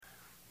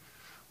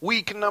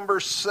Week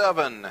number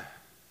 7,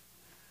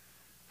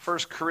 1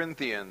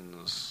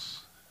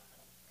 Corinthians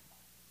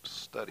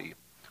study.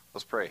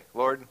 Let's pray.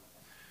 Lord,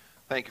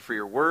 thank you for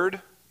your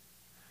word.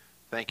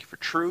 Thank you for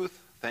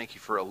truth. Thank you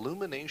for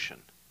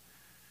illumination.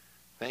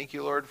 Thank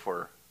you, Lord,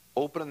 for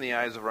opening the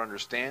eyes of our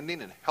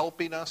understanding and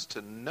helping us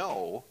to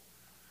know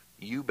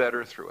you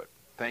better through it.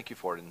 Thank you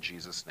for it in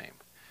Jesus' name.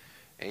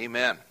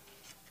 Amen.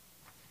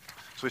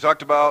 So we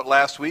talked about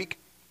last week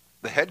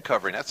the head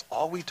covering. That's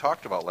all we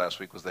talked about last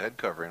week was the head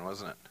covering,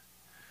 wasn't it?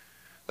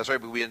 That's right,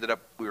 but we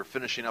were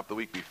finishing up the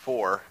week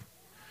before.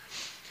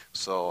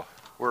 So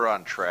we're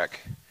on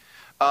track.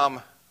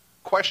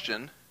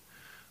 Question,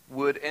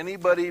 would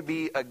anybody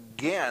be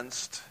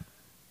against,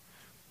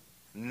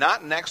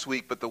 not next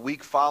week, but the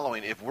week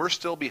following, if we're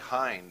still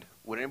behind,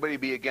 would anybody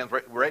be against,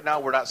 right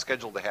now we're not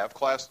scheduled to have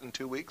class in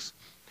 2 weeks.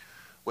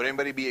 Would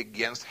anybody be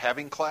against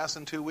having class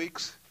in 2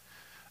 weeks?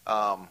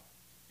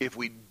 If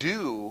we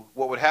do,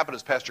 what would happen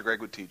is Pastor Greg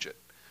would teach it.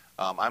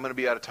 I'm going to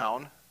be out of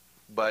town,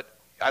 but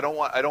I don't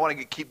want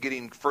to keep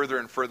getting further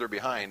and further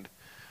behind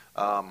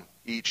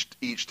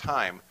each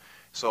time.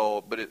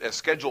 So, but as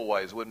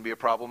schedule-wise, wouldn't be a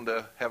problem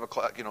to have a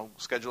class,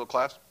 schedule a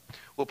class.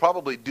 We'll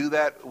probably do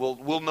that.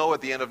 We'll know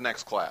at the end of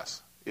next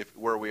class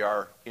where we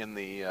are in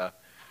the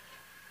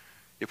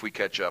if we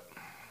catch up.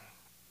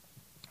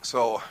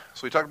 So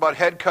we talked about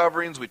head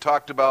coverings. We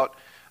talked about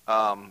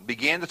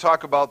began to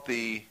talk about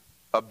the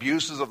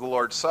abuses of the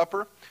Lord's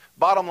Supper.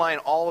 Bottom line,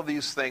 all of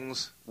these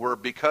things were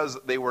because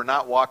they were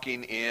not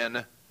walking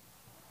in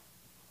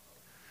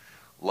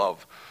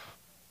love.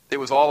 It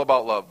was all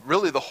about love.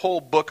 Really, the whole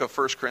book of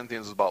 1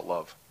 Corinthians is about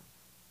love.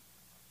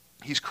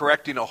 He's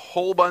correcting a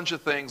whole bunch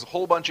of things, a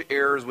whole bunch of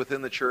errors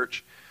within the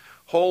church,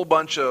 whole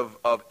bunch of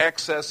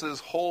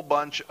excesses, whole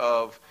bunch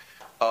of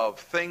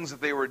things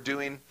that they were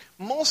doing.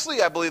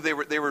 Mostly, I believe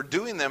they were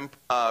doing them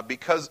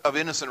because of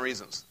innocent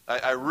reasons.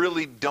 I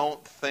really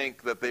don't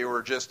think that they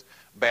were just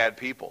bad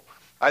people.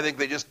 I think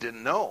they just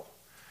didn't know.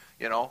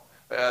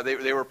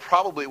 They were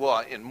probably,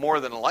 and more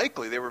than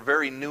likely, they were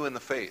very new in the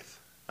faith.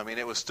 I mean,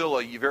 it was still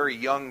a very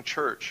young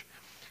church.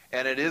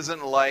 And it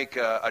isn't like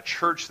a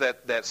church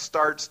that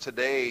starts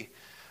today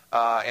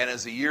and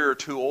is a year or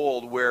two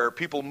old where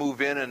people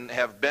move in and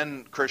have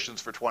been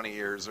Christians for 20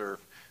 years or,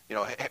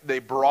 they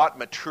brought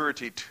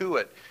maturity to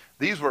it.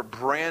 These were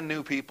brand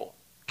new people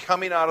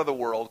coming out of the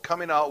world,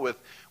 coming out with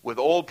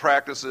old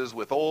practices,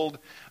 with old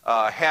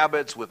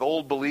habits, with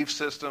old belief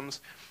systems.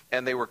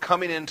 And they were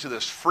coming into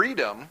this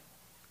freedom,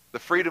 the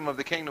freedom of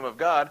the kingdom of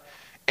God,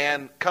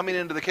 and coming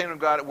into the kingdom of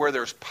God where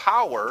there's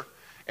power,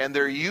 and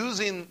they're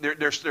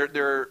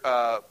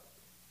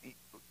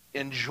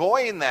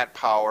enjoying that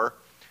power,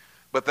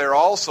 but they're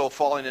also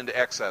falling into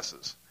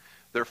excesses.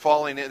 They're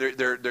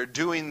they're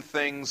doing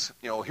things.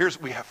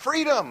 We have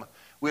freedom.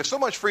 We have so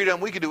much freedom.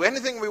 We can do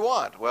anything we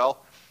want.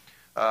 Well,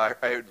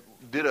 I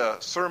did a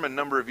sermon a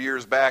number of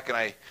years back, and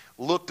I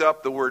looked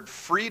up the word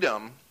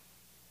freedom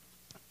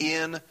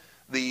in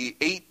the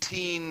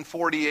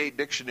 1848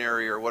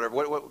 dictionary or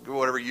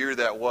whatever year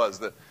that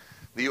was,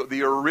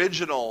 the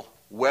original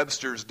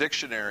Webster's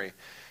dictionary.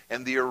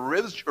 And the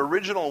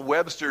original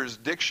Webster's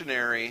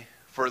dictionary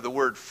for the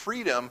word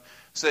freedom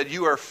said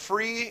you are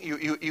free,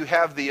 you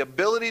have the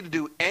ability to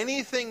do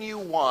anything you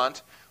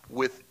want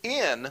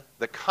within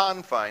the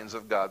confines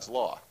of God's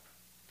law.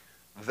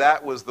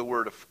 That was the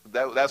word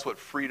that's what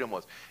freedom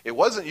was. It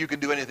wasn't you can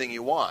do anything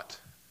you want.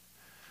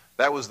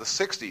 That was the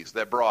 60s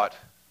that brought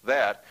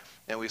that.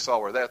 And we saw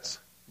where that's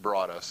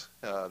brought us.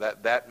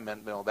 That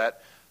meant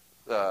that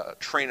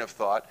train of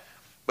thought.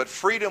 But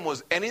freedom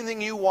was anything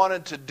you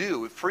wanted to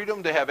do.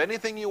 Freedom to have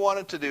anything you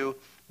wanted to do,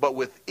 but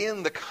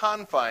within the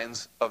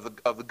confines of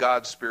the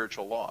God's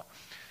spiritual law.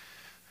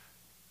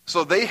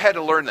 So they had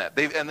to learn that.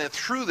 And then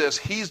through this,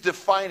 he's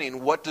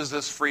defining what does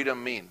this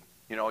freedom mean.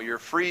 You're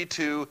free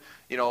to,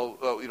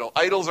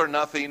 idols are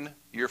nothing.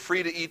 You're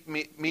free to eat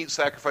meat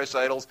sacrificed to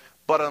idols.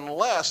 But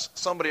unless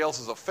somebody else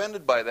is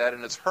offended by that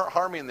and it's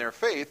harming their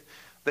faith,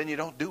 then you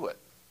don't do it.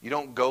 You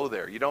don't go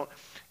there. You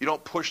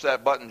don't push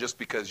that button just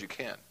because you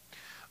can,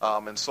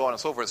 and so on and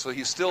so forth. So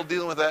he's still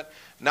dealing with that.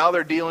 Now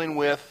they're dealing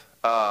with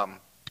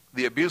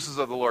the abuses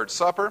of the Lord's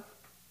Supper.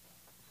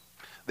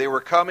 They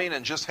were coming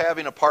and just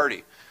having a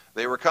party.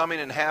 They were coming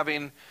and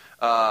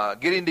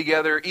getting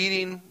together,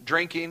 eating,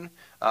 drinking.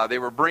 They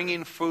were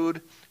bringing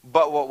food.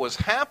 But what was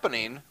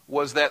happening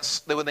was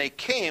that when they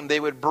came, they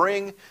would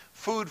bring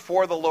food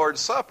for the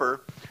Lord's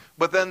Supper,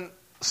 but then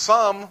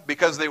some,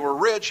 because they were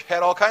rich,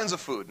 had all kinds of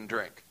food and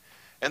drink.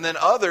 And then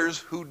others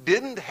who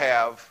didn't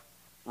have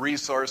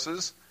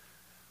resources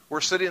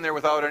were sitting there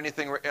without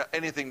anything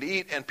to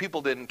eat, and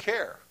people didn't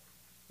care.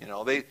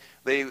 They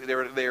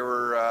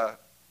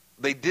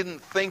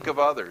didn't think of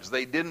others.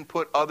 They didn't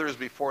put others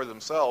before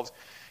themselves.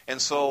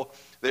 And so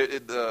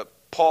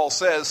Paul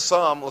says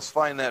some, let's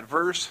find that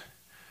verse.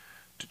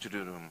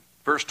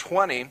 Verse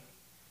 20,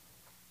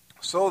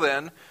 so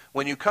then,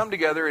 when you come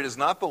together, it is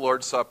not the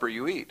Lord's Supper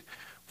you eat.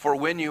 For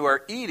when you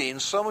are eating,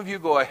 some of you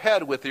go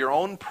ahead with your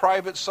own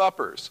private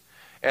suppers.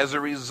 As a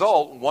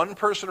result, one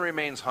person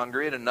remains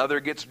hungry and another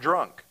gets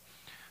drunk.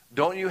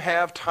 Don't you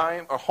have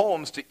time or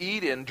homes to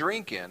eat and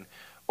drink in?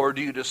 Or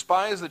do you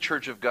despise the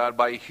church of God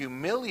by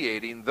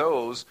humiliating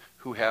those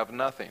who have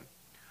nothing?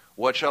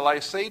 What shall I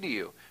say to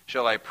you?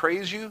 Shall I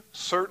praise you?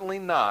 Certainly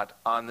not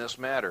on this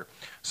matter.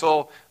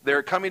 So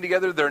they're coming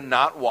together. They're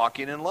not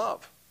walking in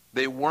love.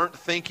 They weren't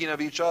thinking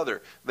of each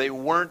other. They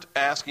weren't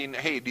asking,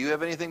 hey, do you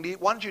have anything to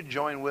eat? Why don't you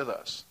join with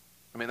us?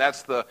 I mean,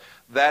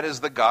 that is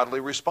the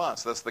godly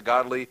response. That's the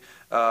godly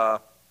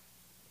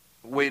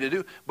way to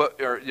do,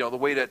 the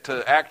way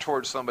to act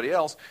towards somebody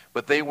else.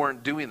 But they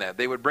weren't doing that.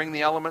 They would bring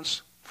the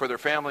elements for their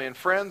family and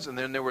friends, and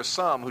then there were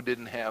some who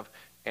didn't have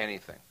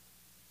anything.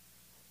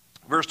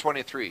 Verse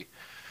 23,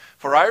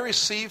 for I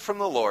received from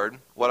the Lord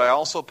what I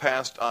also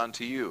passed on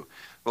to you.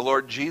 The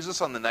Lord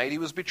Jesus, on the night he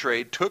was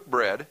betrayed, took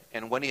bread,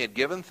 and when he had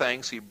given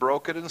thanks, he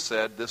broke it and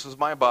said, this is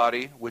my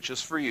body, which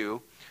is for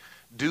you.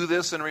 Do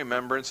this in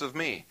remembrance of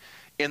me.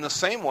 In the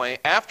same way,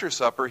 after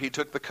supper, he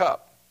took the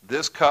cup.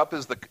 This cup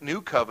is the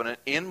new covenant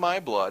in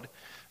my blood.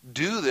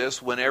 Do this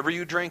whenever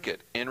you drink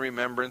it, in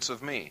remembrance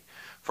of me.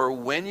 For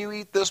when you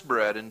eat this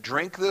bread and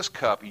drink this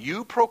cup,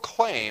 you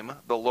proclaim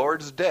the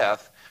Lord's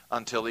death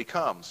until he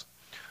comes.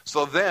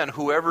 So then,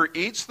 whoever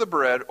eats the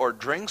bread or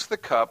drinks the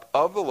cup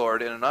of the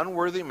Lord in an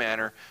unworthy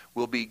manner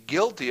will be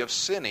guilty of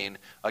sinning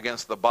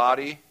against the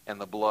body and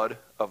the blood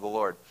of the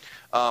Lord.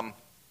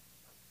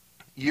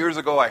 Years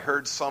ago, I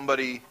heard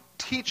somebody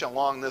teach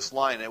along this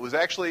line. It was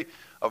actually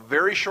a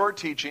very short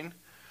teaching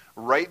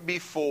right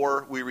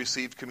before we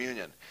received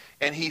communion.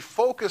 And he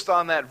focused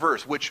on that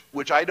verse, which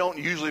I don't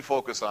usually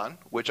focus on,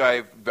 which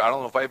I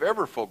don't know if I've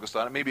ever focused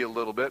on it, maybe a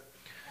little bit.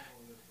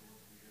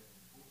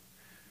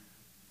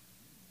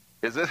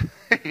 Is it?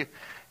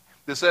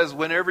 It says,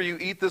 whenever you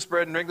eat this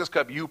bread and drink this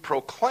cup, you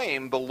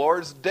proclaim the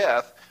Lord's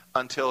death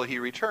until he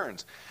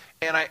returns.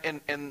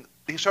 And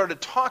he started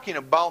talking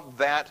about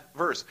that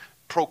verse,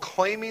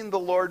 proclaiming the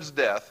Lord's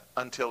death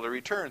until he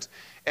returns.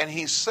 And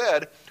he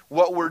said,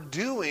 what we're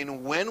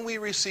doing when we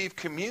receive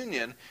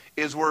communion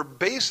is we're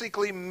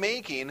basically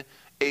making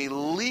a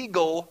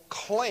legal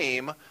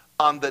claim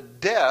on the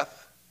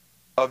death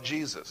of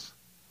Jesus.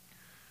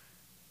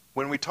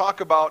 When we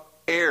talk about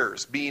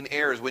heirs, being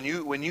heirs, when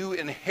you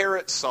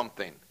inherit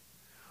something,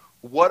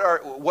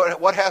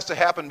 what has to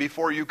happen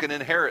before you can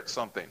inherit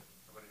something?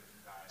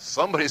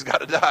 Somebody's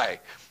got to die.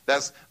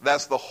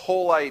 That's the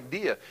whole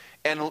idea.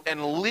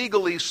 And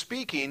legally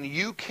speaking,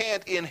 you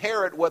can't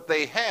inherit what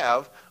they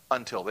have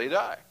until they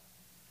die.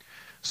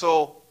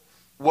 So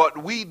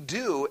what we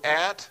do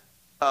at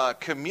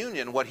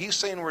communion, what he's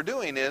saying we're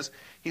doing is,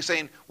 he's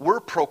saying we're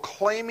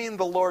proclaiming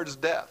the Lord's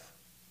death.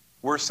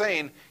 We're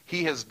saying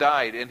he has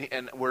died,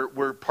 and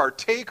we're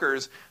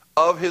partakers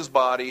of his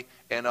body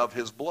and of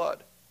his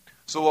blood.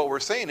 So what we're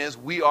saying is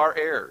we are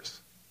heirs.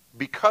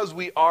 Because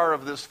we are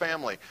of this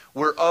family.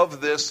 We're of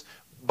this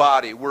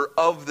body. We're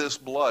of this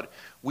blood.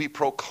 We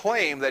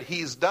proclaim that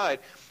he's died.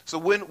 So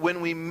when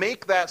we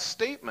make that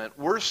statement,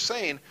 we're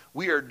saying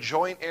we are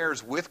joint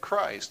heirs with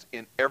Christ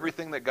in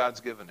everything that God's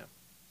given him.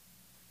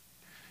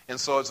 And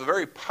so it's a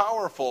very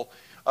powerful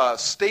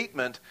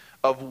statement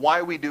of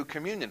why we do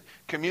communion.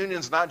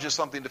 Communion's not just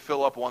something to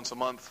fill up once a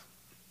month,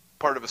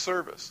 part of a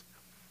service.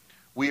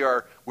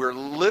 We're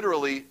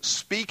literally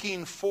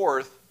speaking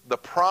forth the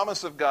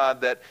promise of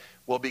God that,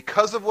 well,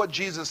 because of what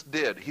Jesus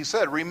did, he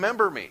said,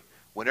 remember me.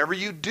 Whenever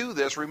you do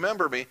this,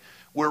 remember me.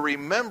 We're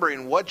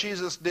remembering what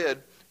Jesus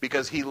did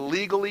because he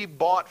legally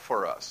bought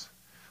for us.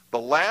 The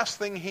last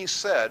thing he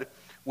said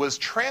was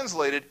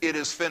translated, it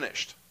is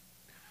finished.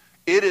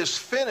 It is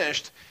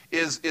finished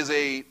is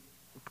a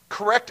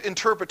correct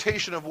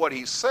interpretation of what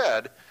he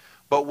said,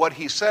 but what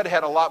he said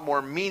had a lot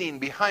more meaning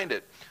behind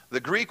it. The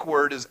Greek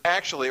word is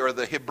actually, or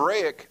the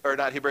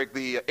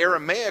the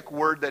Aramaic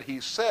word that he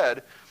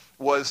said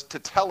was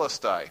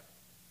tetelestai.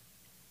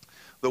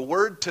 The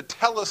word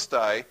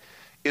tetelestai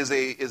is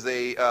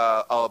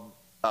a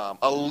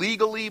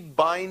legally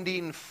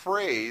binding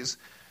phrase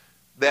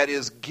that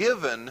is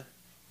given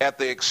at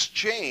the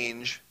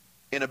exchange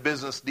in a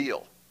business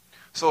deal.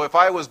 So if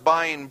I was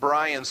buying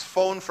Brian's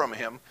phone from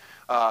him,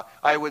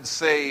 I would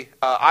say,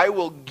 I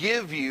will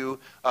give you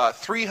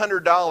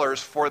 $300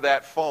 for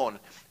that phone.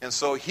 And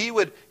so he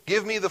would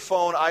give me the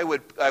phone, I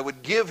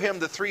would give him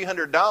the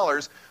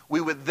 $300. We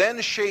would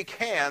then shake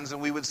hands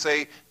and we would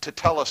say,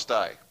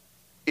 tetelestai.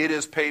 It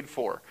is paid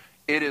for.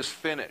 It is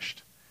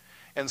finished.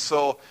 And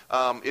so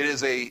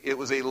it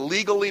was a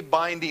legally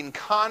binding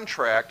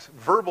contract,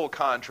 verbal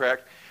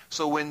contract.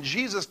 So when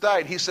Jesus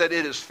died, he said,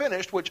 it is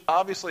finished, which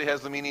obviously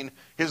has the meaning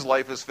his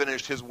life is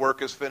finished, his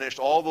work is finished,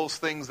 all those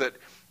things that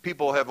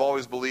people have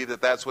always believed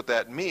that that's what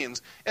that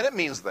means. And it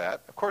means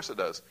that. Of course it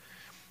does.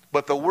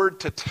 But the word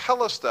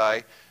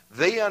tetelestai,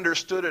 they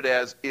understood it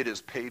as it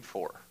is paid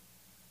for.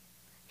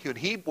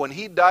 When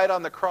he died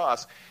on the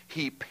cross,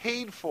 he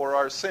paid for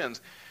our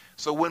sins.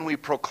 So when we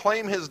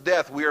proclaim his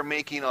death, we are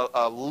making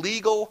a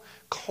legal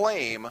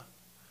claim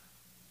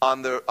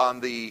on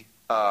the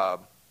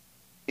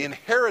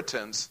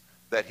inheritance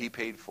that he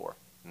paid for.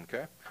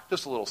 Okay?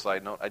 Just a little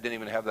side note. I didn't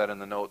even have that in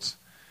the notes,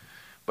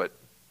 but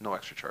no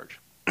extra charge.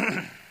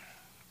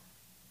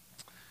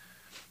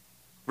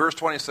 Verse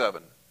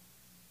 27.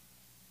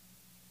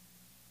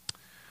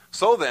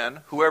 So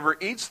then, whoever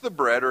eats the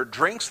bread or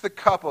drinks the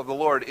cup of the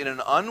Lord in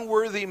an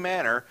unworthy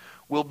manner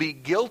will be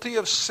guilty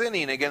of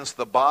sinning against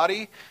the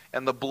body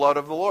and the blood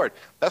of the Lord.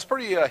 That's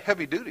pretty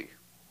heavy duty.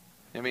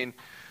 I mean,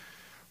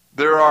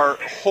 there are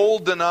whole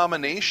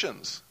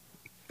denominations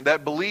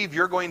that believe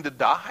you're going to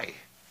die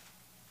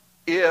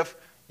if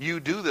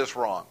you do this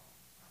wrong,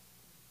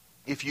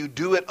 if you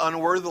do it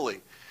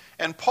unworthily.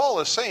 And Paul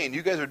is saying,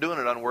 you guys are doing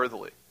it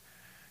unworthily.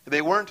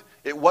 It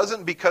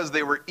wasn't because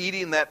they were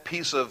eating that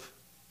piece of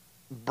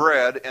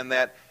bread and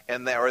that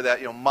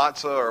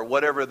matzah or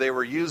whatever they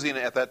were using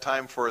at that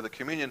time for the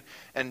communion,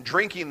 and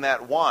drinking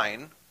that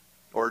wine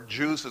or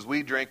juice as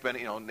we drink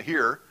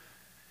here.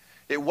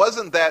 It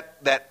wasn't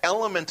that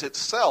element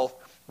itself.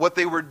 What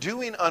they were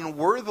doing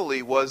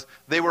unworthily was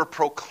they were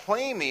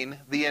proclaiming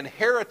the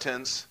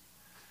inheritance,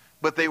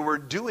 but they were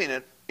doing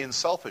it in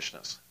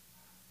selfishness.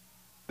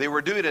 They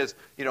were doing it as,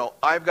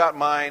 I've got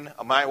mine,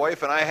 my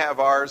wife and I have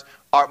ours,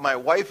 my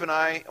wife and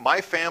I,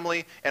 my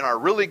family, and our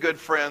really good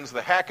friends,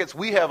 the Hacketts,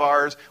 we have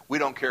ours, we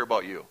don't care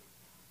about you.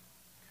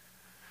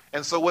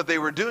 And so what they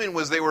were doing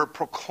was they were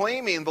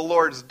proclaiming the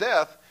Lord's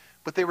death,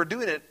 but they were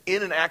doing it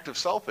in an act of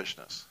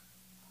selfishness.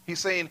 He's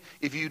saying,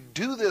 if you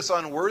do this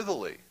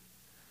unworthily,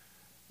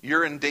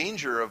 you're in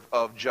danger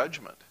of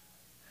judgment.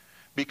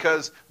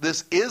 Because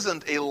this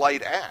isn't a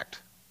light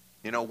act.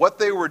 What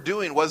they were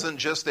doing wasn't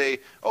just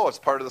it's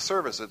part of the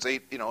service. It's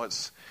I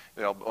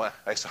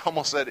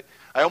almost said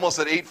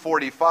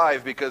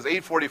 8:45 because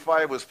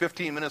 8:45 was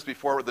 15 minutes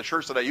before the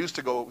church that I used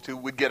to go to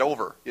would get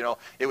over.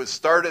 It would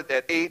start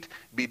at 8,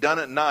 be done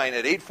at 9.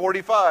 At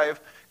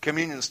 8:45,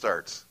 communion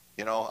starts.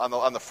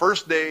 On the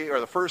first day or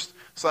the first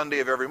Sunday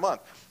of every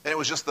month, and it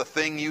was just the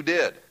thing you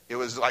did. It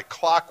was like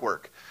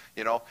clockwork.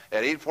 At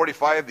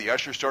 8:45, the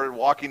usher started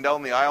walking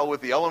down the aisle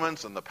with the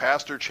elements, and the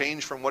pastor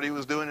changed from what he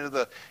was doing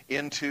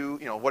into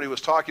what he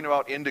was talking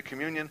about into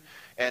communion,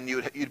 and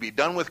you'd be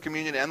done with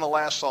communion and the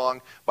last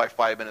song by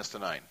 5 minutes to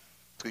 9.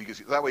 So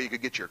that way you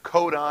could get your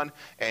coat on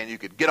and you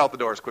could get out the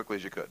door as quickly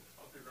as you could.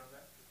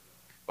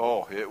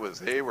 Oh,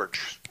 they were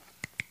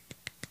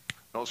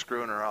no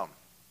screwing around.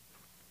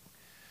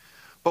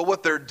 But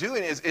what they're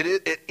doing is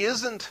it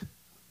isn't.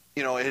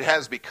 It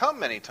has become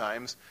many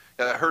times.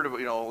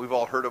 We've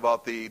all heard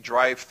about the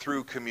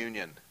drive-through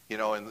communion.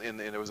 And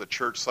there was a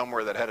church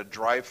somewhere that had a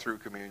drive-through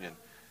communion.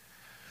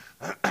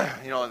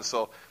 And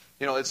so,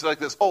 it's like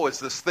this. Oh, it's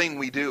this thing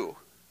we do.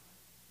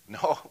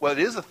 No, well, it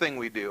is a thing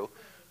we do.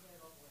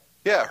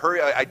 Yeah,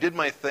 hurry! I did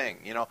my thing.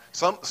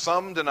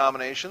 Some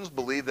denominations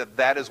believe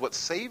that is what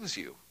saves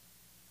you.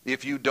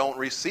 If you don't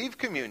receive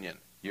communion,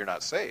 you're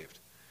not saved.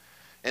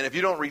 And if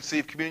you don't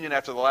receive communion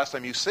after the last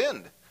time you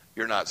sinned,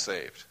 you're not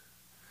saved.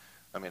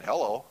 I mean,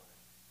 hello.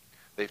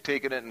 They've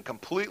taken it and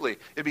completely.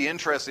 It'd be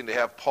interesting to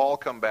have Paul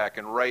come back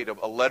and write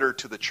a letter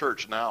to the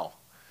church now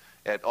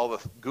at all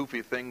the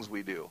goofy things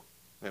we do.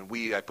 And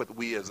I put the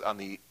we as on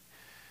the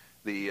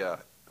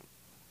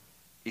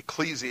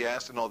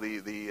ecclesiastic, I was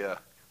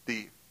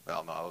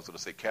going to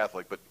say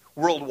Catholic, but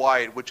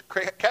worldwide, which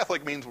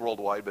Catholic means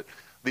worldwide, but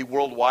the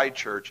worldwide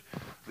church,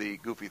 the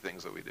goofy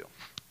things that we do.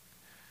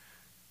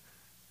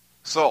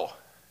 So,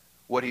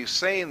 what he's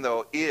saying,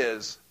 though,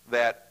 is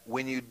that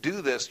when you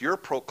do this, you're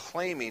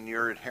proclaiming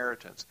your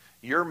inheritance.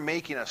 You're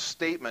making a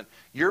statement.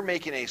 You're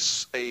making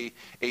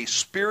a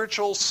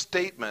spiritual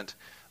statement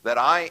that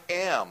I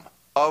am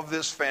of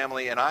this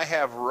family and I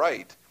have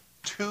right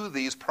to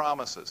these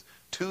promises,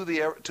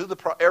 to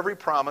every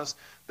promise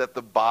that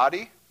the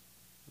body,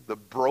 the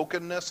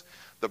brokenness,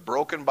 the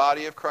broken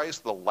body of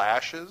Christ, the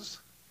lashes.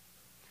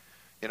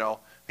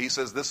 He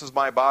says, "This is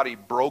my body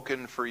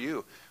broken for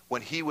you."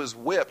 When he was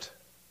whipped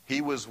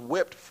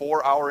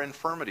for our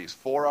infirmities,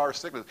 for our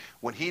sickness.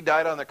 When he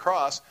died on the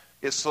cross,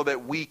 it's so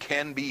that we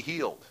can be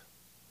healed.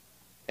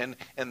 And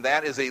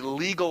that is a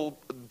legal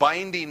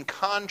binding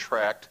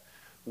contract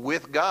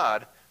with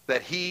God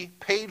that he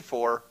paid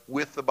for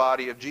with the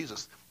body of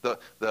Jesus,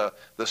 the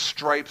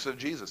stripes of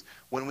Jesus.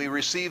 When we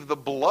receive the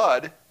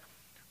blood,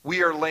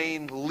 we are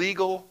laying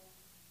legal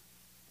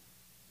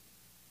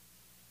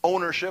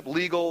ownership,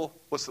 legal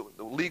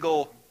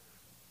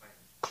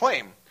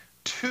claim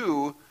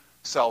to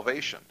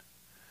salvation.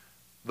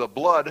 The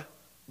blood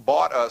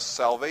bought us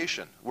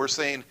salvation. We're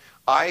saying,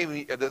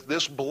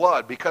 this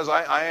blood, because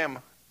I am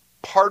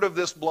part of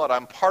this blood,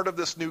 I'm part of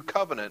this new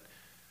covenant,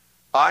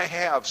 I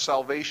have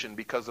salvation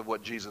because of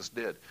what Jesus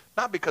did.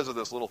 Not because of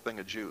this little thing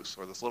of juice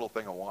or this little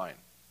thing of wine.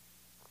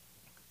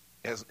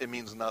 It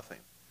means nothing.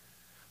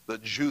 The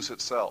juice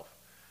itself.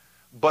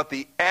 But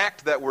the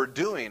act that we're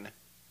doing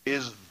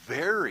is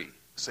very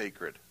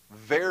sacred,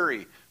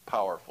 very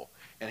powerful.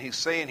 And he's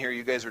saying here,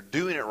 you guys are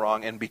doing it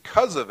wrong, and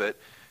because of it,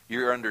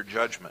 you're under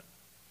judgment.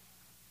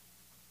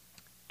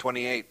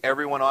 28,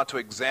 everyone ought to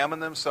examine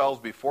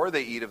themselves before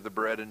they eat of the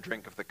bread and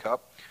drink of the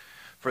cup.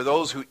 For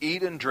those who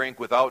eat and drink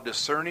without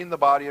discerning the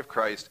body of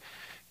Christ,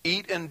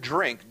 eat and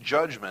drink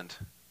judgment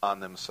on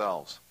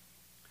themselves.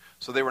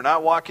 So they were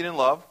not walking in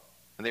love,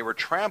 and they were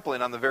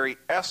trampling on the very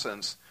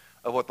essence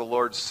of what the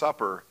Lord's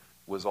Supper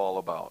was all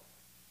about.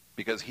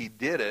 because he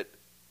did it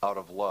out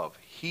of love.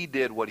 He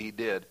did what he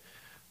did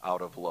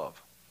out of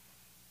love.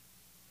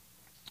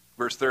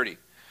 Verse 30.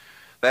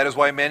 That is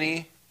why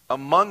many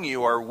among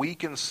you are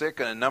weak and sick,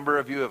 and a number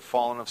of you have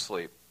fallen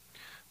asleep.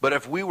 But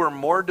if we were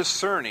more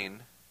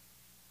discerning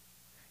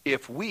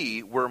with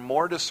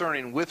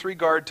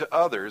regard to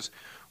others,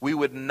 we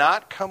would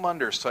not come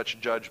under such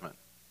judgment.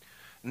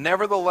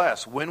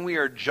 Nevertheless, when we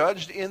are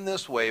judged in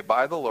this way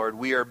by the Lord,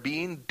 we are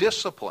being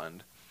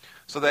disciplined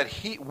so that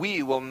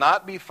we will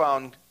not be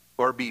found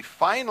or be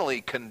finally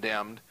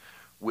condemned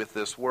with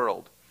this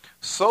world.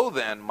 So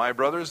then, my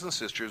brothers and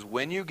sisters,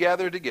 when you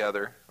gather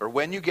together, or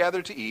when you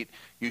gather to eat,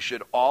 you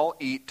should all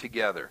eat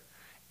together.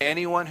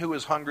 Anyone who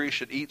is hungry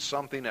should eat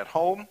something at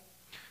home,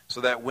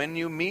 so that when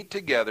you meet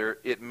together,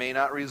 it may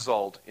not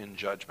result in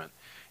judgment.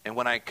 And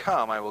when I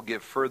come, I will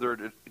give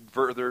further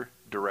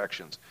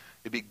directions.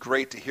 It'd be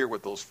great to hear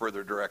what those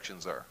further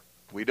directions are.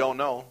 We don't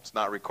know. It's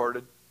not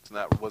recorded.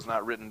 It was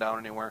not written down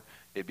anywhere.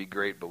 It'd be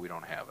great, but we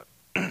don't have it.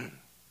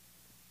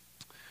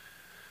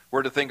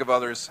 We're to think of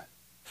others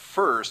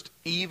first,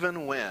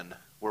 even when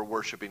we're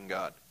worshiping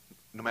God.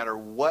 No matter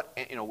what,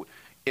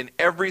 in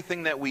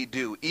everything that we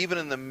do, even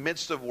in the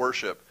midst of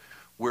worship,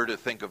 we're to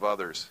think of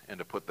others and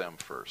to put them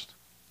first.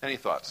 Any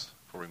thoughts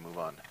before we move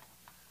on?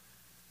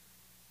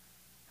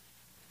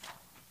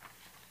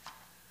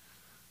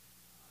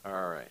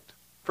 All right.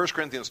 1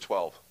 Corinthians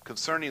 12,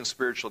 concerning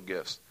spiritual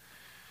gifts.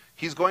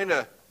 He's going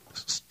to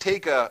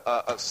take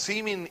a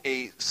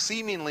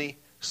seemingly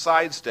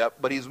sidestep,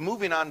 but he's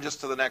moving on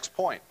just to the next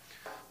point.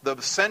 The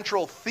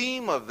central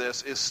theme of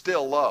this is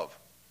still love.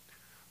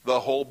 The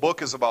whole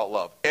book is about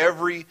love.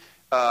 Every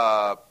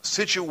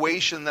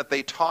situation that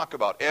they talk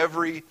about,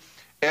 every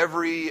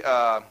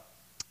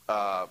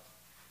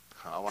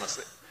I want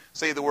to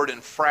say the word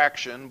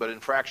infraction, but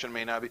infraction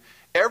may not be.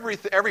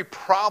 Every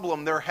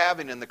problem they're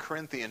having in the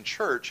Corinthian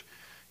church,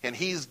 and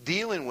he's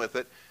dealing with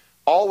it,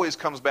 always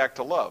comes back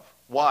to love.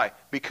 Why?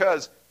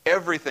 Because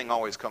everything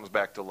always comes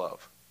back to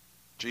love.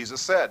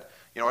 Jesus said,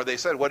 or they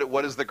said,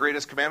 what is the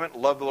greatest commandment?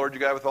 Love the Lord your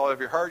God with all of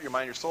your heart, your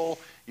mind, your soul,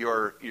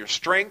 your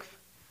strength,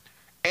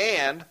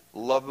 and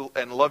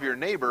love your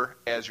neighbor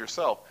as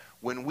yourself.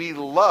 When we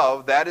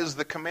love, that is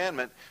the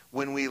commandment.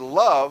 When we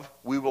love,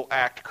 we will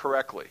act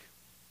correctly.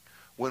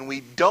 When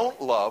we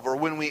don't love, or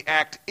when we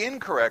act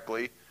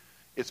incorrectly,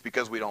 it's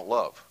because we don't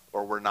love,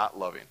 or we're not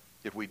loving.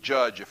 If we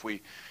judge, if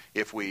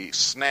we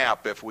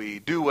snap, if we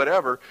do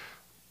whatever,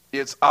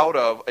 it's out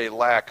of a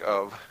lack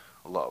of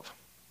love.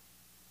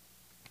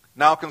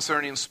 Now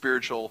concerning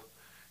spiritual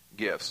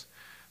gifts.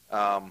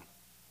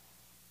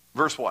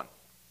 Verse 1.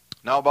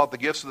 Now about the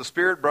gifts of the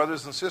Spirit,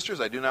 brothers and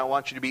sisters, I do not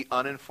want you to be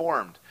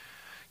uninformed.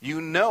 You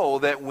know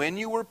that when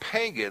you were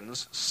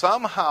pagans,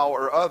 somehow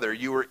or other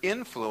you were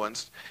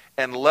influenced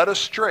and led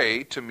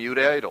astray to mute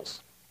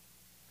idols.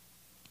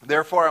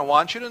 Therefore I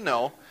want you to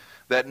know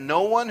that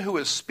no one who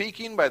is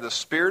speaking by the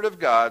Spirit of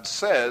God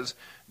says,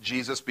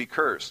 Jesus be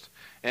cursed.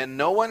 And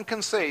no one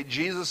can say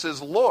Jesus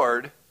is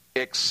Lord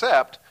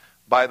except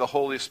by the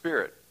Holy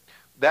Spirit.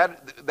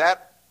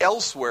 That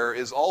elsewhere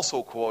is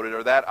also quoted,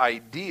 or that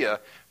idea,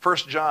 1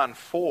 John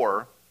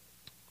 4,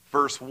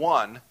 verse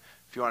 1,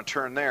 if you want to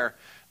turn there.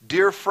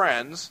 Dear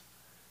friends,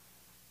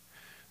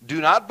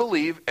 do not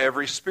believe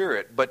every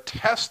spirit, but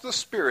test the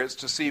spirits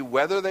to see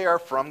whether they are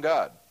from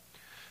God.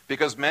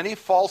 Because many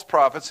false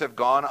prophets have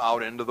gone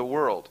out into the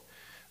world.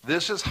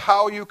 This is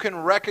how you can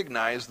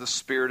recognize the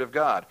Spirit of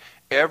God.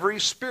 Every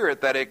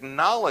spirit that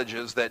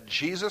acknowledges that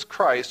Jesus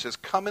Christ has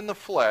come in the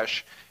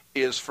flesh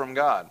is from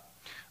God.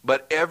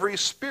 But every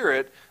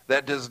spirit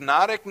that does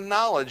not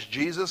acknowledge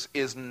Jesus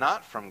is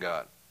not from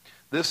God.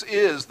 This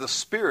is the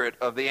spirit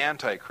of the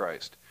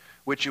Antichrist,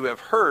 which you have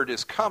heard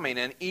is coming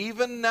and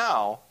even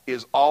now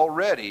is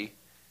already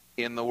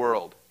in the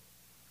world.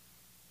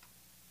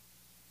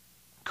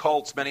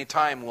 Cults many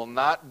times will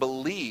not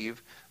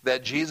believe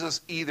that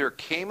Jesus either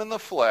came in the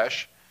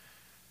flesh,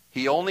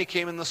 he only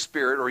came in the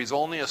spirit, or he's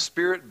only a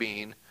spirit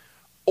being,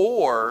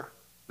 or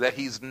that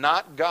he's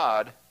not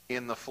God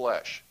in the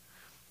flesh.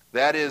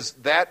 That is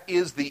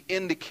the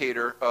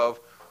indicator of,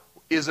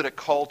 is it a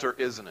cult or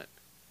isn't it?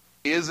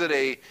 Is it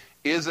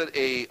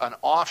an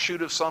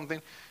offshoot of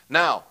something?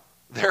 Now,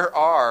 there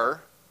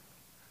are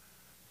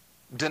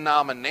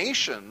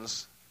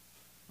denominations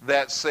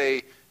that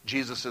say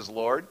Jesus is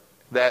Lord,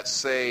 that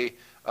say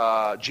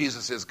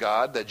Jesus is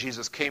God, that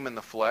Jesus came in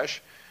the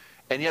flesh,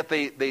 and yet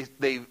they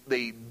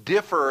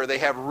differ, they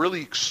have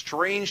really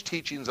strange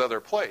teachings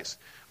other place.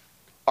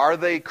 Are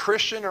they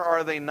Christian or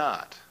are they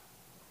not?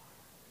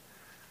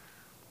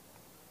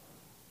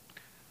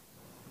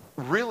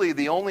 Really,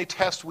 the only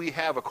test we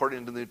have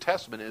according to the New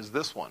Testament is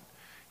this one.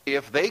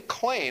 If they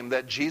claim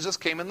that Jesus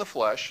came in the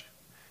flesh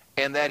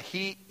and that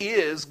he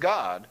is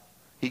God,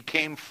 he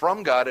came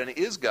from God and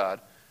is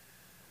God,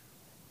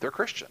 they're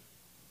Christian.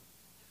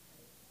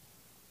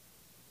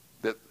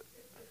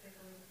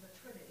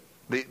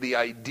 The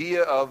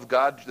idea of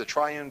God, the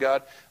triune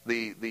God,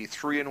 the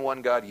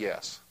three-in-one God,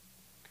 yes.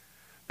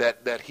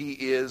 That he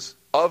is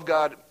of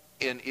God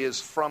and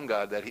is from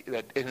God,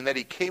 and that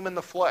he came in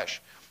the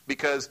flesh.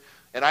 Because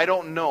And I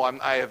don't know.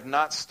 I have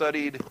not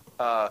studied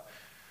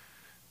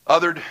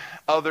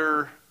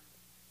other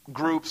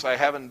groups. I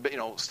haven't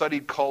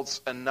studied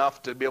cults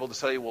enough to be able to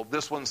say, well,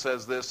 this one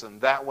says this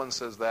and that one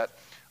says that.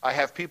 I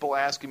have people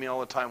asking me all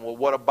the time, well,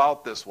 what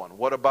about this one?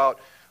 What about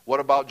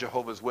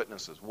Jehovah's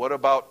Witnesses? What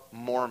about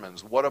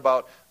Mormons? What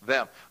about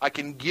them? I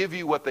can give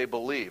you what they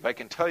believe. I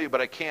can tell you, but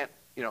I can't,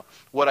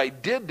 What I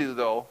did do,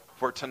 though,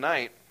 for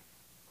tonight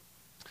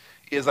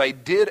is I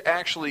did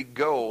actually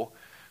go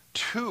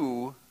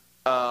to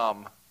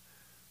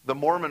the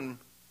Mormon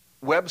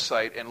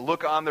website and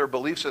look on their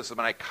belief system,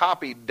 and I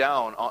copied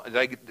down.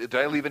 Did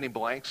I leave any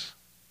blanks?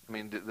 I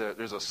mean,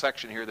 there's a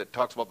section here that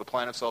talks about the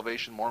plan of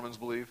salvation Mormons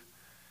believe.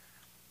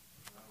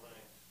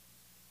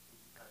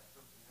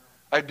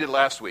 I did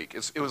last week.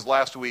 It was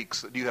last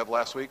week's. Do you have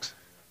last week's?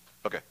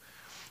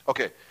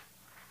 Okay.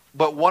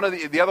 But one of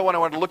the other one I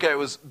wanted to look at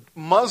was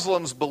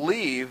Muslims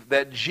believe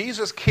that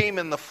Jesus came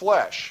in the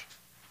flesh.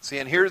 See,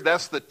 and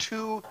that's the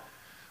two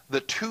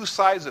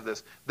sides of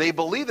this. They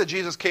believe that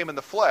Jesus came in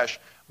the flesh,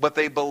 but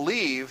they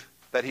believe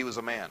that he was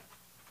a man. Are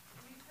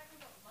you talking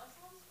about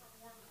Muslims or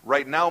Mormons?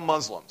 Right now,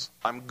 Muslims.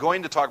 I'm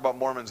going to talk about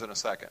Mormons in a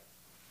second.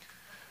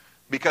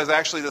 Because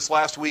actually this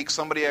last week,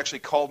 somebody actually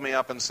called me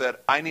up and said,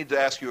 I need to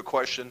ask you a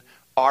question.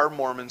 Are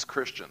Mormons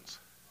Christians?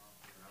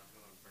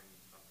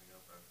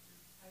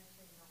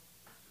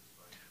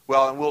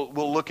 Well, and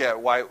we'll look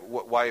at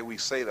why we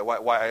say that.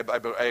 Why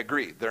I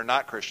agree they're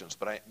not Christians,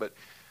 but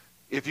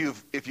if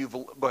you've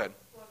go ahead.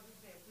 Well,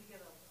 if we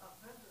get a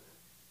president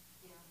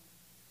in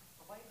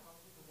the White House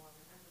with a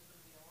Mormon, then there's going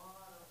to be a lot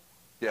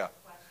of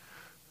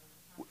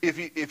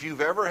questions. If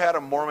you've ever had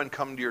a Mormon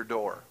come to your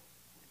door,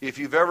 if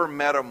you've ever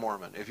met a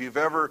Mormon, if you've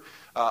ever,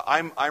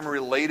 I'm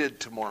related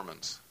to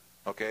Mormons.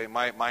 Okay,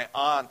 my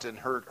aunt and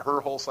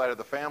her whole side of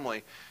the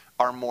family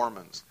are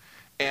Mormons.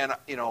 And,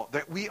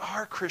 that we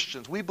are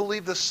Christians. We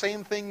believe the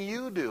same thing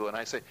you do. And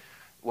I say,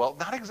 well,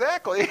 not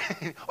exactly.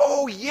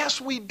 Oh,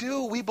 yes, we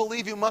do. We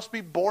believe you must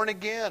be born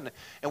again.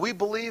 And we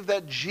believe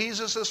that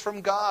Jesus is from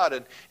God.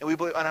 And we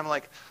believe, and I'm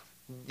like,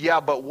 yeah,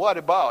 but what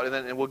about?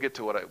 And we'll get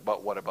to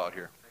what about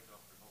here.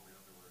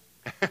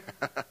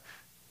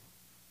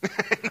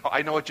 No,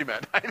 I know what you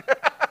meant.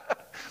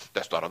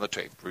 That's not on the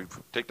tape.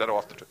 Take that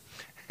off the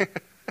tape.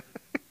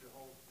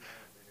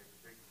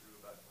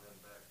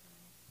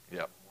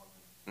 Yep.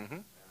 Mm-hmm.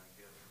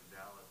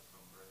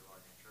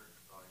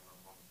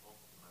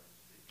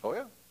 Oh,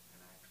 yeah.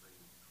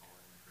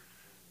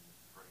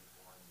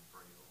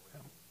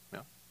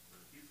 Yeah.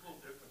 He's a little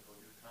different, though.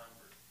 He was a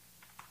convert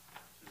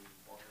to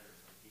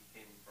Mormonism. He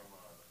came from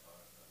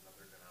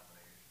another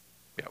denomination.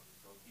 Yep.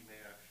 So he may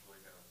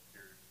actually have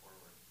carried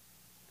forward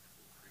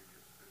the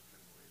previous Christian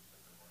beliefs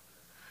into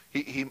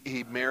Mormonism.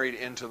 He married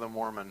into the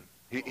Mormon.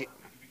 He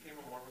became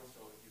a Mormon,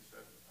 so he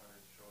said on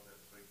his show that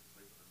so he could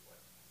sleep with his wife.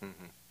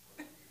 Mm-hmm.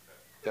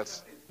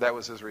 That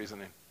was his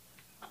reasoning.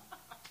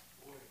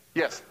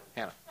 Yes,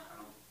 Hannah.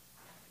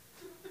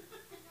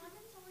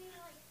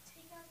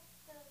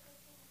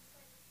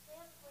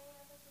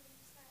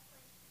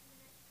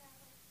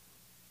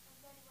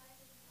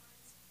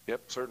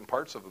 Yep, certain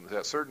parts of them,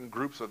 certain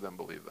groups of them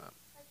believe that.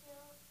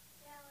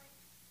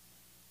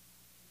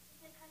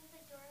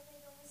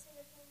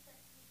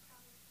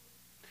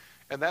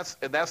 And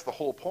that's the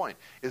whole point.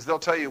 Is they'll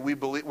tell you we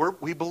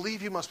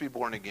believe you must be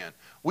born again.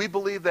 We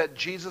believe that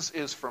Jesus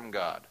is from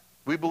God.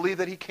 We believe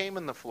that he came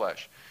in the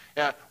flesh.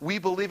 We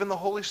believe in the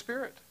Holy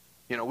Spirit.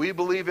 We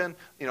believe in,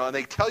 and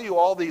they tell you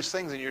all these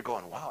things, and you're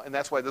going, wow. And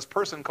that's why this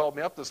person called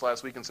me up this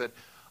last week and said,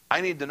 I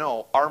need to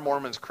know, are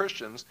Mormons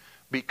Christians?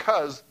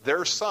 Because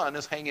their son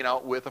is hanging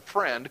out with a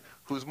friend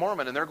who's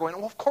Mormon. And they're going,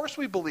 well, of course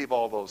we believe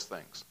all those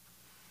things.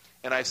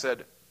 And I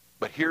said,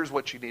 but here's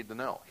what you need to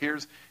know.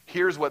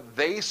 Here's what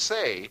they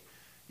say,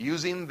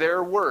 using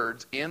their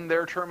words in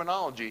their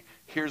terminology.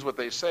 Here's what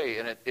they say,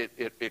 and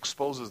it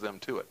exposes them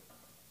to it.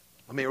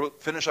 Let me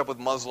finish up with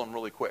Muslim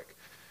really quick.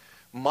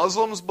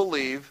 Muslims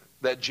believe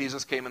that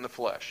Jesus came in the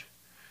flesh,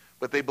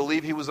 but they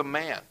believe he was a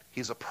man.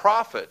 He's a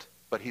prophet,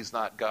 but he's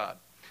not God.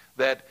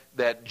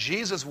 That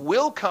Jesus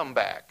will come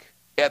back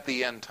at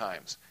the end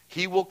times.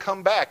 He will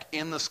come back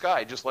in the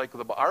sky, just like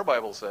our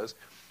Bible says,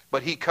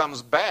 but he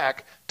comes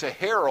back to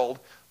herald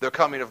the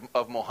coming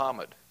of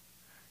Muhammad.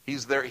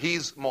 He's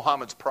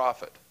Muhammad's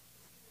prophet.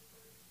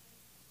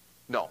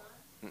 No.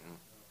 Mm-mm.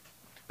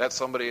 That's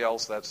somebody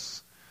else.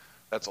 That's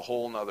a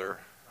whole nother.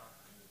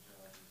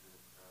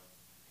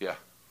 Yeah.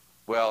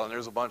 Well, and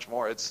there's a bunch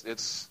more.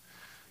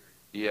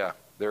 Yeah.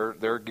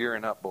 They're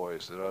gearing up,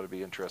 boys. It ought to be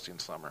an interesting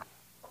summer.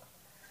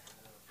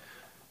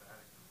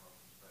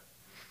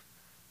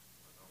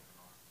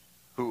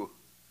 Who?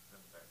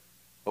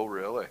 Oh,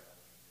 really?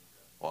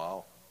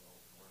 Wow.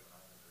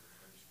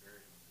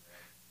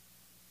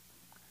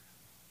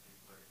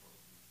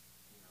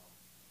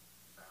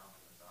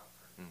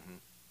 Mm-hmm.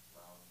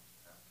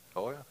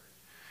 Oh, yeah.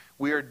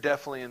 We are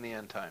definitely in the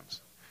end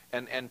times.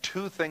 And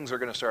two things are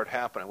going to start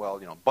happening. Well,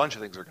 a bunch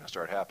of things are going to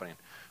start happening.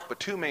 But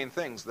two main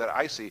things that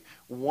I see.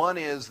 One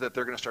is that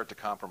they're going to start to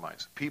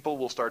compromise. People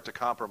will start to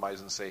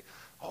compromise and say,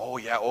 oh,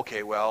 yeah,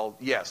 okay, well,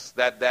 yes,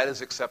 that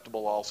is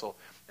acceptable also.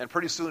 And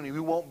pretty soon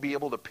you won't be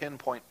able to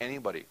pinpoint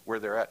anybody where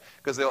they're at.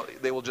 Because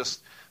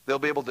they'll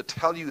be able to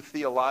tell you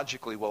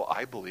theologically, well,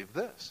 I believe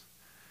this.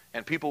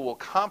 And people will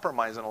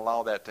compromise and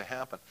allow that to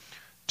happen.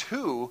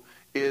 Two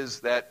is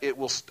that it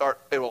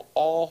will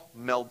all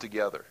meld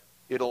together.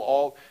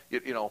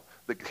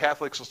 The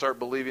Catholics will start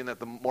believing that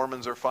the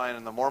Mormons are fine,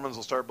 and the Mormons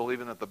will start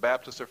believing that the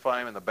Baptists are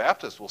fine, and the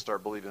Baptists will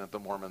start believing that the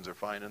Mormons are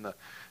fine, and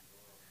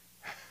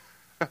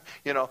and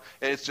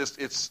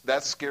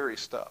that's scary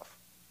stuff.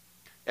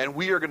 And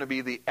we are going to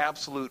be the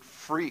absolute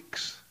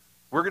freaks.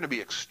 We're going to be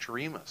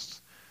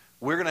extremists.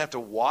 We're going to have to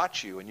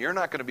watch you, and you're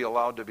not going to be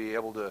allowed to be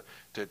able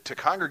to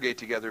congregate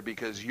together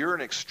because you're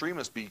an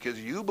extremist,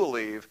 because you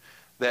believe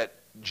that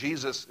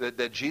Jesus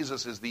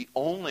is the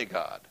only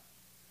God.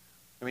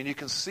 I mean, you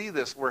can see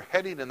this. We're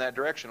heading in that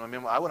direction. I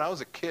mean, when I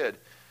was a kid,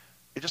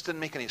 it just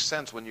didn't make any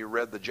sense when you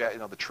read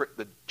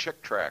the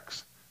Chick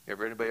tracts.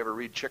 Anybody ever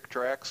read Chick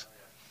tracts?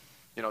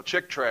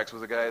 Chick tracts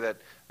was a guy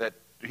that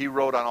he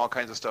wrote on all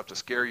kinds of stuff to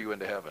scare you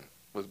into heaven.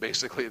 Was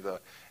basically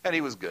and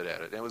he was good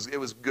at it. It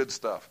was good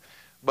stuff.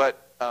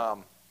 But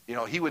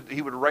he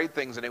would write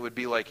things, and it would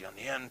be like, in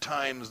the end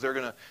times,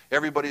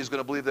 everybody's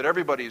gonna believe that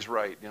everybody's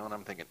right. And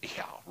I'm thinking,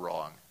 yeah,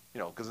 wrong.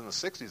 Because in the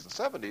 60s and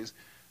 70s.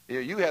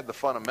 You had the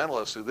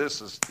fundamentalists who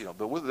this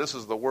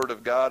is the Word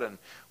of God, and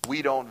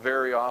we don't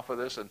vary off of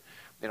this, and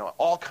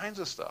all kinds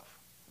of stuff.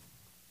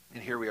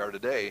 And here we are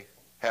today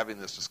having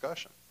this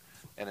discussion,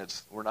 and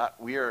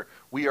we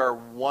are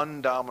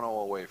one domino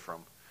away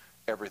from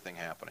everything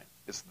happening.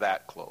 It's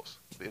that close.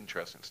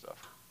 Interesting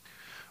stuff.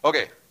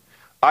 Okay,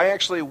 I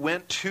actually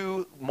went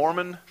to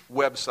Mormon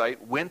website,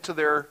 went to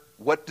their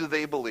what do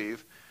they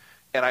believe.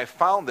 And I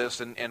found this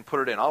and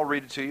put it in. I'll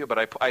read it to you,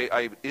 but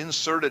I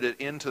inserted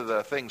it into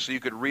the thing so you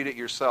could read it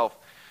yourself.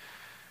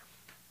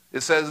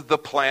 It says, the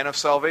plan of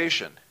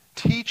salvation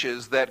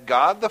teaches that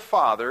God the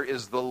Father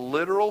is the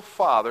literal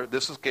Father.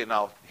 This is, okay,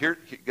 now, here,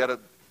 you got to,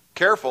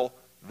 careful,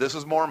 this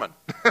is Mormon.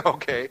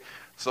 Okay?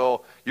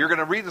 So you're going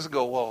to read this and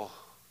go, well,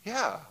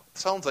 yeah,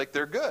 sounds like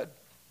they're good.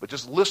 But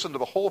just listen to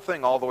the whole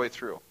thing all the way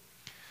through.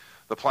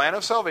 The plan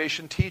of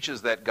salvation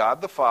teaches that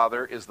God the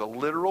Father is the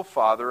literal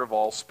Father of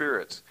all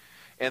spirits.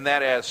 And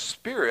that as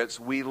spirits,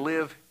 we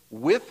lived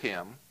with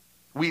him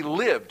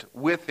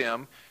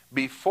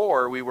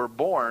before we were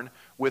born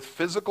with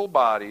physical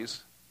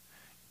bodies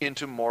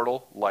into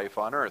mortal life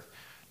on earth.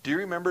 Do you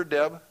remember,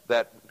 Deb,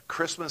 that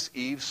Christmas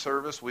Eve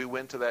service we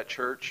went to that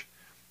church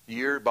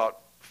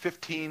about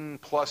 15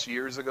 plus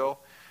years ago?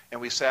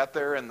 And we sat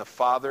there, and the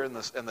father and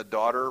the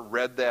daughter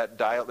read that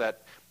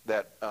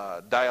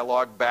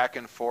dialogue back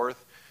and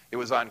forth. It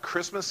was on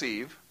Christmas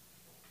Eve,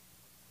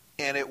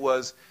 and it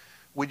was...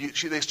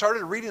 they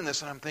started reading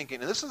this, and I'm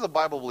thinking, and this is a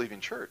Bible-believing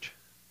church.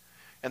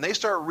 And they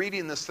start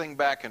reading this thing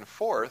back and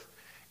forth,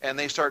 and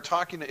they start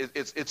talking.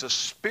 It's a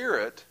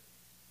spirit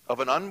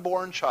of an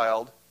unborn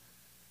child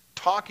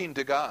talking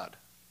to God.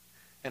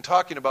 And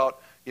talking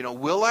about,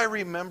 will I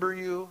remember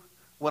you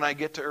when I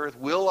get to earth?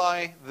 Will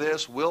I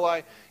this? Will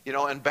I,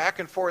 and back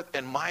and forth.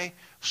 And my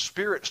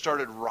spirit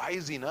started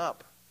rising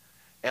up.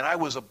 And I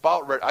was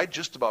about ready. I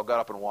just about got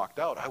up and walked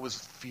out. I was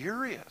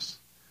furious.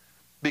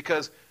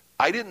 Because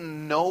I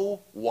didn't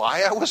know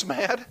why I was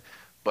mad,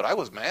 but I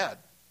was mad.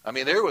 I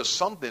mean, there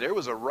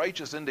was a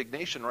righteous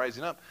indignation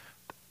rising up.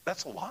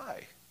 That's a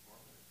lie.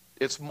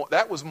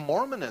 That was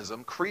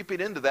Mormonism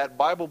creeping into that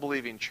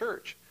Bible-believing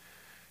church.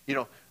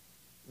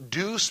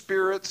 Do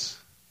spirits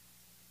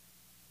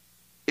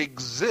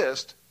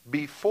exist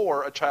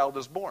before a child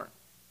is born?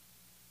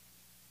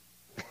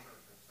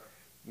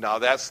 Now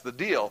that's the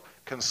deal.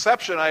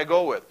 Conception I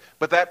go with,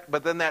 but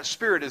then that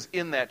spirit is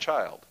in that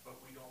child.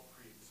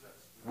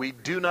 We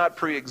do not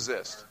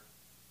pre-exist.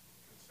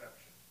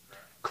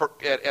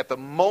 At the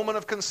moment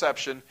of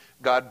conception,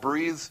 God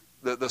breathes,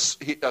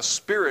 a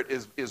spirit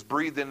is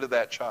breathed into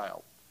that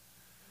child.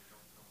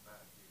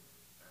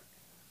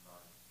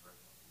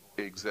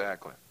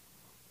 Exactly.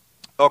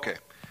 Okay.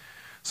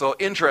 So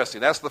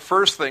interesting. That's the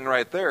first thing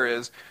right there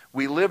is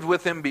we lived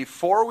with him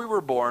before we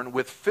were born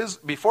with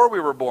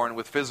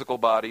physical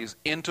bodies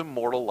into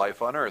mortal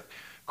life on earth.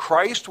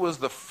 Christ was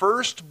the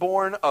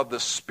firstborn of the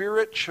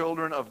spirit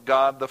children of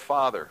God the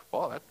Father.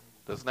 Well,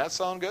 doesn't that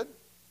sound good?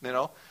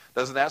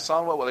 Doesn't that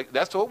sound well?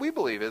 That's what we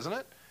believe, isn't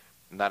it?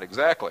 Not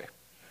exactly.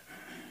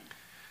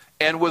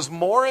 And was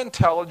more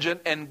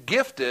intelligent and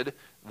gifted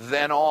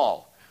than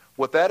all.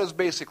 What that is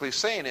basically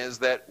saying is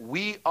that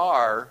we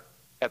are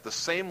at the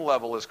same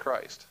level as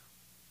Christ.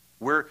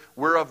 We're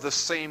of the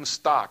same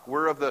stock.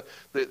 We're of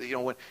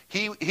when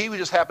he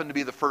just happened to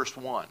be the first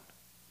one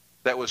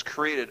that was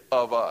created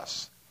of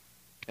us.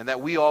 And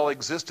that we all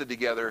existed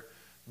together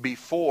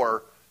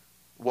before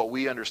what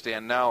we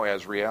understand now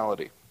as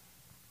reality.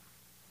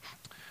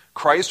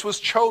 Christ was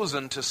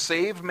chosen to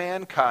save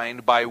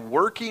mankind by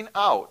working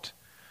out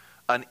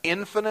an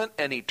infinite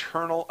and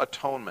eternal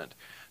atonement.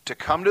 to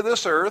come to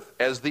this earth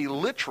as the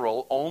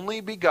literal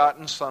only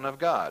begotten Son of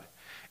God,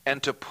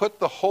 and to put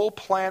the whole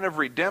plan of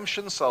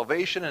redemption,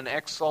 salvation, and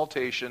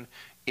exaltation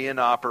in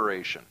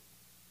operation.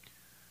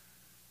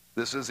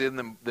 This is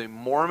in the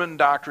Mormon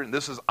doctrine.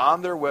 This is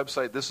on their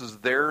website. This is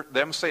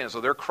them saying it. So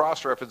they're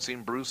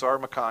cross-referencing Bruce R.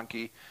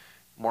 McConkie,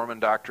 Mormon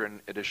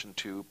Doctrine, edition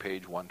 2,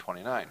 page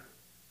 129.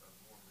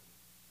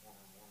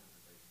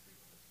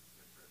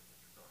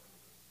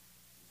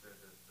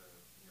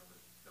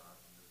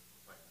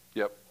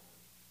 Yep.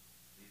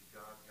 These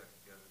gods got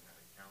together and had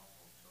a council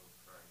and chose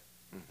Christ.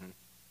 Mm-hmm.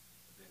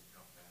 Then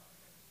come down,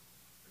 and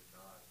the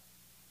God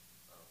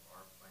of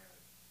our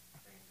planet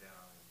came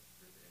down and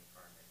did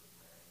incarnate with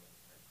Mary.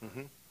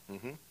 Mm-hmm.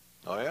 Mm-hmm.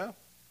 Oh, yeah.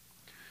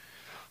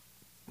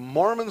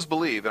 Mormons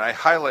believe, and I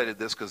highlighted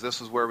this because this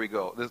is where we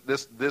go.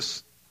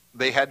 This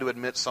they had to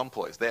admit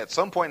someplace. At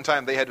some point in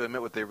time, they had to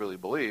admit what they really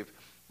believe.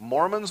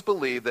 Mormons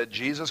believe that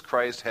Jesus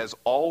Christ has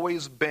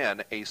always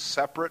been a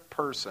separate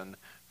person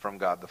from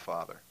God the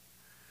Father,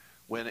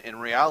 when in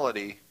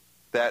reality,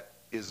 that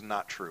is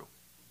not true.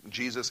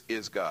 Jesus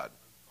is God.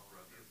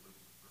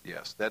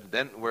 Yes.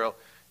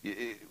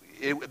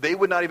 They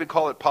would not even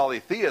call it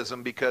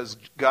polytheism because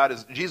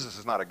Jesus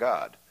is not a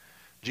God.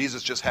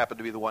 Jesus just happened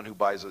to be the one who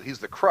buys it. He's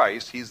the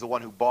Christ. He's the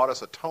one who bought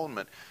us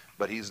atonement,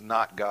 but he's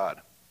not God.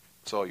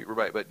 So you're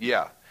right. But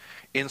yeah,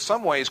 in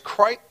some ways,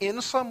 Christ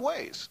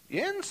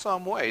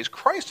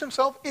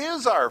himself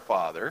is our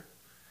Father.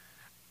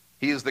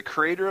 He is the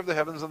creator of the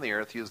heavens and the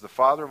earth. He is the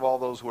Father of all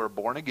those who are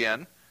born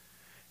again.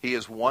 He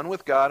is one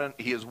with God, and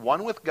he is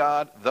one with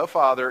God, the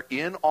Father,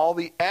 in all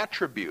the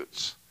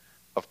attributes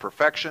of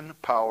perfection,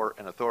 power,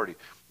 and authority,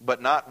 but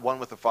not one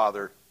with the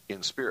Father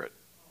in spirit.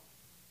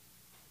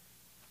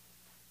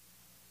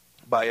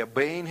 By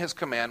obeying his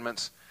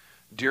commandments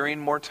during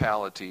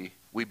mortality,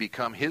 we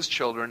become his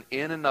children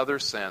in another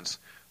sense.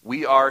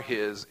 We are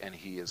his, and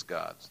he is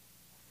God's.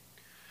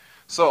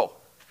 So,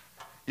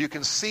 you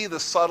can see the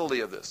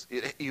subtlety of this.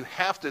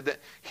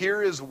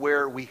 Here is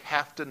where we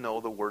have to know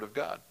the Word of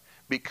God.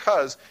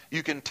 Because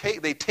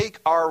they take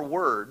our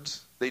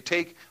words, they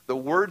take the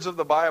words of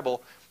the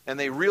Bible, and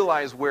they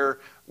realize where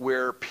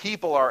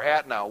people are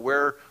at now,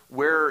 where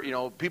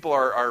people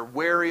are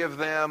wary of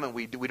them, and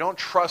we don't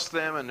trust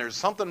them, and there's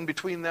something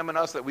between them and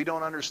us that we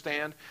don't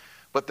understand.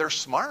 But they're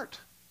smart.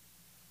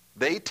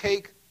 They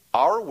take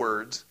our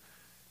words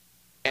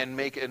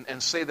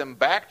and say them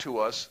back to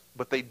us,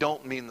 but they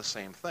don't mean the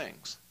same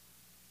things.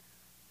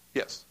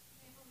 Yes.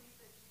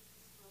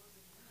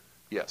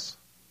 Yes.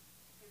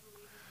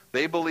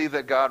 They believe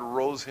that God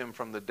rose him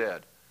from the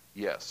dead.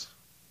 Yes.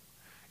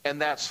 And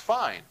that's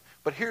fine.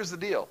 But here's the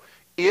deal.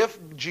 If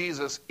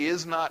Jesus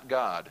is not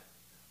God,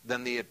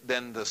 then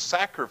the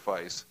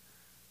sacrifice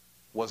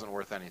wasn't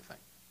worth anything.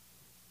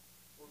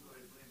 Well, do they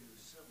believe he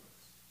was sinless?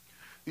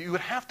 You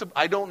would have to.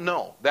 I don't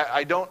know.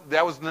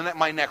 That was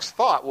my next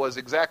thought. Was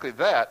exactly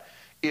that.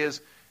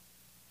 Is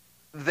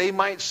they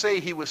might say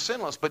he was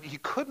sinless, but he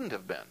couldn't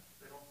have been.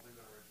 They don't believe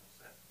in original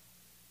sin.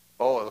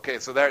 Oh, okay.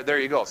 So there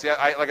you go. See,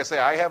 like I say,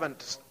 I haven't.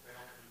 They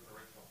don't believe in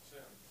original sin,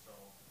 so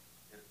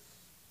it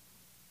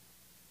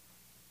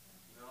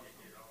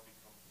all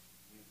becomes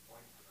a new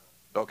point for them.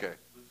 Okay.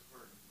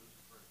 Lucifer and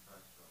Christ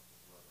are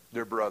brothers.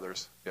 They're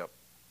brothers. Yep.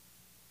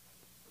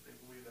 But they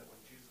believe that when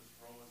Jesus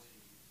rose, he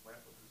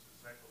went with his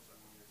disciples, and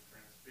when he was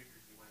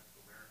transfigured, he went to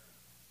America.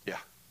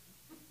 Yeah.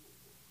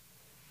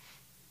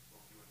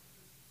 Well, he went to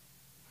Disney.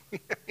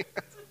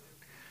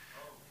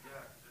 Oh,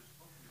 yeah, there's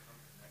supposed to be some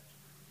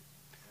connection between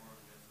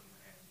Mormonism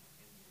and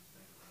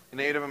Indians.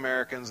 Native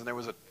Americans, and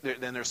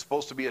there's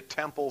supposed to be a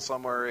temple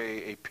somewhere,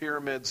 a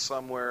pyramid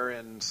somewhere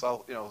in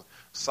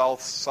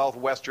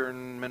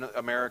southwestern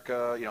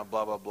America,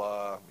 blah blah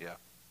blah, yeah.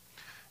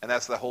 And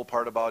that's the whole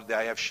part about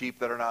I have sheep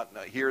that are not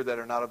here that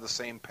are not of the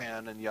same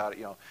pen, and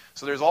yada,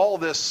 So there's all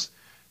this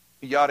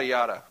yada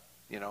yada,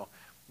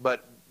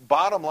 But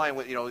bottom line,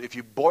 if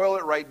you boil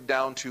it right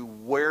down to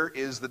where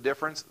is the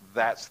difference,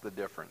 that's the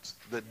difference.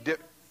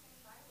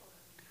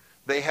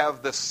 They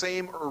have the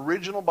same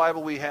original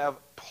Bible we have,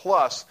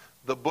 plus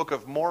the Book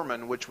of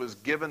Mormon, which was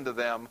given to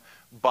them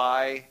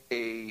by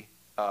an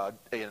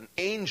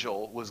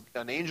angel.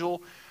 An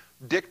angel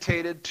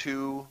dictated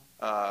to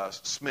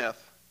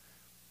Smith.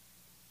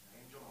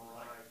 Angel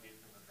Moriah gave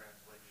him the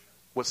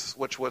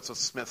translation. What's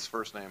Smith's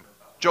first name?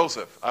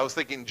 Joseph. I was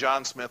thinking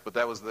John Smith, but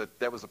that was the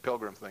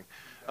Pilgrim thing.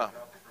 From Elmira,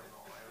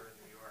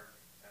 New York,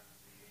 and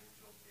the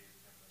angel gave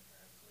him the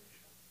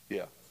translation.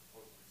 Yeah. A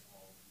supposedly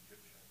small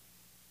Egyptian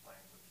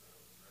language that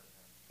was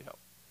written. Yeah.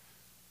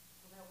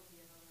 Well, that would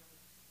be another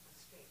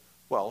mistake.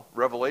 Well,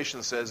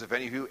 Revelation says if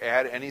any of you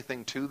add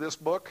anything to this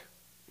book,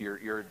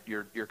 you're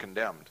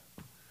condemned.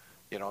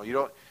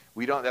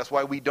 We don't. That's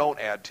why we don't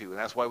add to, and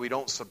that's why we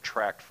don't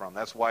subtract from.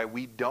 That's why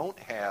we don't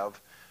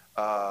have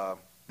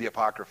the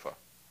Apocrypha,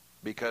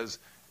 because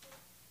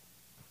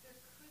There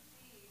could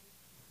be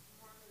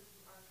Mormons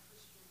who aren't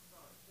Christians,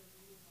 though, if they're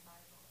reading the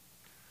Bible.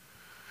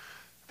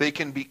 they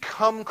can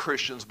become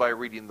Christians by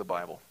reading the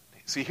Bible.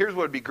 See, here's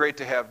what would be great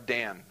to have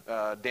Dan.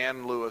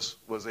 Dan Lewis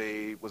was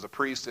a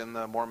priest in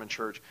the Mormon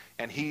Church,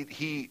 and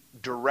he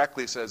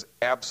directly says,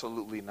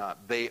 absolutely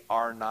not. They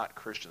are not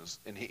Christians,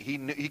 and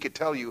he could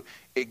tell you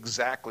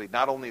exactly.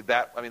 Not only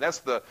that, I mean that's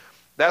the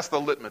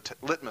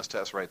litmus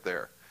test right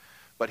there.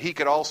 But he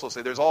could also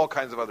say there's all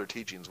kinds of other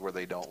teachings where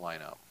they don't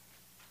line up.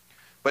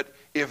 But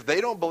if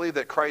they don't believe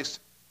that Christ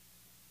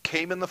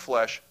came in the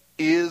flesh,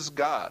 is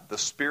God, the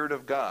Spirit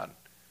of God,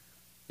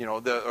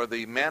 or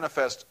the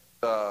manifest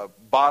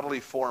bodily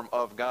form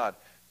of God,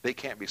 they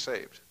can't be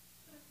saved.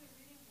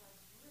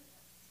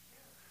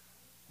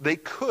 They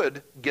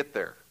could get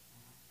there,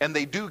 and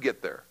they do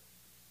get there,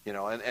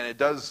 and it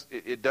does.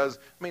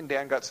 I mean,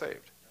 Dan got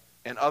saved,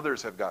 and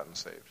others have gotten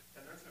saved.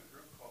 And there's a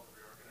group called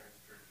the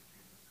Reorganized Church of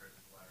Jesus Christ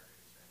of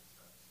Latter-day Saints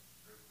that's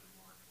drifting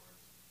more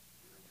towards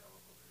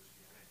evangelical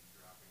Christianity,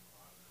 dropping a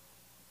lot of their own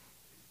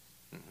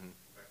beliefs. Mm-hmm.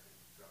 In fact, they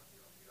dropped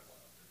the LDS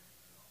out there and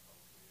they're all called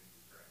Community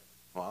of Christ.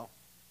 Wow.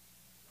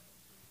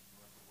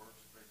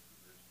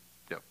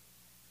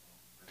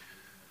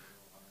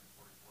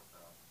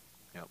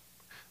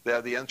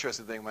 The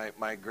interesting thing,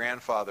 my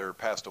grandfather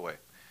passed away.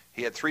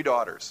 He had 3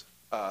 daughters.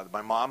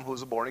 My mom, who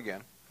was a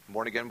born-again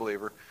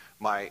believer,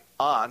 my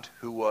aunt,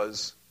 who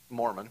was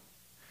Mormon,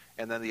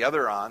 and then the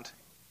other aunt,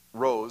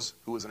 Rose,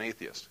 who was an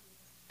atheist.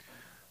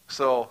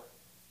 So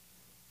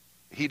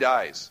he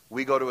dies.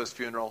 We go to his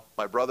funeral.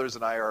 My brothers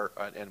and I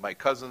and my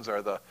cousins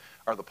are the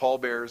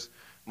pallbearers.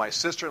 My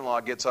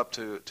sister-in-law gets up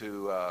to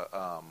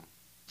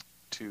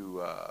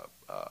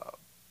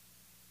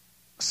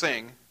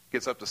sing.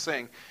 Gets up to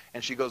sing,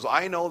 and she goes,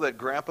 I know that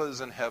Grandpa is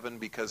in heaven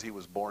because he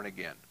was born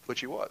again, which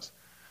he was.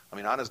 I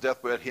mean, on his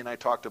deathbed, he and I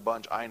talked a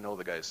bunch. I know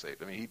the guy's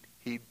saved. I mean,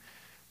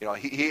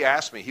 he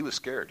asked me, he was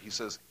scared. He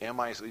says, am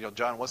I,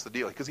 John, what's the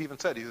deal? Because he even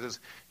said,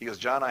 he goes,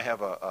 John, I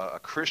have a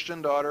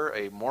Christian daughter,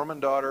 a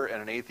Mormon daughter,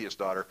 and an atheist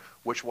daughter.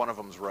 Which one of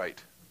them's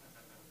right?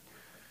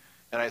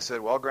 And I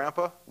said, well,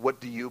 Grandpa, what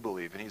do you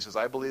believe? And he says,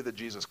 I believe that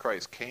Jesus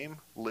Christ came,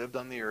 lived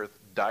on the earth,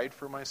 died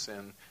for my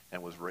sin,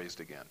 and was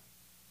raised again.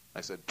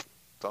 I said,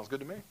 sounds good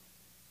to me.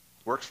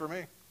 Works for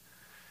me.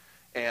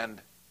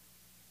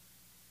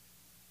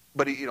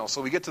 But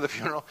so we get to the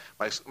funeral.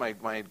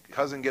 My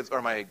cousin gets,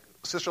 or my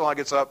sister-in-law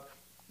gets up.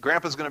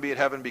 Grandpa's going to be in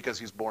heaven because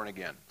he's born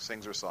again.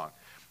 Sings her song.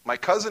 My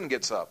cousin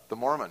gets up, the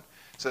Mormon,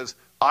 says,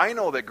 I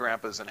know that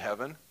Grandpa's in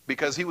heaven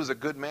because he was a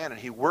good man and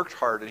he worked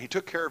hard and he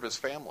took care of his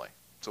family.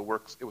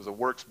 It was a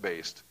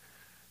works-based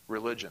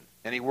religion,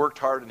 and he worked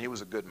hard and he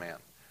was a good man.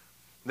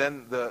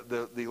 Then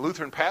the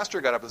Lutheran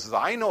pastor got up and says,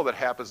 I know that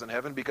Hap is in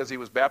heaven because he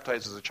was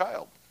baptized as a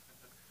child.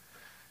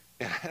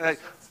 And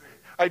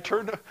I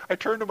turned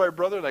to my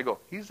brother and I go,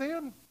 he's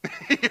in.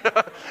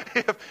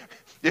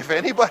 If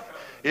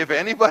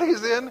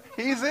anybody's in,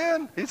 he's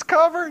in. He's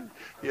covered.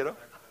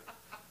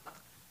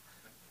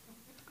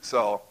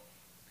 So,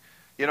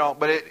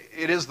 but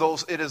it is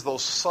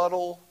those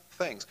subtle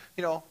things.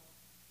 Yeah,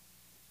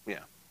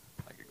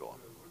 I could go on.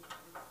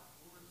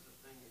 What was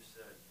the thing you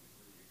said?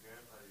 Your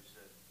grandfather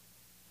said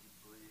he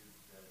believed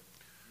that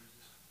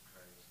Jesus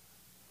Christ.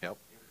 Yep.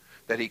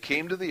 That he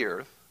came to the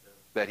earth,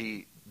 that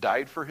he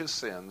died for his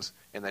sins,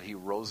 and that he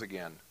rose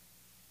again.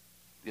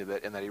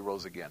 And that he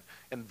rose again.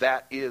 And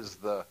that is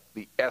the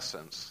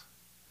essence.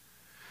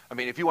 I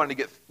mean, if you wanted to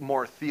get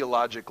more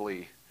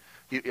theologically,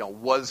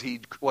 was he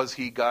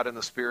God in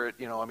the Spirit?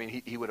 I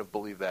mean, he would have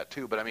believed that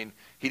too. But I mean,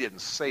 he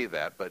didn't say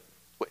that. But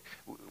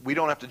we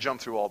don't have to jump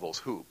through all those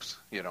hoops,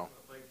 My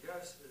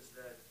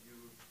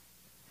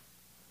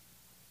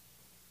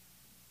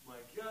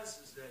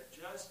guess is that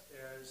just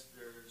as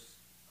there's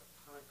a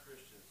ton of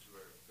Christians who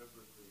are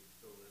biblically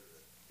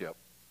illiterate. Yep.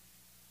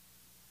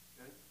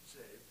 And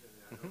saved, and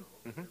I don't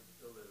know,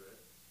 they're illiterate.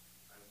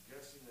 I'm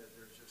guessing that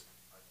there's just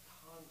a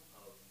ton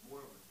of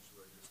Mormons who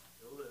are just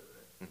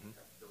illiterate,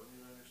 don't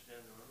even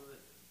understand their own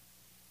religion.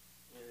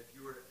 And if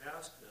you were to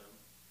ask them,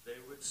 they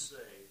would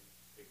say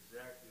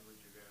exactly what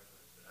your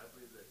grandfather said. I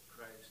believe that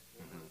Christ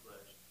came in the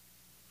flesh,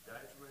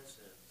 died for my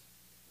sins,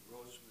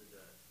 rose from the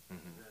dead,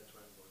 and that's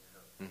why I'm going to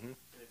heaven.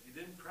 And if you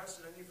didn't press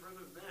it any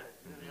further than that,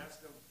 you didn't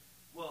ask them,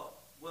 well,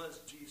 was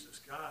Jesus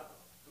God?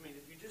 I mean,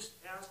 if you just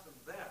asked them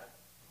that,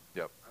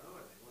 yep. I don't know,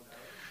 they wouldn't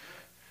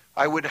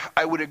have it.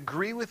 I would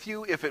agree with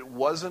you if it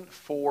wasn't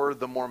for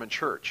the Mormon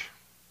Church.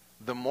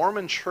 The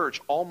Mormon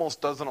Church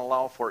almost doesn't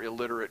allow for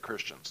illiterate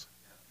Christians.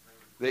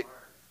 They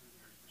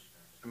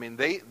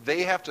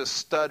have to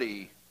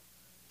study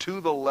to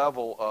the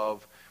level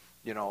of,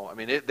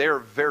 they're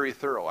very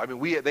thorough. I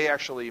mean, they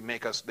actually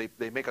make us,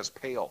 they make us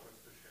pale.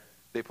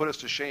 They put us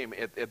to shame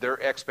at their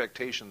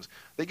expectations.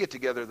 They get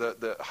together,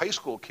 the high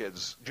school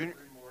kids. Every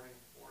morning,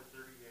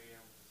 4:30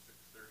 a.m. to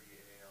 6:30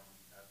 a.m.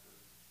 at the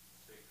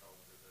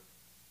steakhouse or the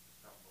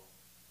temple,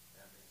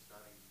 and they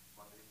study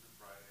Monday through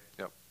Friday.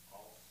 Yep.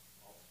 All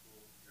school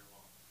year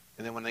long.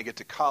 And then when they get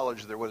to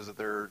college,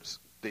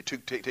 they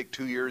take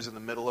 2 years in the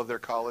middle of their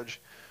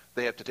college.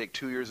 They have to take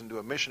 2 years and do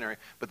a missionary,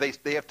 but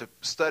they have to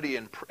study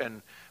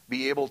and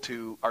be able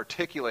to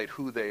articulate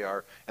who they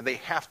are, and they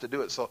have to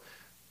do it. So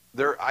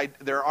there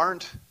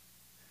aren't.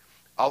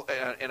 How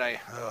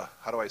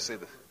do I say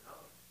this?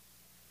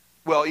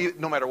 Well,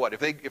 no matter what, if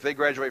they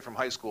graduate from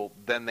high school,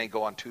 then they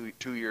go on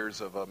two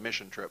years of a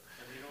mission trip.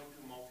 And they don't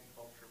do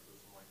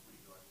multiculturalism like we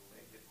do. I mean,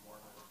 they get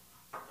Mormon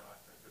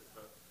doctrine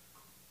because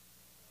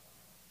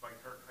like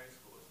Hurt High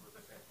School is where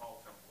the St.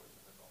 Paul Temple is,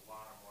 and there's a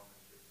lot of Mormon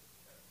kids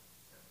at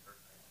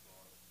Hurt High School.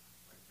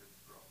 My kids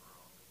grew up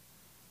around it.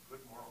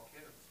 Good moral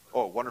kids.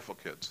 Oh, wonderful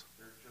kids.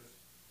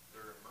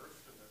 They're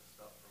immersed in this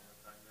stuff from the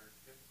time they're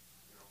kids.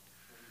 You know,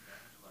 they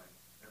evangelize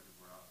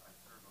everywhere else. I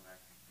served on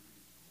active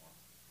duty for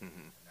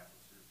Mormon, and that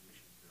was his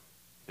mission field.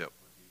 Yep.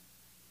 But he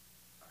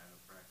signed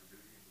up for active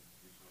duty, and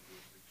he's going to do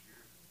it 6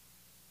 years. And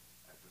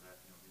after that,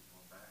 he's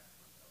going back.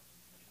 But that was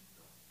his mission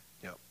field.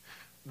 Yep.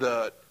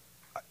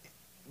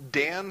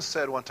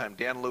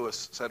 Dan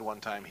Lewis said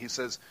one time, he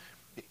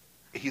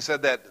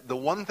said that the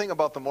one thing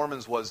about the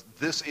Mormons was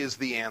this is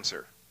the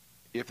answer.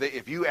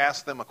 If you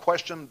ask them a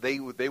question, they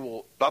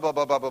will blah, blah,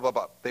 blah, blah, blah, blah,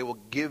 blah. They will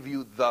give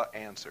you the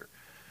answer.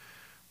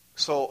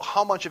 So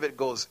how much of it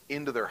goes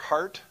into their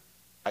heart,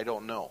 I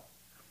don't know.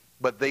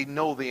 But they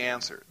know the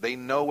answer. They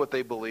know what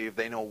they believe.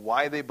 They know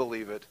why they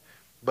believe it.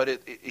 But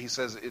he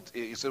says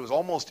it was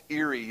almost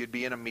eerie. You'd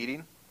be in a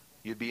meeting.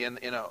 You'd be in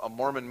a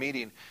Mormon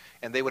meeting,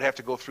 and they would have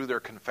to go through their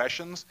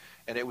confessions,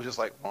 and it was just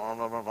like, and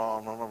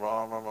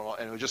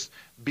it would just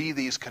be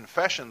these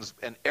confessions,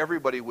 and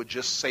everybody would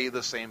just say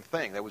the same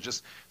thing. That was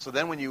just so.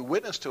 Then when you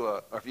witness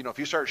to if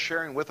you start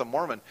sharing with a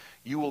Mormon,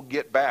 you will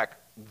get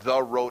back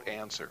the rote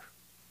answer,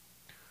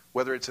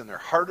 whether it's in their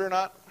heart or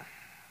not.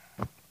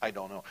 I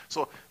don't know.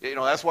 So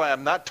that's why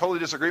I'm not totally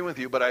disagreeing with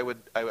you, but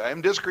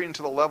I'm disagreeing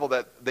to the level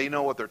that they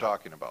know what they're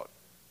talking about.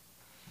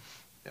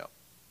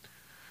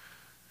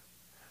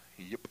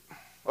 Yep.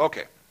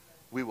 Okay.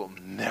 We will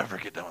never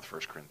get done with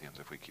 1 Corinthians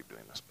if we keep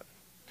doing this.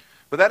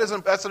 But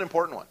that's an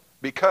important one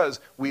because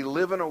we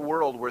live in a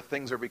world where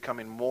things are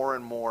becoming more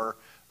and more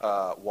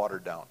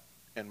watered down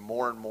and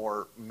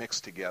more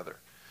mixed together.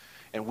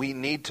 And we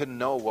need to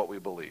know what we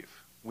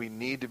believe. We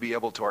need to be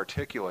able to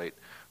articulate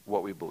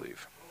what we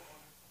believe.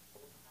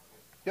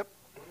 Yep.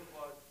 What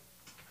about,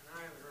 and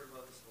I haven't heard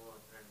about this in a long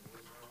time,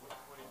 was there at one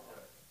point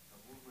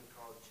a movement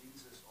called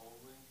Jesus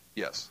Only?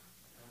 Yes.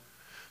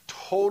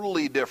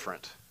 Totally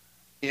different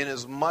in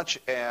as much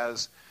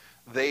as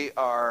they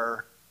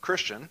are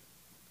Christian,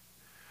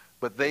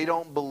 but they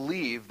don't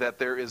believe that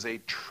there is a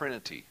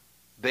Trinity.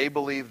 They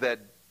believe that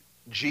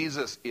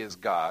Jesus is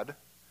God,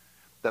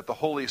 that the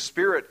Holy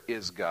Spirit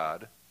is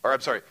God. Or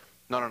I'm sorry,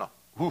 no.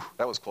 Whew,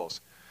 that was close.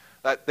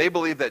 They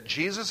believe that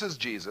Jesus is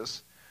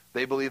Jesus.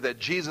 They believe that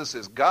Jesus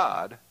is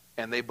God,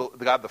 and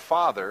God the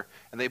Father,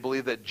 and they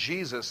believe that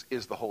Jesus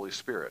is the Holy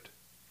Spirit.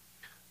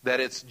 That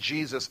it's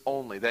Jesus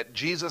only, that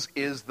Jesus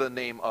is the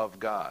name of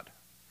God,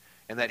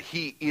 and that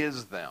he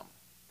is them.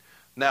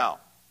 Now,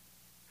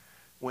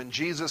 when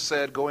Jesus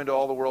said, go into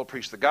all the world,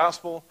 preach the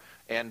gospel,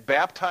 and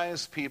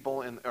baptize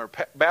people,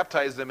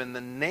 baptize them in the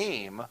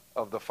name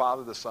of the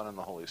Father, the Son, and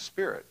the Holy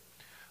Spirit.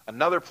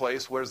 Another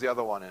place, where's the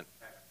other one in?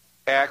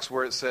 Acts,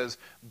 where it says,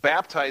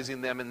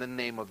 baptizing them in the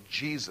name of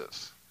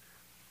Jesus.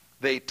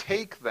 They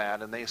take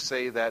that and they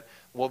say that,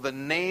 well, the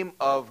name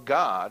of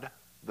God,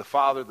 the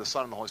Father, the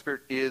Son, and the Holy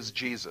Spirit is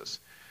Jesus.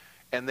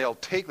 And they'll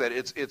take that.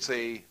 It's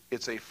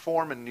a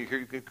form, and you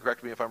can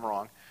correct me if I'm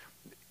wrong.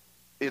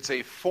 It's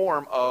a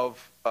form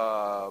of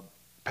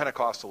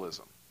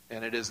Pentecostalism.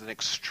 And it is an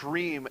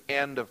extreme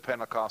end of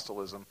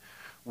Pentecostalism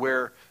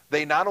where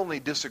they not only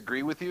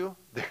disagree with you,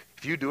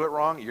 if you do it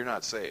wrong, you're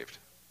not saved.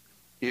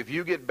 If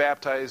you get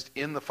baptized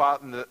in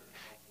the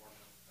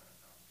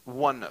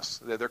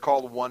oneness, they're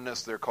called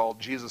oneness, they're called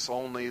Jesus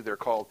only, they're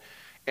called,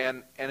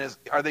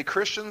 are they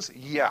Christians?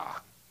 Yeah.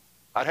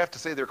 I'd have to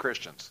say they're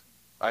Christians.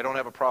 I don't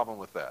have a problem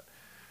with that.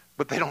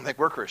 But they don't think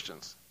we're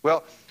Christians.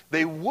 Well,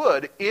 they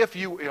would if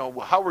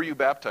how were you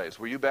baptized?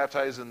 Were you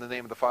baptized in the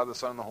name of the Father, the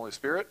Son, and the Holy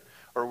Spirit?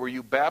 Or were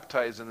you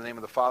baptized in the name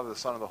of the Father, the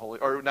Son, and the Holy,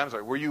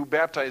 were you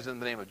baptized in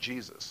the name of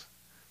Jesus?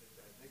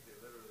 I think they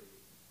literally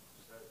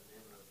said the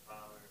name of the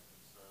Father,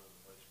 the Son, and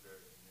the Holy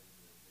Spirit, and then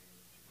the name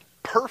of Jesus.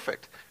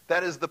 Perfect.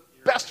 That is the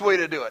best way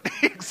to do it.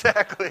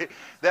 Exactly.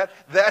 That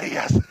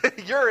yes.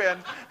 You're in.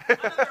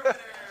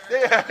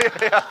 Yeah.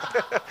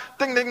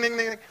 Ding, ding, ding,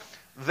 ding.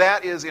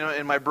 That is,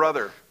 and my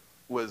brother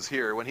was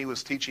here when he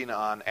was teaching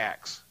on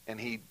Acts, and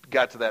he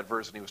got to that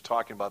verse and he was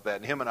talking about that,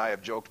 and him and I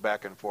have joked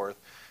back and forth,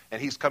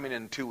 and he's coming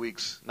in 2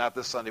 weeks, not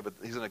this Sunday, but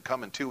he's going to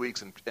come in 2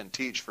 weeks and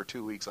teach for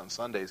 2 weeks on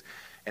Sundays,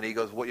 and he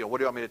goes, what do you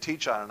want me to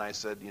teach on? And I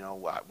said,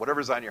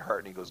 whatever's on your heart,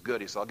 and he goes, good.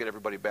 He said, I'll get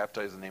everybody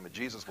baptized in the name of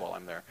Jesus while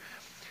I'm there.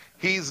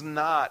 He's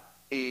not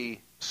a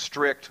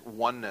strict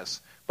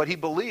oneness, but he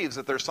believes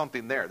that there's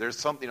something there. There's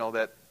something,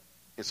 that.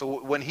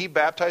 So when he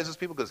baptizes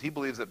people, because he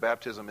believes that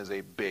baptism is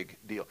a big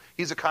deal.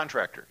 He's a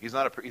contractor. He's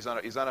not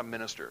a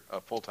minister,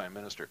 a full-time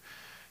minister.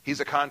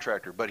 He's a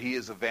contractor, but he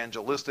is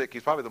evangelistic.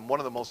 He's probably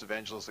one of the most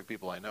evangelistic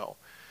people I know.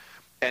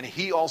 And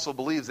he also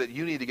believes that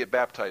you need to get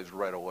baptized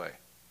right away.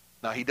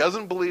 Now, he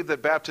doesn't believe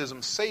that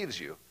baptism saves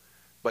you,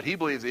 but he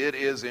believes it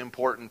is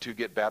important to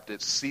get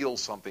baptized. It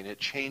seals something. It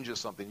changes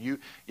something.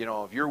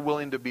 If you're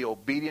willing to be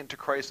obedient to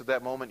Christ at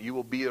that moment, you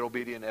will be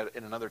obedient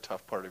in another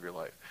tough part of your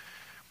life.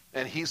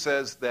 And he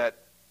says that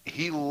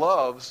he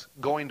loves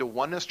going to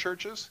oneness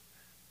churches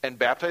and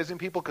baptizing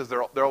people because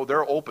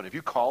they're open. If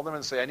you call them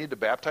and say, I need to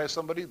baptize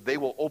somebody, they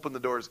will open the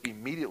doors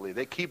immediately.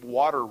 They keep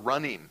water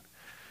running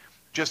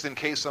just in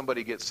case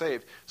somebody gets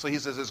saved. So he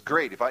says it's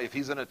great. If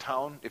he's in a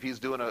town, if he's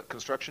doing a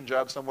construction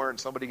job somewhere and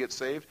somebody gets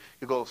saved,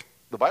 he goes,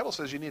 the Bible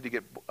says you need to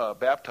get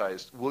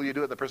baptized. Will you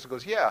do it? And the person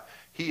goes, yeah.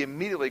 He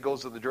immediately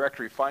goes to the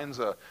directory, finds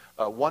a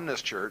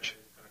oneness church,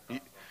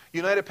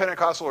 United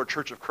Pentecostal or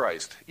Church of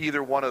Christ.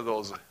 Either one of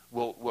those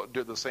will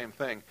do the same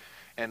thing.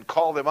 And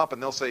call them up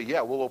and they'll say,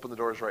 yeah, we'll open the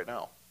doors right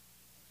now.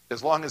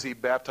 As long as he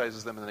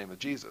baptizes them in the name of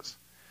Jesus.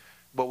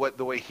 But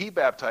the way he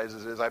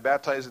baptizes is, I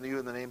baptize you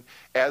in the name,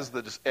 as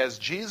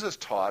Jesus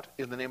taught,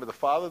 in the name of the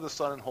Father, the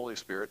Son, and Holy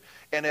Spirit,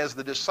 and as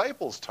the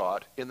disciples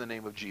taught, in the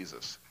name of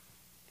Jesus.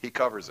 He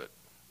covers it.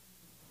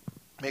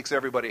 Makes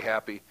everybody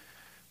happy,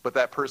 but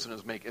that person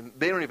is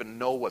they don't even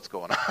know what's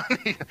going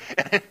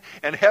on.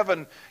 And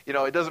heaven,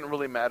 it doesn't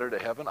really matter to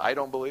heaven, I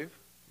don't believe,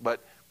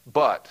 but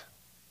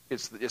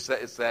it's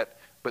that.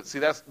 But see,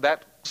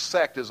 that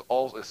sect is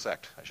all a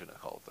sect. I shouldn't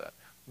have called it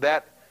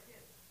that.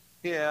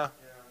 Yeah.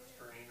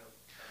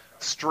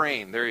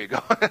 Strain, there you go.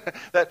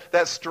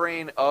 that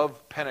strain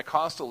of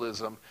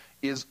Pentecostalism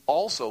is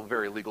also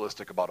very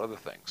legalistic about other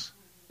things.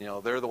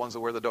 They're the ones that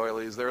wear the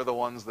doilies. They're the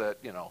ones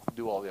that,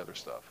 do all the other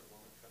stuff.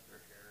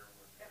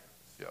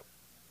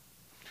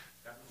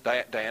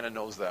 Yep. Diana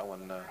knows that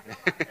one.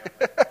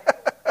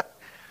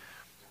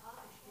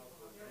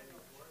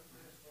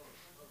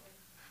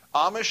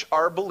 Amish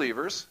are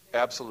believers,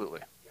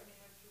 absolutely.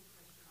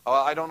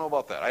 I don't know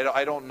about that.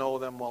 I don't know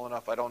them well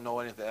enough. I don't know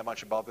anything that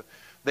much about them.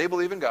 They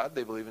believe in God.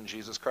 They believe in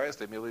Jesus Christ.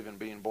 They believe in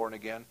being born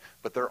again.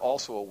 But they're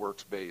also a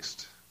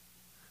works-based.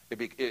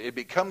 It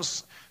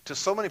becomes, to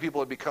so many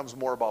people, it becomes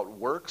more about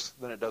works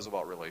than it does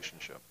about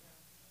relationship.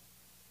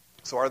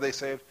 So are they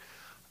saved?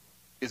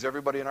 Is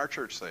everybody in our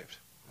church saved?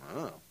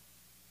 Oh,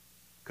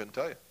 couldn't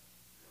tell you.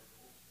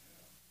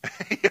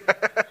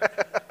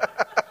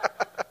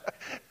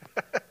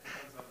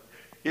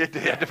 It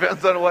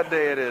depends on what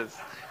day it is.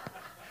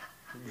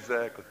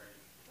 Exactly.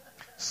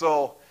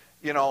 So,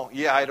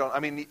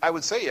 I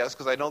would say yes,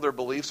 because I know their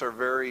beliefs are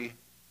very,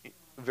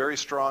 very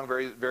strong,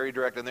 very, very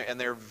direct, and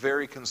they're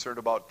very concerned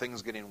about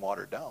things getting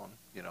watered down,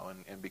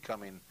 and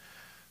becoming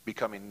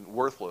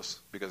worthless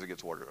because it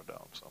gets watered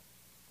down. So,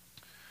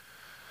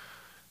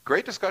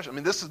 great discussion. I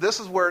mean, this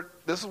is where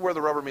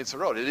the rubber meets the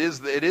road.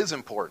 It is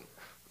important.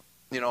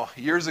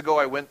 Years ago,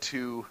 I went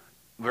to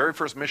the very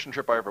first mission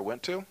trip I ever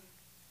went to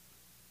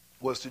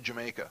was to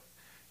Jamaica,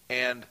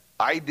 and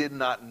I did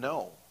not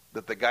know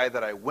that the guy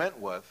that I went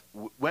with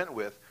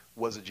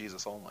was a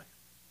Jesus only.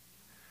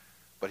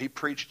 But he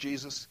preached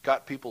Jesus,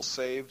 got people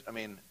saved. I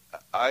mean,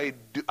 I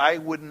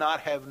would not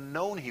have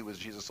known he was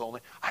Jesus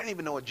only. I didn't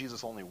even know what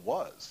Jesus only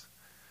was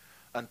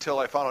until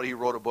I found out he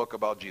wrote a book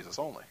about Jesus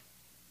only,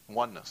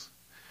 oneness.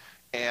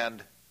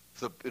 And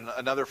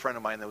another friend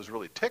of mine that was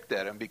really ticked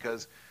at him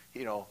because,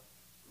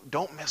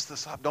 don't mess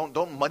this up.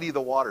 Don't muddy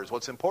the waters.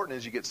 What's important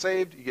is you get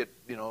saved, you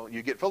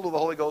get filled with the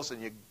Holy Ghost,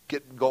 and you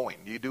get going.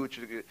 You do what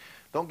you do.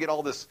 Don't get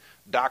all this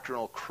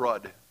doctrinal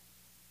crud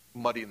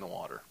muddying the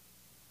water.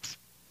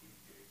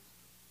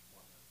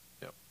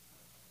 Yep.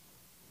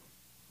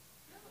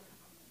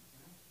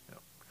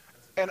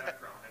 And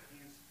background, and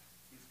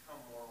he's come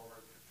more over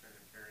to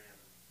Trinitarian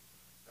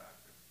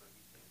doctrines, but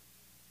he thinks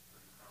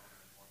pretty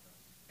prominent oneness.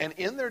 And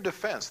in their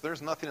defense,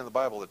 there's nothing in the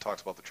Bible that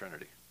talks about the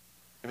Trinity.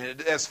 I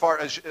mean, as far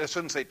as, I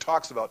shouldn't say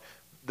talks about,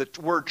 the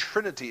word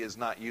Trinity is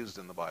not used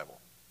in the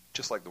Bible,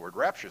 just like the word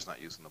rapture is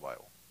not used in the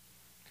Bible.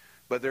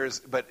 But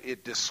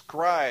it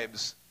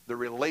describes the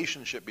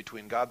relationship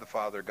between God the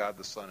Father, God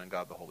the Son, and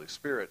God the Holy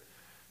Spirit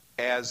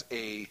as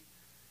a,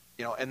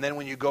 and then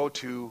when you go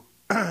to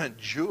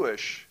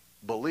Jewish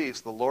beliefs,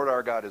 the Lord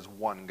our God is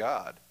one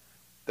God.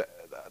 I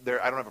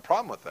don't have a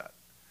problem with that.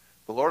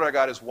 The Lord our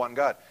God is one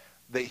God.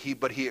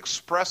 But he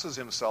expresses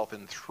himself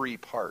in three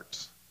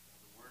parts.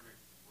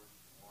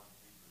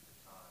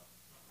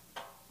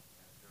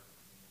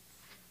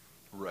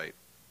 Right.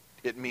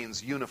 It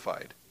means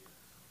unified.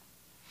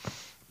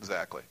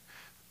 Exactly.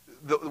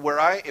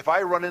 If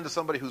I run into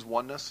somebody who's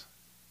oneness,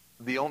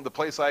 the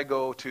place I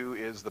go to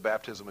is the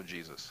baptism of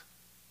Jesus.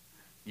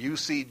 You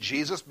see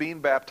Jesus being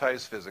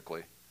baptized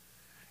physically.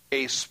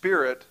 A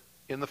spirit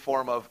in the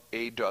form of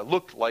a dove,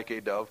 looked like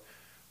a dove,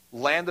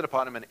 landed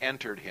upon him and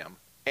entered him.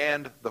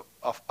 And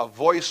a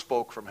voice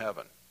spoke from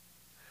heaven.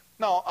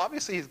 Now,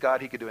 obviously he's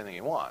God. He could do anything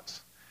he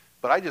wants.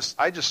 But I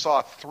just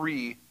saw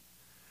three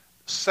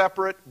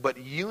separate but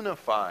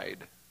unified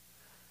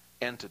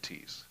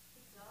entities.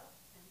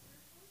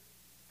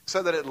 It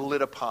said that it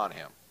lit upon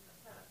him,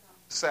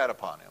 sat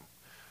upon him,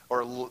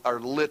 or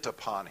lit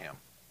upon him.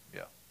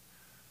 Yeah.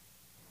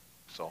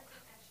 So,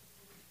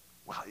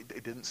 well,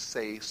 it didn't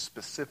say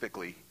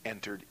specifically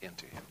entered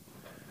into him.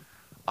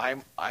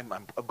 I'm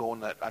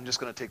just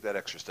going to take that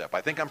extra step.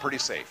 I think I'm pretty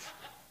safe.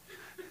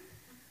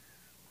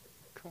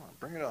 Come on,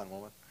 bring it on,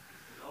 woman.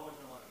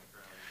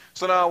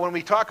 So now, when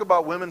we talk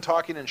about women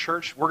talking in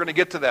church, we're going to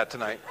get to that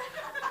tonight.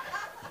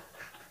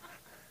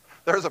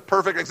 There's a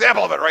perfect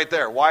example of it right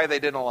there. Why they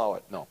didn't allow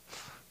it. No.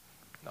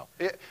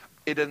 It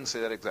didn't say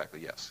that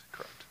exactly. Yes,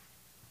 correct.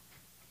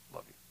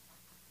 Love you.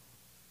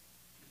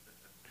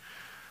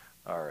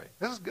 All right.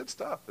 This is good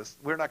stuff.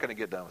 We're not going to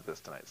get done with this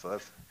tonight. So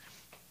that's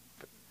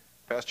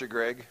Pastor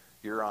Greg,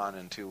 you're on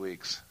in 2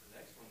 weeks. The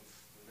next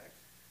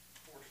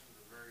portion is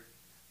a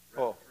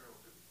very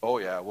Oh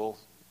yeah.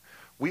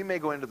 We may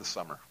go into the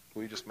summer.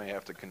 We just may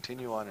have to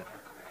continue on it.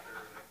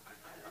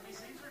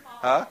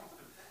 Huh?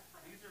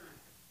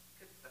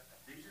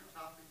 These are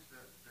topics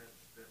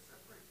that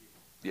separate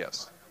people.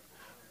 Yes.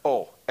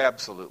 Oh,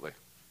 absolutely.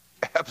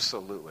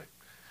 Absolutely.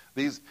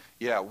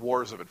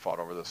 Wars have been fought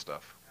over this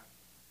stuff.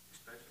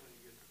 Especially when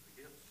you get to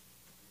the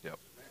gifts.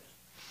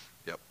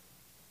 Yep.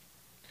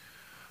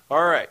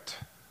 All right.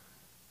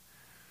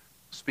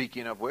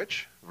 Speaking of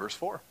which, verse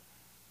 4.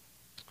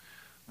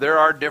 There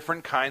are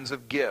different kinds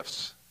of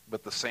gifts,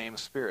 but the same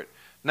Spirit.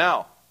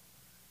 Now,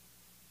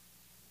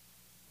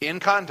 in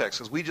context,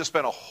 because we just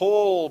spent a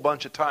whole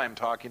bunch of time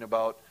talking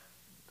about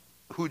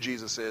who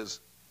Jesus is,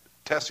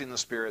 testing the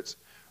spirits,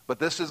 but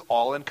this is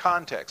all in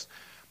context.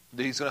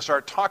 He's going to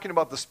start talking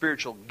about the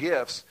spiritual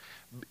gifts,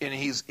 and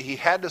he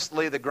had to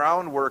lay the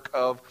groundwork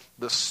of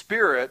the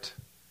Spirit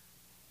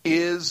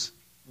is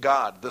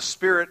God. The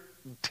Spirit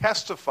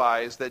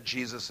testifies that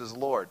Jesus is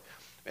Lord.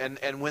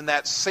 And when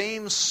that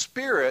same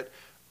Spirit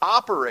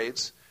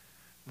operates,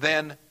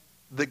 then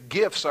the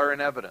gifts are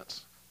in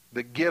evidence.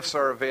 The gifts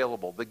are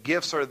available. The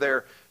gifts are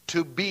there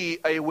to be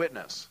a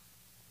witness.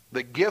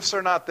 The gifts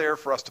are not there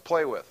for us to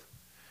play with.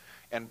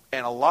 And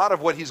a lot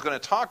of what he's going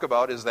to talk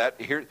about is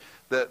that here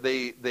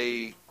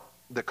the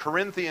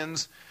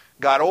Corinthians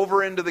got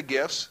over into the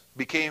gifts,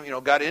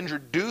 got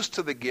introduced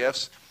to the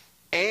gifts,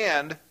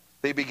 and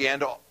they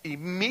began to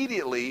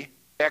immediately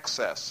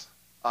excess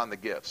on the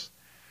gifts.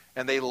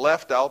 And they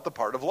left out the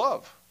part of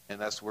love. And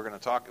that's we're going to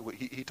talk.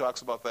 He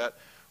talks about that.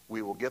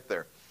 We will get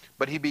there.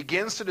 But he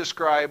begins to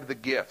describe the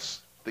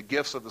gifts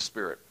of the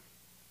Spirit.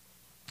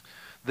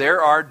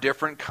 There are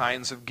different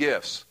kinds of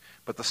gifts,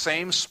 but the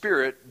same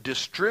Spirit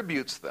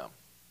distributes them.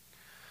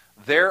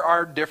 There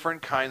are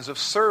different kinds of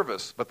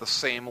service, but the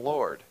same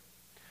Lord.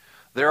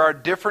 There are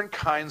different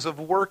kinds of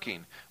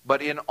working,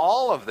 but in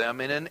all of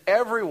them and in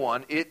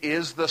everyone, it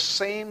is the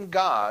same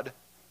God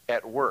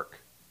at work.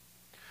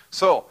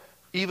 So,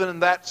 even in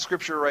that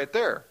scripture right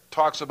there,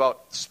 talks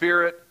about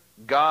Spirit,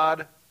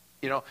 God.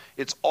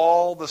 It's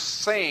all the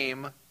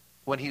same.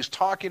 When he's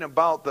talking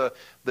about the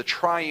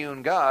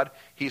triune God,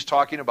 he's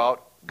talking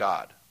about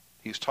God.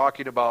 He's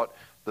talking about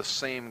the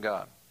same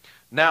God.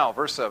 Now,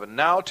 verse 7,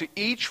 now to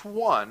each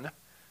one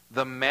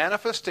the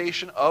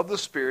manifestation of the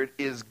Spirit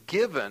is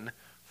given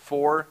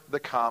for the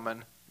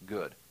common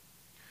good.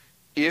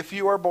 If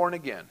you are born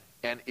again,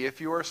 and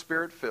if you are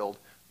Spirit-filled,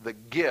 the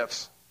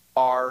gifts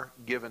are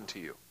given to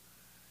you.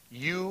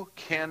 You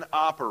can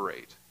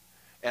operate.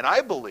 And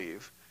I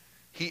believe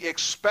he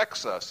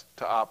expects us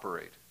to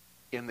operate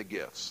in the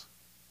gifts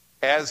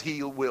as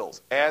he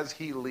wills, as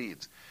he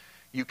leads.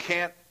 You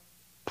can't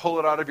pull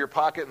it out of your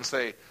pocket and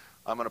say,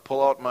 I'm going to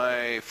pull out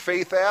my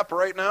faith app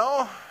right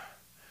now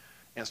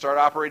and start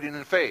operating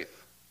in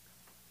faith.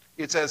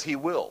 It's as he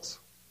wills.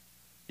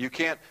 You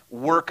can't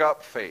work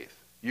up faith.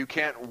 You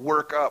can't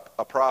work up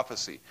a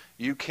prophecy.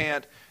 You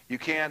can't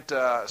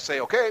say,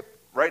 okay,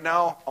 right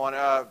now, I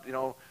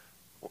want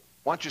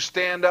why don't you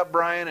stand up,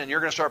 Brian, and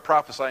you're going to start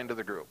prophesying to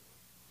the group.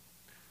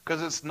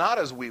 Because it's not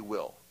as we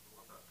will.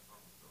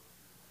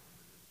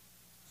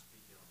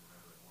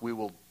 We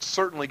will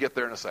certainly get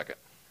there in a second.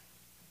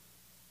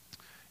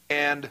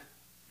 And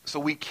so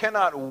we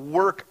cannot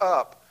work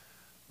up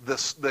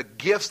the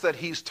gifts that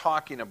he's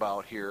talking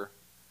about here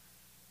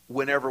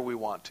whenever we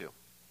want to.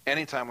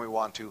 Anytime we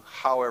want to,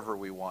 however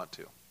we want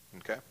to.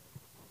 Okay?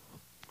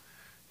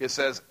 It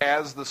says,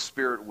 as the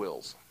Spirit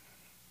wills.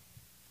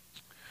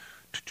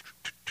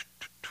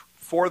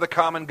 For the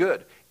common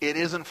good. It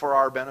isn't for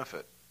our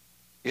benefit.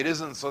 It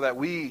isn't so that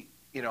we,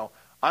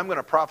 I'm going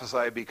to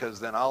prophesy because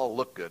then I'll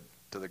look good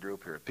to the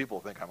group here. People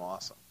think I'm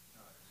awesome.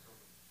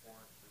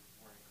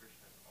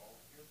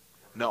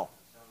 No.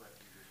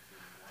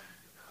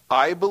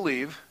 I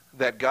believe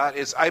that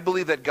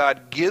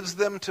God gives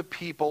them to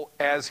people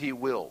as he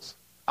wills.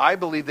 I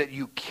believe that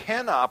you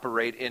can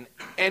operate in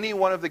any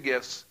one of the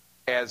gifts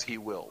as he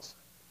wills.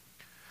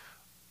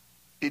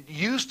 It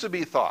used to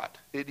be taught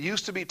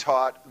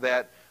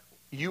that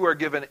you are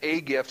given a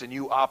gift and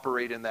you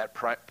operate in that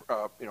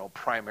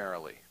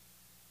primarily.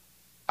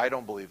 I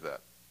don't believe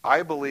that.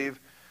 I believe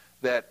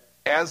that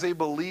as a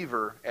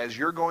believer, as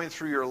you're going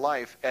through your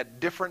life, at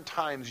different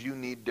times you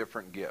need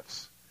different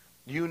gifts.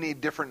 You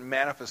need different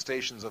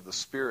manifestations of the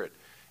Spirit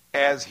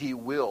as he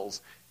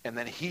wills, and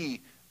then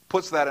he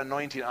puts that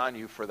anointing on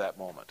you for that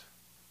moment.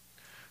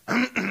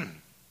 Don't you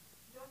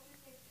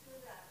think, too,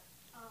 that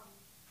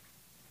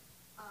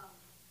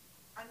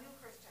a new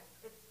Christian,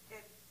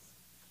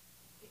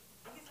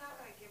 he's not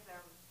going to give them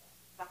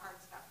the hard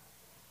stuff,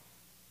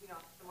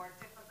 the more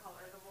difficult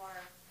or the more,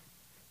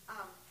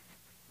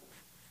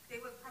 they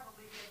would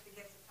probably give the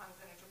gifts of tongues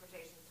and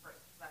interpretations first.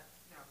 That's,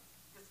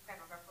 just kind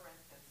of a for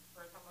instance,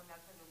 for someone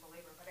that's a new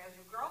believer.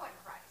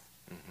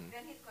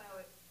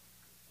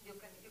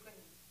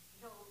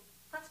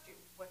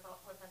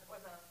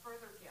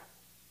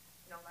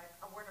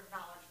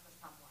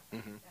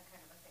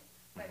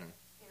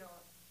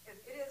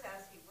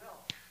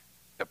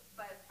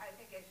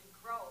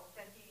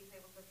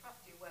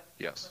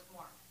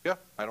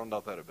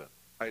 doubt that a bit.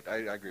 I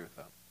agree with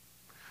that.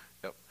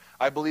 Yep.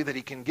 I believe that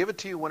he can give it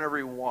to you whenever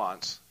he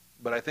wants,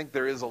 but I think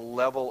there is a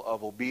level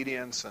of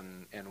obedience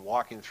and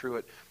walking through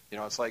it. You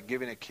know, it's like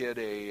giving a kid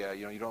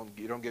you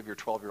don't give your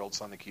 12-year-old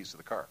son the keys to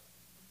the car.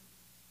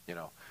 You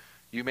know,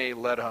 you may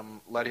let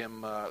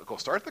him go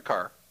start the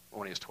car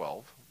when he's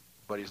 12,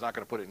 but he's not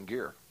going to put it in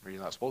gear, or he's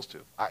not supposed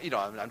to.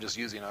 I'm just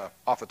using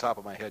off the top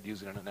of my head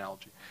using an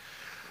analogy.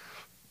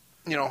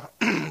 You know,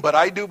 but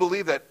I do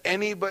believe that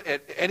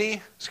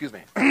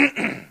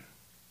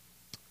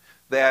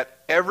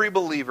that every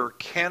believer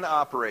can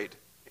operate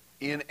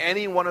in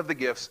any one of the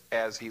gifts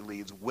as he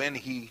leads when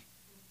he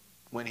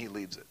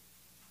leads it.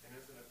 And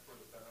isn't it for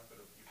the benefit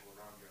of people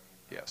around you? I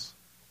mean, yes.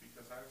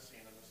 Because I've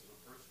seen, and this is a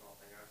personal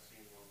thing, I've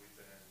seen when we've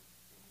been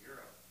in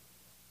Europe,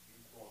 you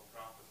go in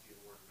prophecy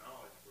and word of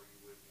knowledge where you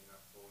would be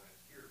not going in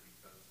here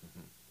because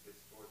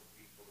it's for the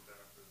people, the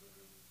benefit of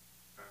the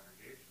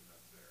congregation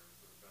that's there,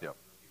 for the benefit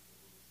of the people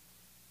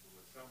who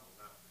assemble,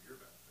 not for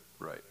your benefit.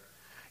 Right.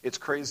 It's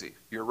crazy.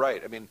 You're right.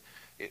 I mean,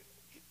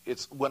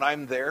 it's when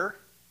I'm there,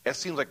 it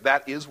seems like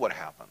that is what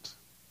happens.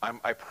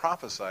 I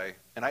prophesy,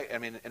 and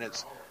and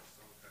it's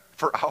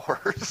for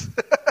hours.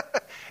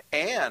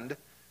 And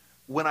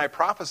when I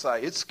prophesy,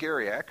 it's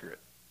scary accurate.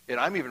 And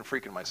I'm even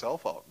freaking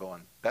myself out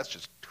going, that's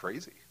just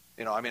crazy.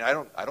 You know, I mean, I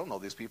don't know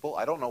these people.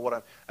 I don't know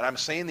and I'm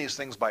saying these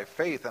things by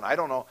faith, and I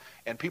don't know,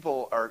 and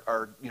people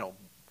are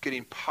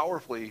getting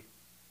powerfully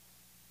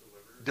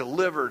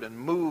delivered and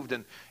moved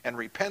and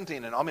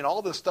repenting, and I mean,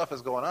 all this stuff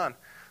is going on.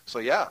 So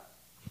yeah,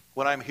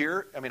 when I'm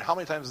here, I mean, how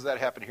many times has that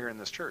happened here in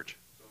this church?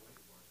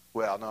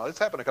 Well, no, it's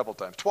happened a couple of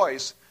times,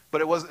 twice,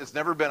 but it's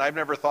never been. I've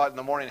never thought in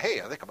the morning,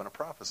 hey, I think I'm going to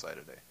prophesy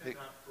today.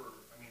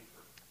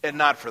 And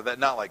not for that,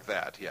 not like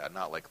that. Yeah,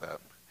 not like that.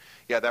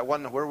 Yeah, that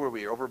one. Where were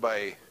we? Over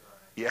by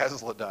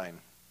Yazladine.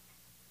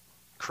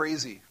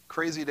 Crazy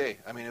day.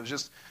 I mean, it was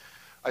just.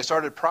 I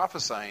started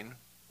prophesying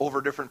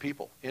over different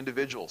people,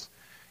 individuals,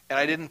 and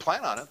I didn't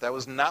plan on it. That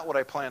was not what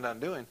I planned on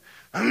doing.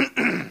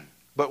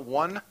 But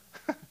one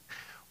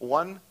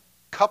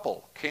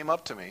couple came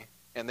up to me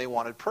and they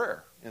wanted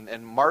prayer,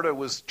 and Marta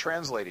was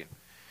translating,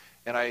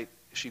 and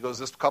she goes,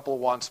 this couple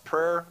wants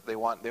prayer. They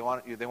want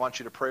you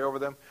to pray over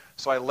them.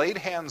 So I laid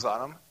hands on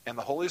them, and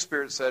the Holy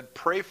Spirit said,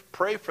 pray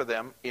for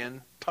them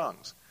in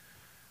tongues.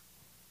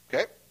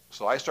 Okay,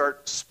 so I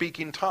start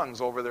speaking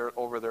tongues over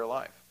their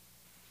life,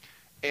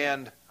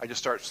 and I just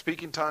start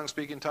speaking tongues,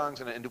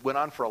 and it went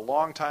on for a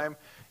long time.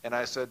 And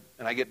I said,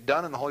 and I get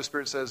done, and the Holy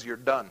Spirit says, you're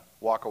done.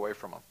 Walk away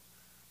from them.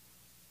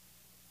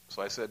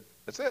 So I said,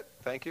 that's it.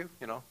 Thank you.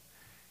 You know.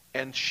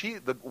 And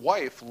the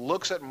wife,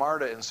 looks at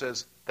Marta and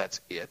says,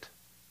 that's it?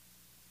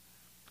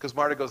 Because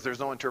Marta goes, there's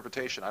no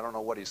interpretation. I don't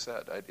know what he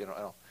said. I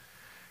don't.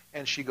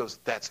 And she goes,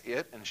 that's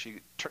it? And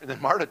then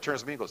Marta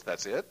turns to me and goes,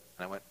 that's it?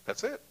 And I went,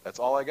 that's it. That's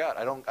all I got.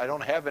 I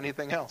don't have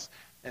anything else.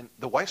 And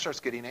the wife starts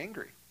getting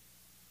angry.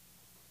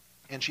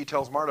 And she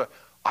tells Marta,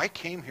 I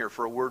came here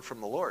for a word from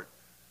the Lord.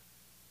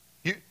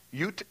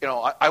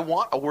 I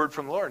want a word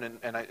from the Lord.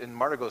 And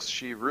Marta goes,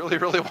 she really,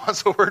 really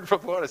wants a word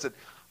from the Lord. I said,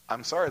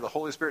 I'm sorry, the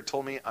Holy Spirit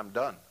told me I'm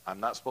done. I'm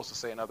not supposed to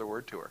say another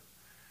word to her.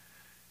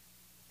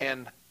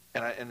 And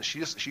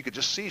she could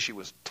just see she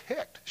was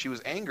ticked. She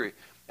was angry.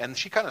 And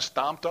she kind of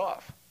stomped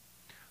off.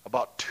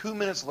 About 2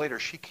 minutes later,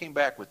 she came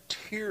back with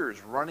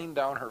tears running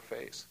down her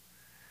face.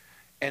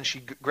 And she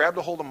grabbed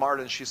a hold of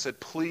Marta and she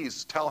said,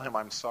 please tell him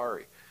I'm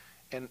sorry.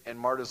 And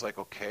Marta's like,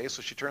 okay.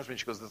 So she turns to me and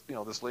she goes,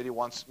 this lady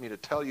wants me to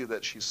tell you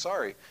that she's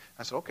sorry.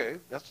 I said, okay,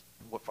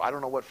 I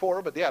don't know what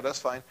for, but yeah, that's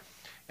fine.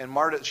 And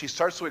Marta, she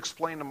starts to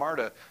explain to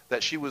Marta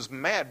that she was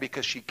mad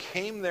because she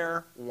came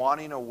there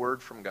wanting a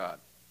word from God.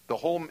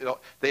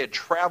 They had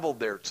traveled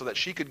there so that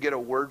she could get a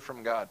word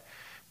from God.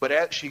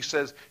 But she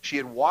says she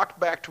had walked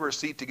back to her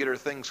seat to get her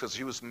things because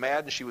she was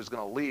mad and she was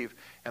going to leave.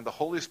 And the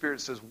Holy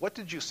Spirit says, what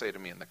did you say to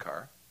me in the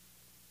car?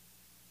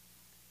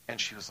 And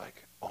she was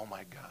like, oh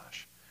my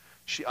gosh.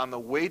 On the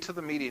way to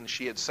the meeting,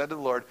 she had said to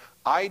the Lord,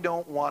 I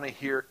don't want to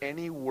hear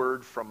any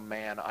word from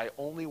man. I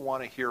only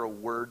want to hear a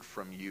word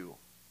from you.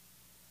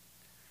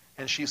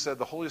 And she said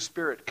the Holy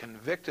Spirit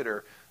convicted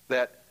her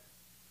that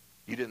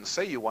you didn't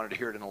say you wanted to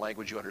hear it in a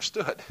language you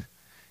understood.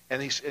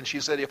 And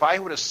she said if I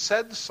would have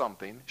said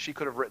something, she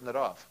could have written it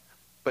off.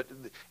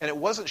 And it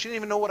wasn't, she didn't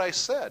even know what I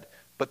said.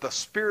 But the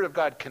Spirit of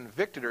God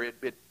convicted her.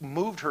 It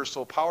moved her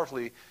so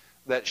powerfully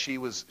that she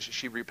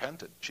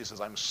repented. She says,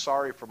 I'm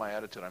sorry for my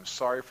attitude. I'm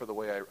sorry for the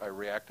way I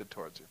reacted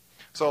towards you.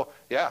 So,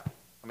 yeah,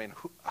 I mean,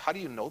 how do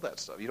you know that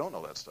stuff? You don't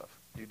know that stuff.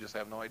 You just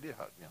have no idea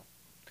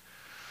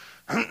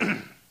how,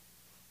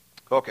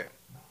 Okay.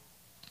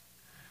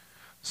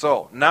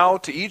 So, now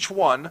to each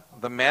one,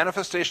 the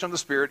manifestation of the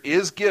Spirit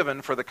is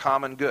given for the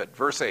common good.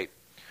 Verse 8.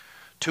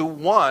 To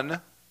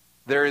one,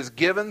 there is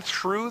given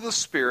through the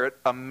Spirit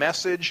a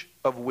message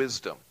of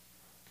wisdom.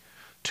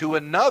 To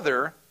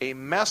another, a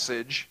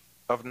message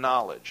of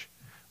knowledge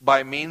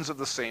by means of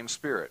the same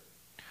Spirit.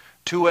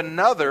 To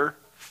another,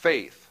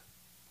 faith.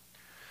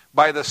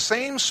 By the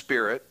same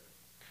Spirit,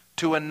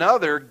 to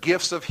another,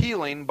 gifts of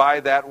healing by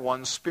that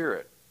one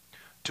Spirit.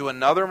 To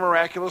another,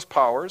 miraculous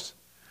powers.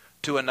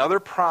 To another,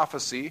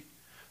 prophecy.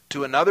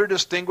 to another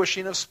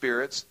distinguishing of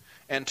spirits,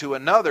 and to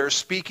another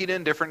speaking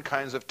in different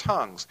kinds of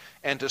tongues,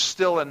 and to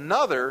still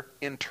another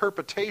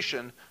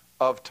interpretation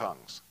of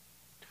tongues.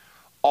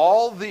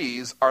 All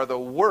these are the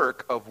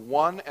work of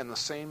one and the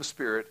same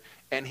Spirit,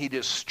 and he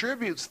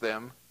distributes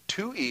them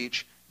to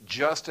each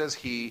just as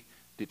he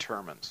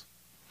determines.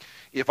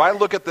 If I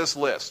look at this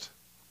list,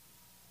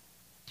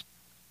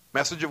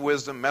 message of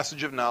wisdom,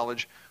 message of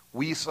knowledge,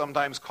 we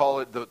sometimes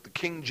call it, the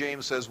King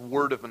James says,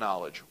 word of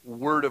knowledge,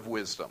 word of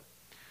wisdom.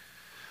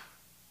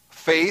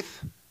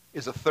 Faith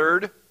is a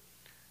third.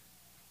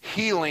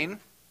 Healing,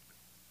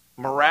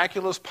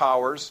 miraculous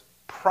powers,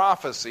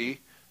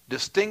 prophecy,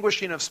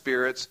 distinguishing of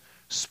spirits,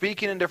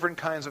 speaking in different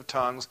kinds of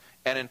tongues,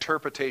 and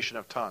interpretation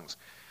of tongues.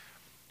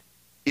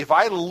 If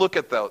I look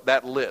at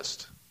that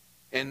list,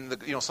 and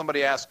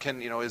somebody asked,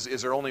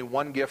 is there only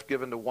one gift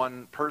given to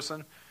one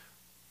person?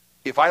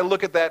 If I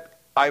look at that,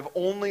 I've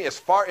only, as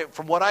far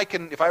from what I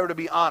can, if I were to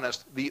be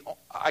honest,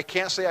 I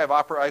can't say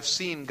I've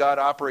seen God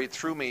operate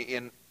through me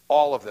in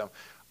all of them.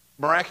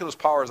 Miraculous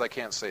powers, I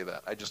can't say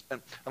that.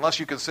 Unless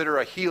you consider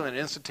a healing,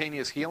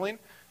 instantaneous healing,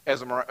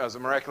 as a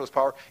miraculous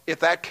power. If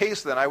that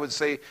case, then I would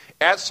say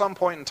at some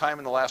point in time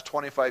in the last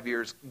 25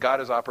 years, God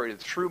has operated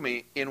through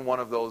me in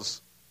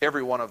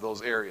every one of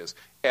those areas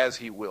as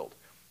he willed.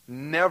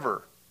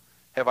 Never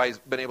have I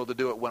been able to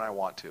do it when I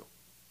want to.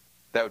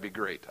 That would be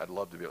great. I'd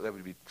love to be able. That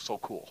would be so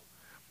cool.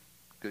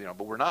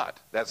 But we're not.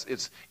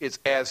 It's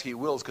as he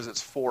wills because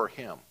it's for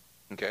him.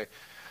 Okay?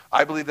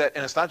 I believe that,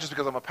 and it's not just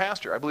because I'm a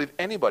pastor. I believe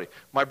anybody.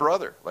 My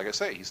brother, like I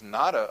say, he's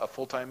not a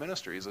full-time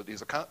minister. He's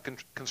a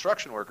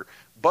construction worker.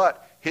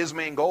 But his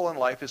main goal in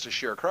life is to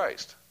share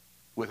Christ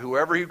with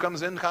whoever he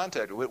comes in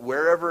contact with,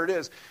 wherever it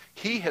is.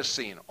 He has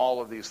seen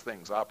all of these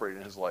things operate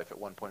in his life at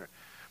one point.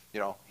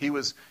 He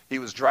was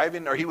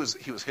driving, or he was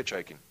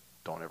hitchhiking.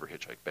 Don't ever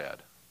hitchhike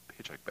bad.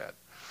 Hitchhike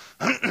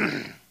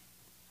bad.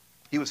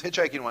 He was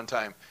hitchhiking one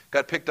time,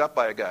 got picked up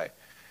by a guy.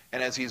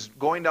 And as he's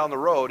going down the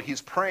road,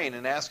 he's praying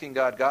and asking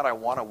God, I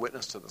want to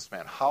witness to this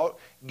man.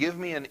 Give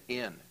me an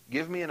in.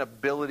 Give me an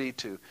ability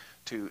to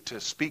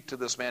speak to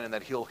this man and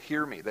that he'll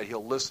hear me, that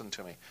he'll listen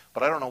to me.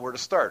 But I don't know where to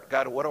start.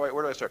 God, where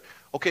do I start?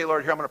 Okay,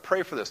 Lord, here I'm going to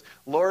pray for this.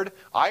 Lord,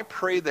 I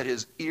pray that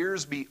his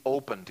ears be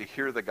open to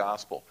hear the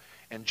gospel.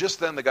 And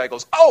just then the guy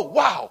goes, oh,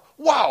 wow,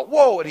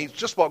 whoa. And he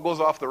just about goes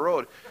off the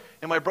road.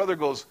 And my brother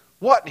goes,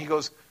 what? And he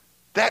goes,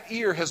 that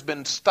ear has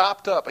been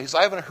stopped up. He says,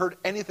 I haven't heard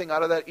anything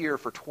out of that ear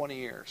for 20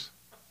 years.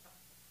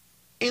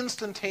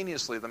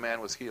 Instantaneously, the man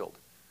was healed.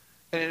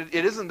 And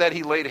it isn't that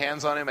he laid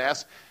hands on him,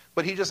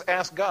 but he just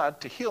asked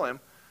God to heal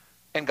him,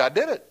 and God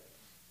did it.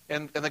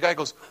 And the guy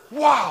goes,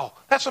 wow,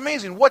 that's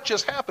amazing. What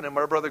just happened? And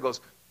my brother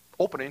goes,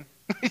 opening.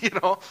 He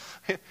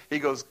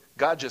goes,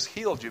 God just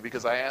healed you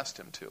because I asked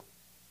him to.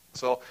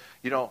 So,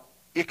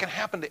 it can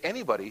happen to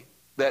anybody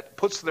that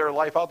puts their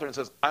life out there and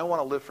says, I want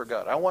to live for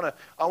God. I want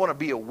to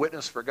be a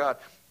witness for God.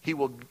 He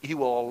will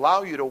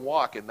allow you to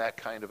walk in that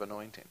kind of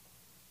anointing.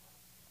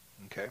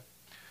 Okay?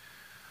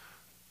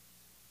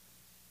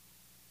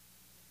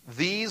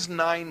 These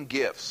 9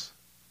 gifts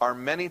are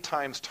many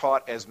times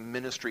taught as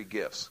ministry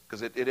gifts,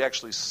 because it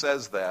actually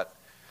says that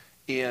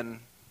in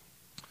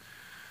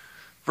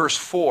verse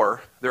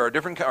 4.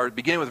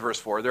 Beginning with verse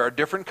 4, there are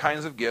different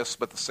kinds of gifts,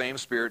 but the same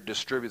Spirit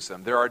distributes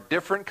them. There are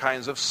different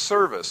kinds of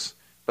service,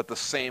 but the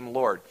same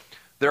Lord.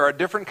 There are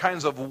different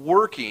kinds of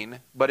working,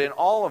 but in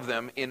all of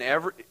them, in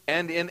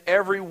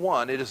every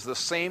one, it is the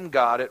same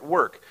God at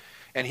work.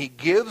 And he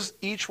gives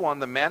each one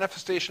the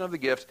manifestation of the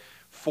gift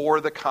for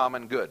the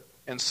common good.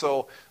 And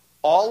so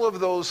all of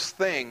those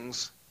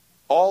things,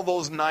 all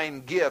those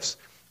 9 gifts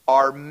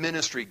are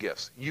ministry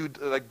gifts.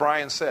 Like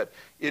Brian said,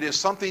 it is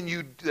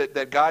something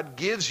that God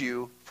gives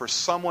you for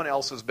someone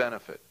else's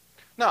benefit.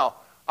 Now,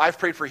 I've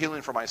prayed for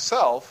healing for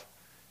myself,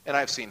 and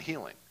I've seen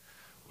healing.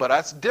 But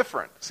that's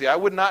different. See, I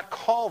would not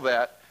call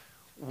that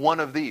one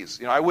of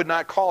these. I would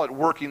not call it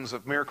workings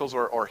of miracles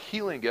or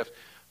healing gifts.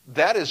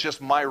 That is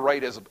just my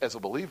right as a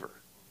believer.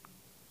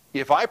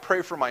 If I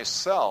pray for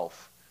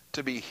myself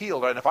to be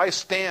healed, and if I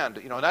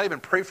stand, not even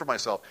pray for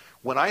myself,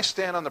 when I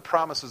stand on the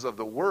promises of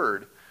the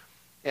Word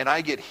and I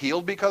get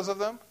healed because of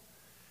them,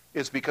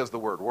 it's because the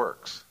Word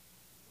works.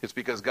 It's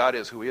because God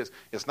is who He is.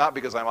 It's not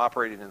because I'm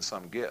operating in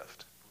some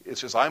gift.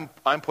 It's just I'm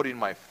putting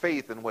my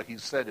faith in what He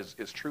said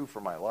is true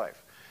for my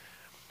life.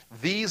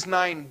 These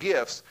 9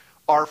 gifts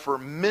are for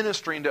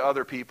ministering to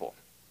other people.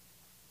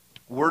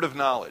 Word of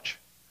knowledge.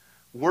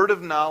 Word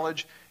of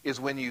knowledge is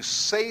when you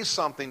say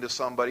something to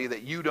somebody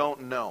that you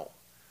don't know,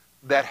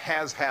 that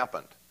has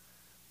happened,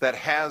 that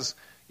has,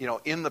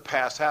 in the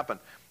past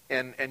happened.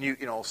 And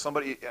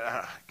somebody,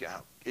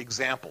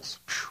 examples.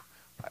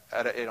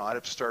 I'd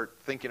have to start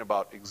thinking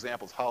about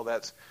examples, how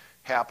that's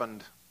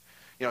happened.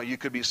 You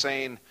could be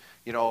saying,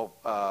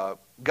 God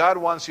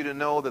wants you to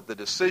know that the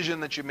decision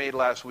that you made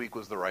last week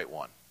was the right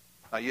one.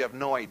 Now, you have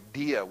no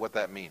idea what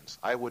that means.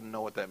 I wouldn't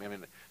know what that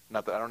means.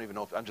 Not that I don't even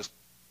know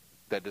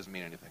that doesn't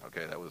mean anything.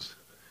 Okay, that was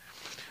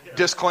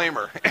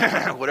disclaimer.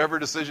 Whatever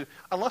decision,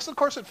 unless of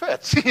course it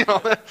fits.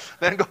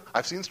 Then go.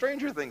 I've seen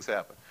stranger things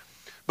happen.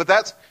 But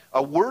that's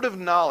a word of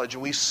knowledge,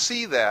 and we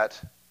see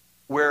that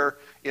Where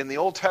in the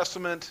Old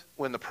Testament,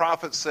 when the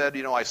prophet said,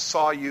 I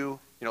saw you,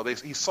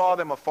 he saw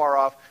them afar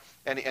off,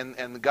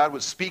 and God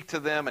would speak to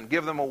them and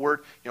give them a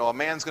word. A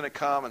man's going to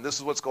come, and this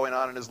is what's going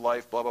on in his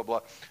life, blah, blah,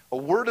 blah. A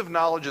word of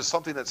knowledge is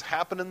something that's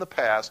happened in the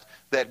past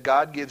that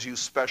God gives you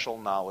special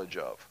knowledge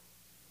of.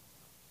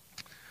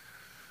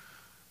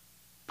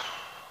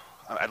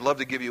 I'd love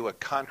to give you a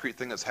concrete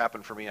thing that's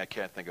happened for me. I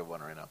can't think of one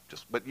right now.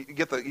 But you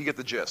get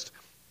the gist.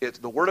 It's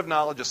the word of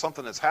knowledge is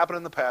something that's happened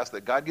in the past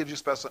that God gives you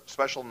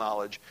special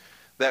knowledge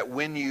that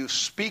when you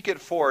speak it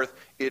forth,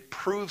 it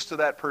proves to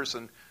that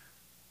person,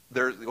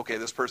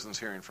 this person's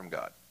hearing from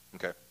God.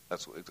 Okay,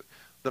 that's what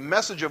the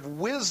message of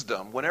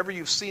wisdom. Whenever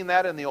you've seen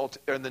that in the Old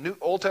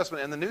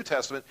Testament and the New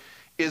Testament,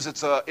 is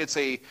it's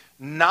a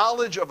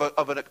knowledge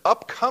of an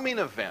upcoming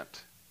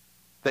event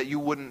that you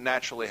wouldn't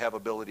naturally have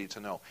ability to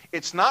know.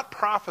 It's not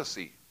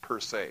prophecy per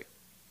se,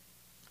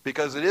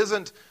 because it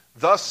isn't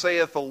 "Thus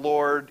saith the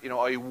Lord,"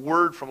 a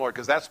word from the Lord,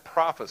 because that's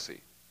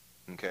prophecy.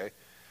 Okay,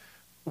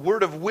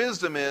 word of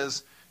wisdom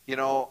is, I'd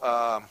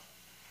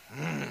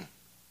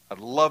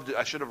love to.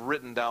 I should have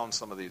written down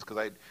some of these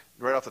because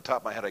right off the top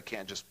of my head I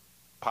can't just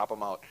pop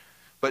them out.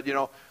 But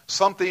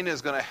something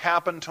is going to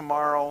happen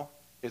tomorrow.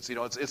 It's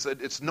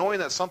knowing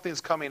that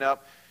something's coming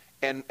up.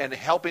 And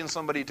helping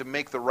somebody to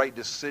make the right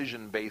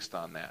decision based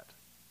on that.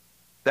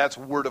 That's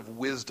word of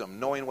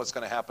wisdom, knowing what's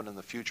going to happen in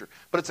the future.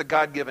 But it's a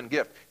God-given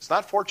gift. It's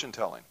not fortune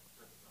telling.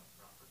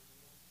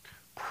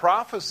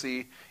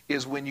 Prophecy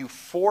is when you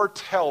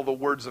foretell the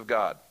words of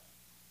God.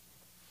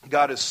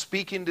 God is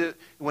speaking to,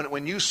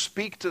 when you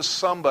speak to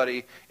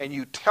somebody and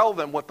you tell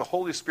them what the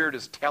Holy Spirit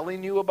is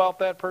telling you about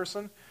that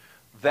person,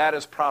 that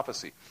is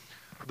prophecy.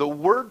 The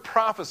word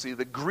prophecy,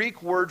 the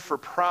Greek word for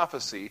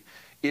prophecy,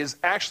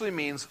 actually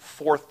means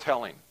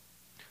forthtelling.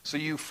 So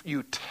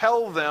you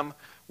tell them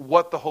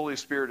what the Holy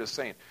Spirit is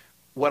saying.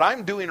 What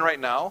I'm doing right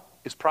now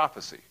is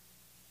prophecy.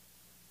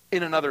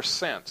 In another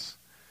sense,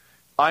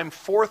 I'm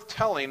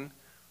forthtelling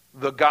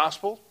the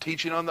gospel,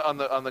 teaching on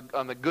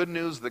the good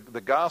news, the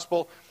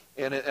gospel,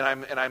 and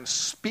I'm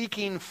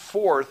speaking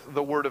forth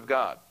the word of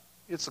God.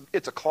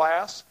 It's a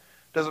class.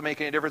 Doesn't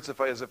make any difference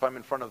if I'm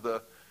in front of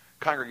the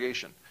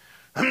congregation.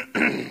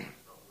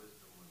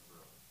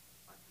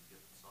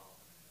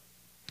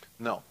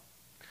 No.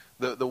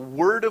 The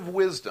word of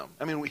wisdom,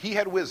 he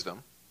had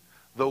wisdom.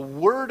 The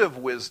word of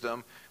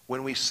wisdom,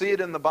 when we see it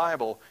in the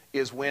Bible,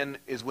 is when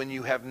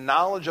you have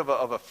knowledge of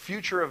a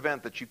future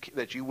event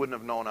that you wouldn't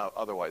have known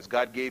otherwise.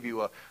 God gave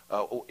you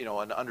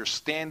an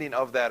understanding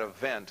of that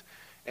event,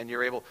 and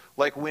you're able,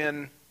 like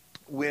when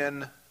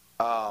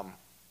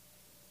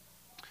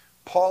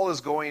Paul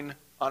is going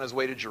on his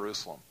way to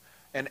Jerusalem,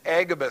 and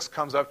Agabus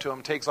comes up to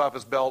him, takes off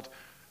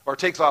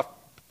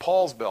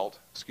Paul's belt,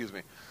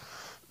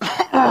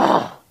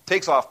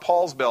 takes off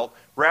Paul's belt,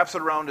 wraps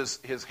it around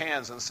his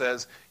hands, and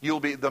says,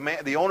 "You'll be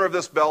the owner of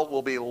this belt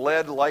will be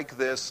led like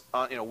this,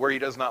 where he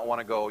does not want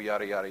to go."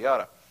 Yada yada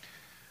yada.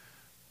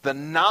 The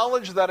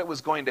knowledge that it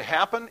was going to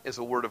happen is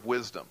a word of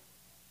wisdom.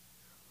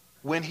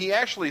 When he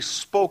actually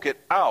spoke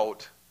it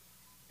out,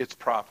 it's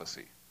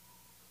prophecy.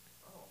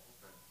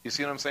 You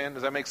see what I'm saying?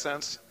 Does that make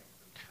sense?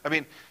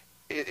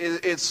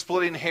 It's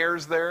splitting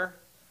hairs there,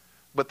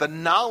 but the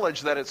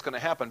knowledge that it's going to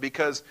happen,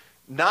 because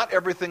not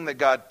everything that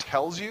God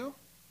tells you,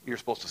 you're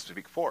supposed to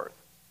speak forth.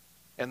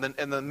 And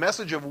the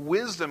message of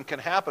wisdom can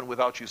happen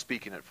without you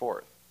speaking it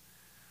forth.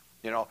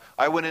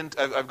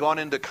 I've gone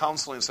into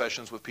counseling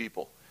sessions with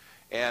people,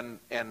 and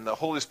the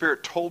Holy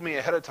Spirit told me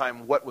ahead of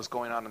time what was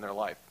going on in their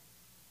life.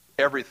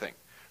 Everything.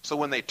 So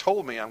when they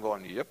told me, I'm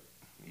going, yep.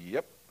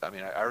 I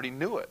already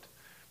knew it.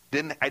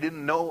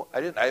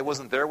 I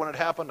wasn't there when it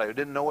happened. I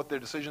didn't know what their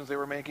decisions they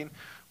were making,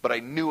 but I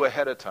knew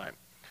ahead of time.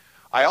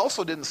 I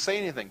also didn't say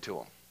anything to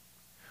them.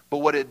 But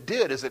what it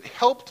did is it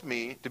helped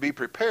me to be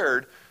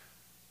prepared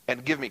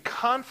and give me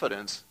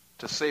confidence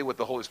to say what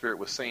the Holy Spirit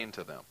was saying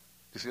to them. Do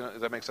you see that?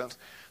 Does that make sense?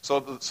 So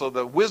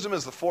the wisdom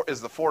is the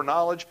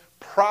foreknowledge.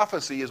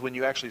 Prophecy is when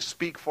you actually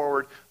speak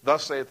forward,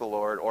 "Thus saith the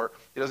Lord," or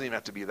it doesn't even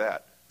have to be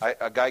that.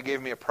 A guy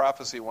gave me a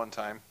prophecy one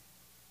time,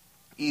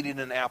 eating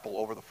an apple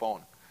over the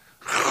phone.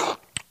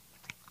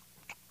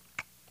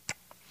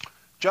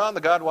 "John,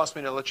 the God wants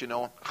me to let you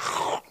know."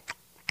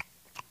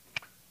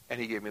 And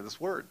he gave me this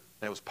word.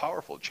 And it was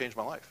powerful. It changed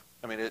my life.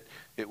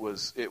 It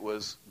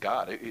was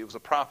God. It was a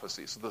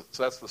prophecy. So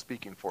that's the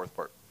speaking forth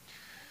part.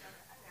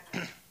 A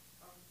word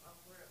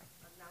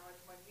of knowledge.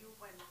 When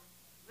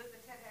Liz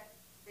and Ted had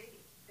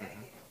baby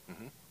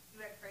dedicated, you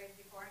had prayed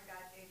before and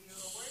God gave you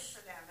a word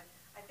for them. And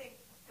I think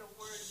the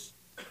word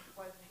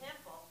was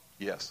handful.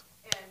 Yes.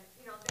 And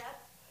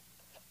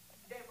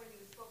then when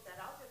you spoke that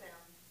out to them,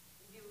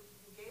 you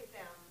gave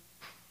them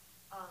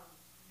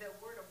the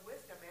word of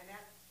wisdom, and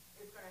that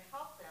is going to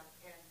help them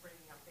in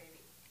bringing up baby.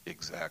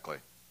 Exactly.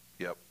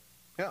 Yep.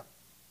 Yeah.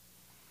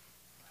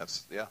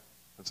 That's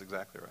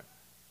exactly right.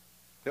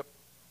 Yep.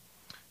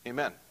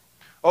 Amen.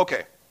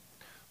 Okay.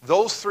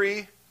 Those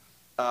three,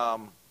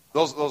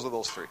 those are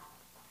those three.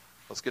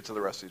 Let's get to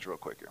the rest of these real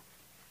quick here.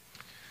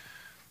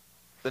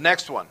 The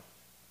next one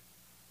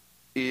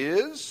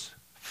is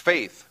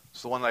faith.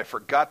 It's the one that I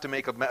forgot to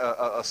make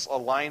a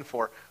line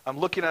for. I'm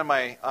looking on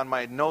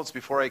my notes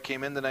before I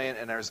came in tonight,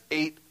 and there's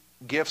 8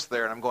 gifts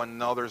there, and I'm going,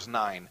 no, there's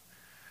 9.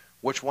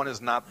 Which one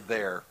is not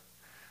there?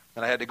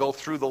 And I had to go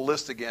through the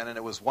list again, and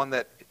it was one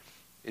that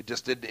it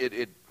just did.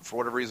 It for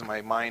whatever reason,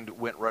 my mind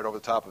went right over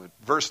the top of it.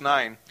 Verse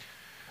 9,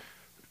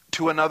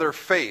 to another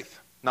faith.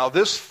 Now,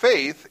 this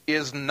faith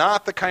is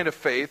not the kind of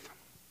faith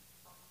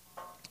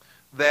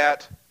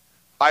that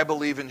I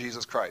believe in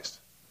Jesus Christ,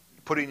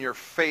 putting your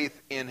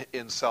faith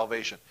in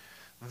salvation.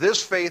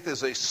 This faith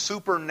is a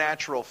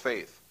supernatural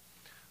faith.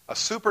 A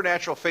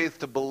supernatural faith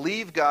to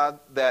believe God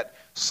that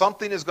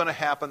something is going to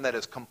happen that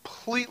is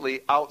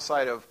completely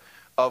outside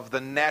of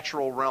the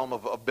natural realm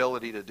of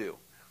ability to do.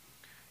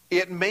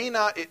 It may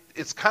not,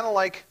 it's kind of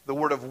like the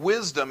word of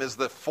wisdom is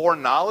the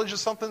foreknowledge of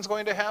something's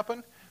going to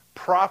happen.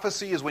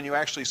 Prophecy is when you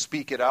actually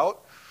speak it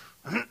out.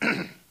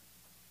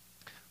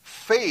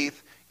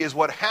 Faith is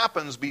what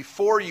happens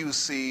before you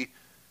see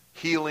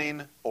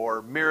healing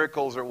or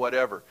miracles or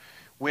whatever.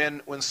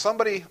 When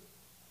somebody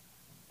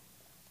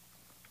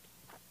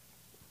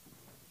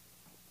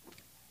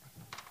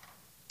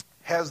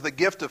has the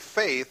gift of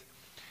faith,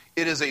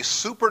 it is a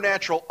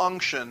supernatural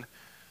unction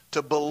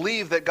to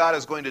believe that God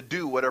is going to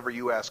do whatever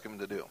you ask him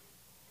to do.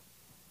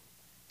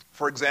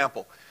 For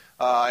example,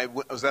 I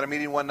was at a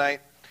meeting one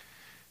night,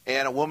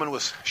 and a woman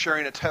was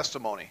sharing a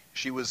testimony.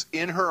 She was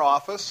in her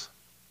office.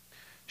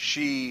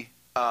 She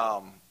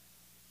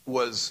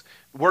was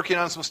working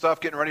on some stuff,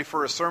 getting ready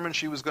for a sermon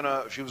she was going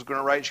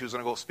to write. She was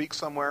going to go speak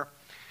somewhere.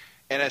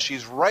 And as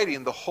she's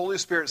writing, the Holy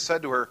Spirit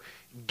said to her,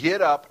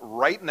 "Get up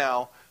right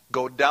now,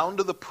 go down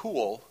to the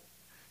pool.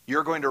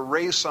 You're going to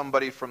raise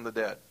somebody from the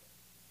dead."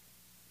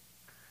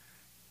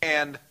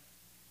 And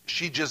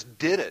she just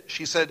did it.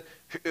 She said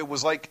it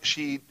was like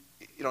she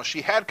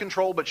had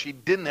control, but she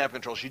didn't have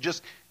control. She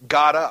just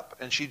got up,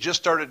 and she just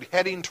started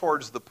heading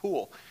towards the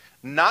pool,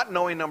 not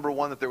knowing, number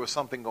one, that there was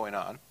something going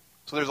on.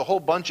 So there's a whole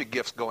bunch of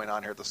gifts going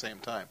on here at the same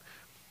time.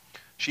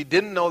 She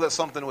didn't know that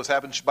something was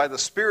happening. By the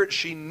Spirit,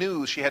 she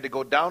knew she had to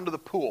go down to the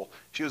pool.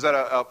 She was at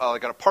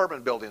like an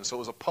apartment building, so it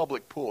was a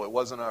public pool. It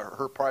wasn't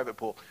her private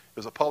pool. It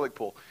was a public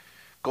pool.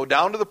 Go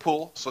down to the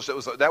pool. So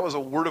that was a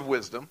word of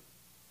wisdom,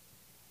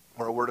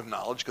 or a word of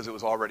knowledge, because it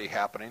was already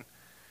happening.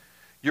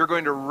 You're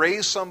going to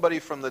raise somebody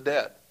from the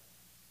dead.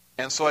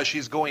 And so as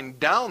she's going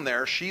down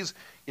there, she's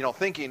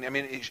thinking,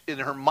 in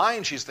her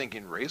mind she's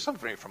thinking, raise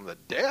somebody from the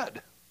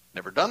dead?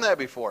 Never done that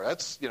before.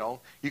 That's,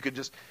 you could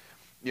just,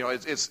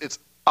 it's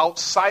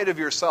outside of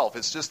yourself.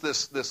 It's just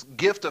this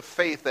gift of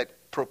faith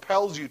that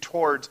propels you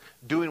towards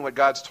doing what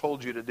God's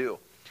told you to do.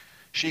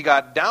 She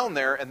got down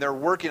there, and they're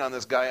working on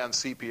this guy on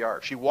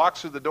CPR. She walks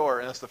through the door,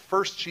 and it's the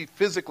first she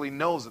physically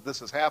knows that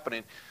this is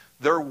happening.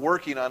 They're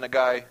working on a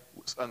guy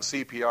on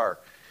CPR.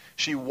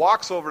 She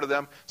walks over to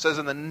them, says,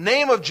 "In the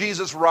name of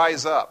Jesus,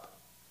 rise up."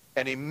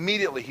 And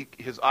immediately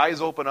his eyes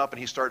open up, and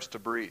he starts to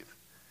breathe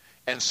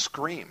and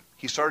scream.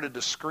 He started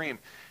to scream,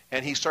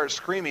 and he starts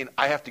screaming,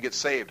 "I have to get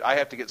saved. I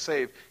have to get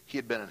saved." He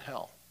had been in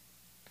hell.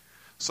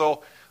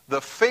 So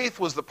the faith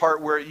was the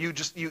part where you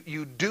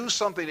do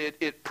something,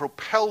 it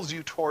propels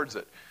you towards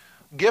it.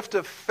 Gift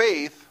of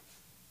faith,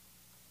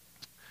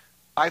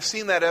 I've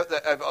seen that,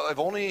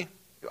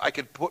 I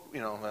could put,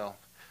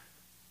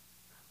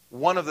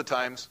 one of the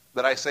times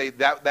that I say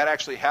that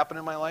actually happened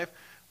in my life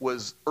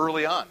was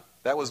early on.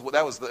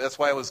 That's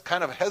why I was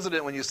kind of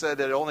hesitant when you said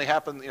that it only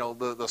happened,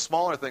 the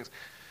smaller things.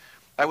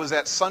 I was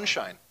at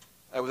Sunshine.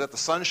 I was at the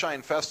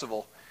Sunshine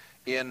Festival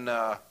in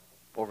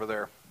over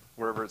there,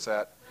 wherever it's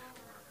at,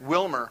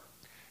 Wilmer,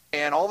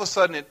 and all of a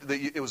sudden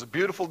it was a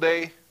beautiful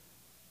day.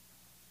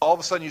 All of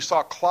a sudden you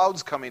saw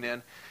clouds coming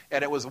in,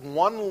 and it was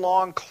one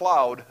long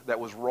cloud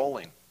that was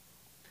rolling.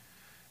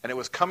 And it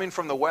was coming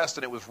from the west,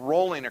 and it was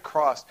rolling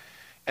across.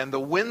 And the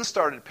wind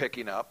started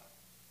picking up,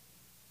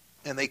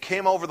 and they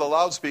came over the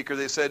loudspeaker.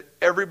 They said,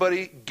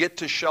 "Everybody get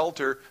to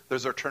shelter.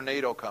 There's a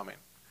tornado coming."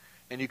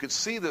 And you could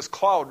see this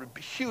cloud,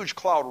 huge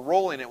cloud,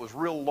 rolling. It was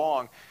real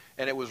long,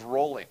 and it was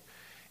rolling.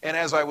 And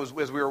as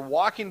we were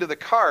walking to the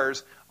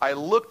cars, I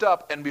looked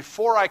up, and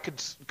before I could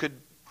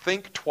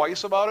think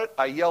twice about it,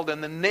 I yelled,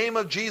 "In the name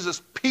of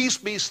Jesus, peace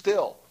be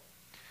still."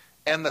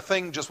 And the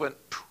thing just went,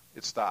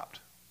 it stopped.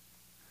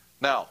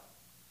 Now,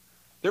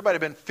 there might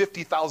have been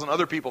 50,000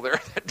 other people there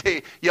that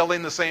day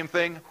yelling the same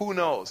thing. Who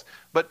knows?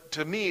 But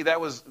to me,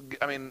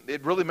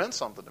 it really meant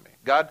something to me.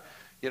 God,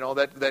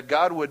 that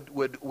God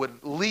would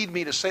lead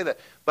me to say that.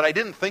 But I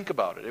didn't think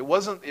about it. It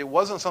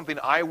wasn't something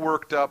I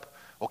worked up.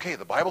 Okay,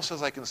 the Bible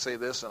says I can say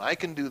this and I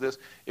can do this.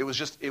 It was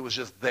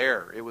just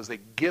there. It was a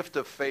gift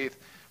of faith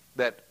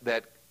that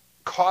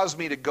caused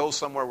me to go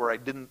somewhere where I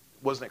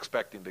wasn't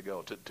expecting to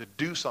go, to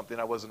do something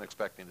I wasn't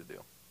expecting to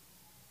do.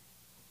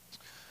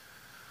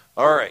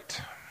 All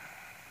right.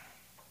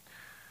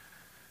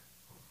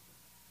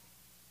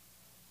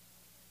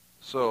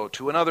 So,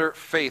 to another,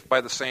 faith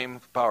by the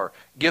same power.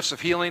 Gifts of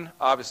healing,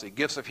 obviously.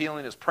 Gifts of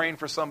healing is praying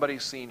for somebody,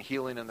 seeing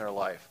healing in their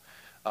life.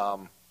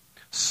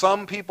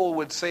 Some people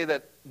would say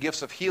that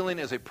gifts of healing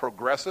is a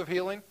progressive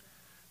healing.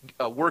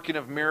 A working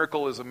of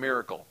miracle is a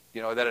miracle,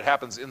 that it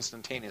happens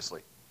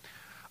instantaneously.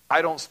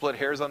 I don't split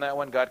hairs on that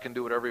one. God can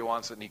do whatever he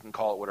wants, and he can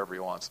call it whatever he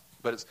wants.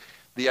 But it's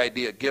the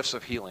idea, gifts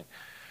of healing.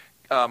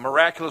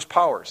 Miraculous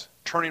powers.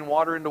 Turning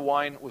water into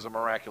wine was a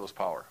miraculous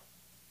power.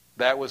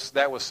 That was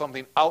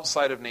something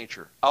outside of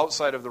nature,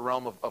 outside of the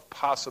realm of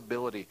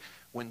possibility.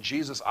 When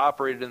Jesus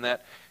operated in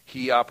that,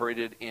 he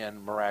operated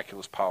in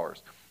miraculous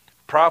powers.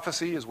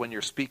 Prophecy is when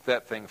you speak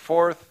that thing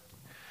forth.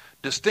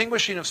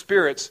 Distinguishing of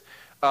spirits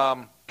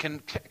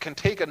can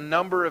take a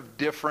number of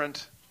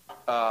different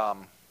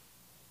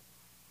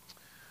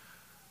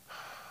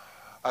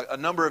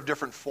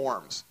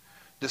forms.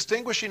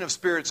 Distinguishing of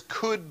spirits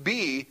could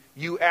be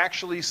you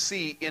actually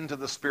see into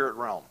the spirit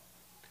realm.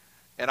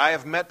 And I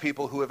have met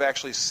people who have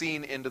actually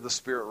seen into the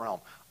spirit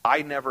realm.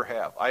 I never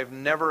have. I've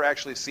never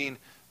actually seen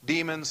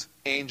demons,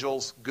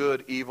 angels,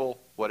 good, evil,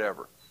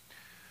 whatever.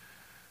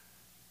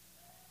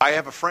 I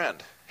have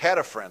had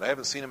a friend, I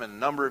haven't seen him in a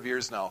number of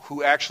years now,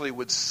 who actually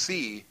would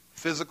see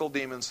physical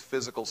demons,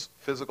 physical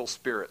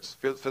spirits,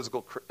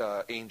 physical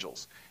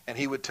angels. And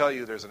he would tell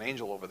you there's an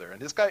angel over there.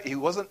 And this guy, he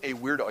wasn't a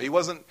weirdo. He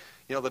wasn't,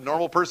 the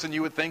normal person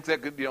you would think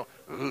that could,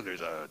 ooh,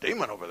 there's a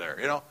demon over there,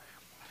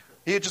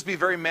 He would just be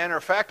very matter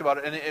of fact about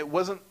it. And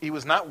he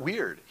was not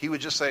weird. He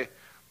would just say,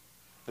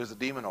 there's a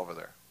demon over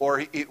there.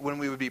 Or when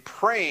we would be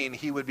praying,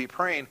 he would be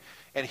praying,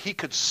 and he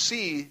could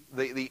see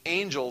the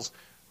angels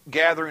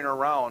gathering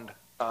around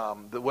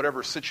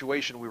whatever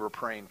situation we were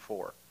praying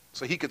for.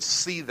 So he could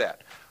see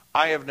that.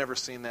 I have never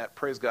seen that.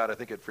 Praise God, I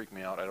think it'd freak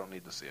me out. I don't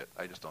need to see it.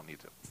 I just don't need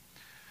to.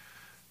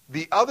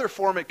 The other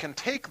form it can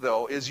take,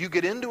 though, is you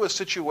get into a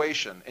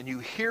situation and you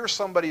hear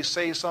somebody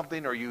say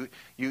something, or you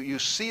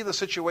see the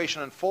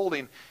situation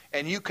unfolding,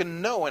 and you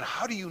can know. And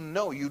how do you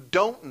know? You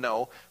don't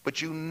know,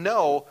 but you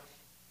know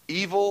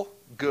evil,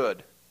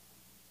 good.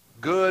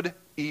 Good,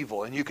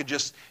 evil. And you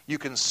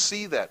can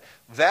see that.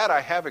 That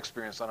I have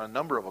experienced on a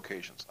number of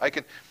occasions.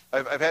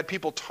 I've had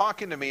people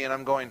talking to me and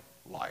I'm going,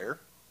 liar.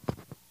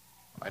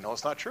 I know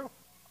it's not true.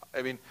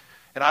 And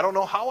I don't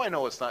know how I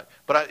know it's not,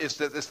 but it's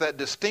that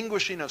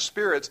distinguishing of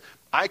spirits.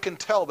 I can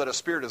tell that a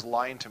spirit is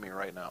lying to me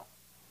right now,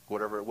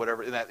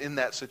 whatever in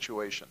that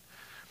situation.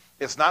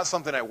 It's not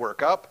something I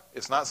work up.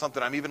 It's not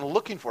something I'm even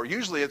looking for.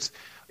 Usually,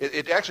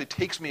 it actually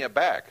takes me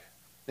aback,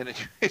 and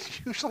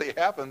it usually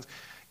happens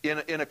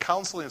in a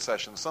counseling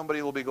session.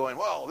 Somebody will be going,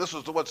 "Well, this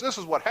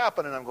is what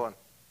happened," and I'm going,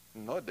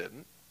 "No, it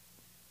didn't."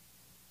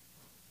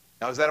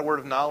 Now, is that a word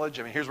of knowledge?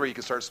 Here's where you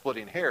can start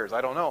splitting hairs.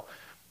 I don't know.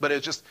 But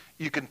it's just,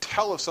 I can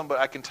tell if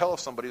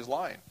somebody's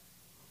lying.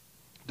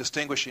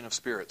 Distinguishing of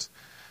spirits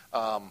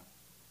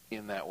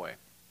in that way.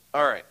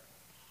 All right.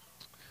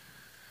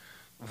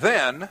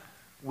 Then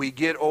we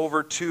get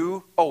over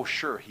to,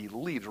 he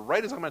leaves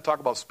right as I'm going to talk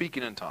about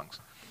speaking in tongues.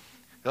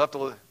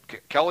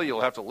 Kelly,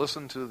 you'll have to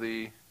listen to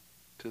the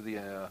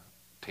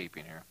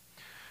taping here.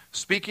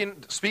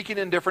 Speaking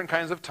in different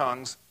kinds of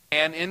tongues,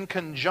 and in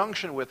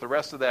conjunction with the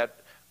rest of that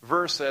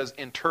verse says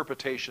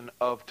interpretation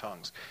of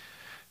tongues.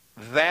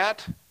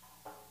 That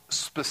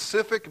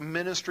specific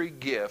ministry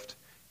gift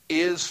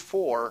is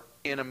for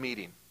in a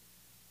meeting.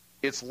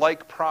 It's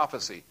like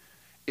prophecy.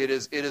 It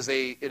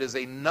is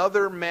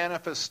another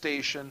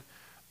manifestation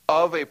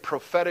of a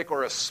prophetic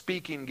or a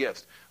speaking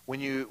gift. When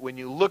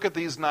you look at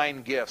these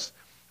 9 gifts,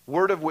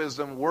 word of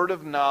wisdom, word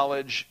of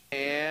knowledge,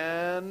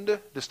 and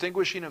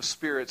distinguishing of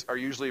spirits are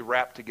usually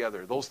wrapped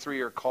together. Those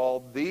 3 are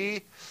called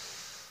the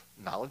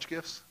knowledge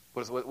gifts.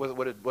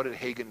 What did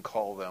Hagen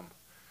call them?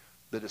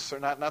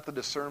 Not the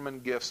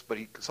discernment gifts, but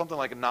something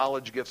like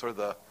knowledge gifts, or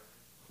the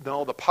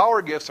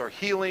power gifts are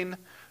healing,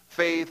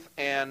 faith,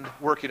 and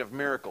working of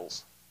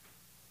miracles.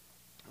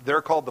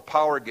 They're called the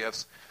power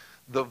gifts.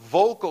 The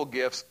vocal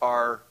gifts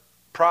are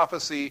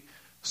prophecy,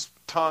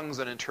 tongues,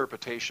 and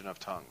interpretation of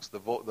tongues. The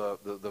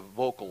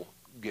vocal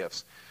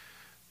gifts.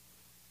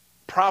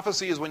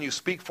 Prophecy is when you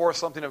speak forth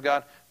something of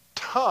God.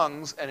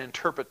 Tongues and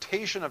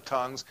interpretation of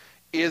tongues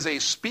is a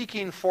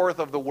speaking forth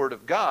of the word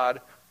of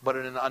God, but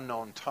in an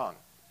unknown tongue.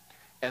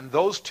 And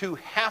those 2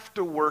 have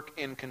to work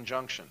in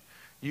conjunction.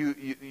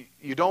 You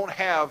don't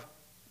have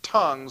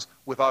tongues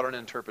without an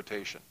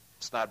interpretation.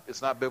 It's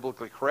not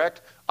biblically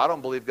correct. I don't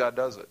believe God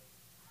does it.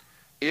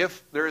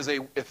 If there's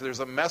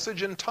a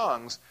message in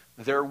tongues,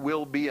 there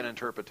will be an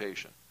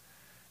interpretation.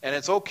 And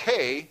it's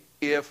okay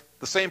if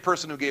the same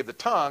person who gave the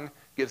tongue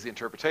gives the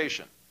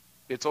interpretation.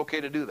 It's okay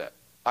to do that.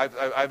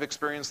 I've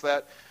experienced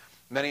that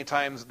many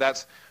times.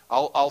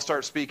 I'll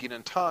start speaking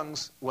in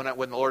tongues when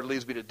the Lord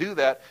leads me to do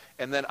that,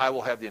 and then I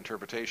will have the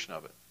interpretation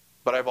of it.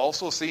 But I've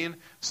also seen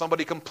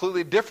somebody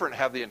completely different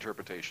have the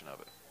interpretation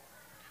of it.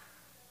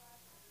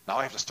 Now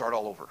I have to start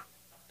all over.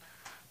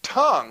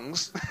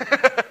 Tongues,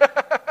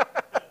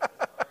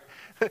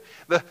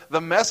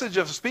 the message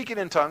of speaking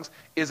in tongues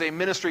is a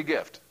ministry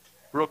gift.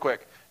 Real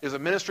quick, is a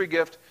ministry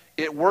gift.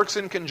 It works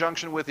in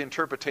conjunction with the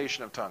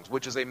interpretation of tongues,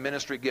 which is a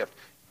ministry gift,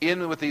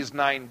 in with these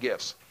 9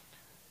 gifts.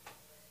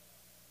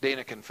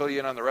 Dana can fill you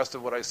in on the rest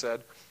of what I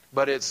said,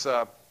 but it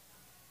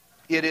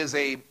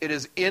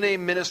is in a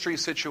ministry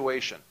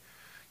situation.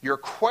 Your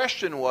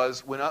question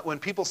was, when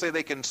people say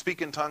they can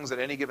speak in tongues at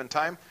any given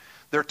time,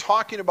 they're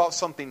talking about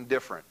something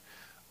different.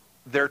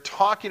 they're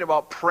talking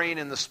about praying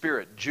in the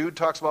Spirit. Jude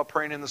talks about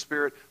praying in the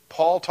Spirit.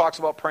 Paul talks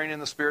about praying in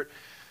the Spirit.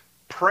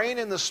 Praying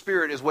in the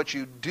Spirit is what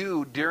you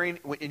do during,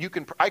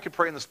 and I could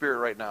pray in the Spirit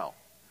right now.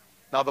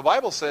 Now the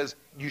Bible says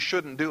you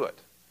shouldn't do it.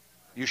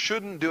 You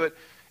shouldn't do it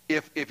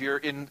if you're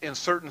in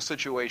certain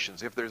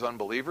situations, if there's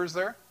unbelievers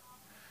there.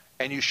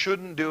 And you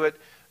shouldn't do it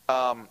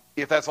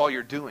if that's all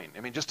you're doing.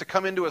 I mean, just to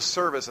come into a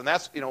service, and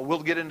that's,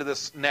 we'll get into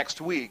this next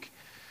week.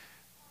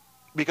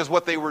 Because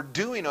what they were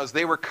doing was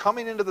they were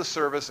coming into the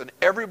service and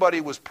everybody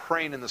was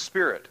praying in the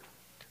Spirit.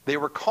 They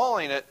were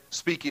calling it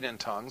speaking in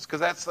tongues, because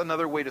that's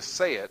another way to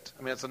say it.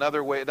 I mean, it's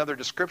another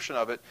description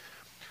of it.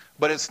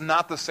 But it's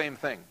not the same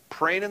thing.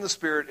 Praying in the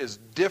Spirit is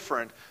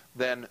different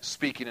than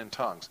speaking in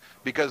tongues.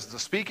 Because the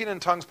speaking in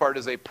tongues part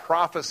is a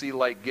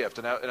prophecy-like gift.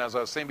 And as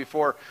I was saying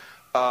before,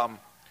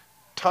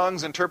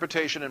 tongues,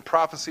 interpretation, and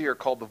prophecy are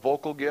called the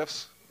vocal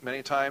gifts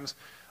many times.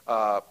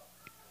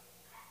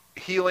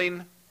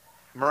 Healing,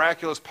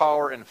 miraculous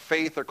power, and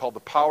faith are called the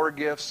power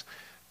gifts.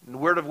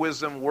 Word of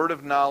wisdom, word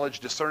of knowledge,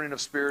 discerning of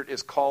spirit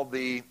is called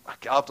I'll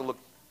have to look,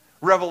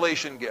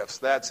 revelation gifts.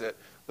 That's it.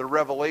 The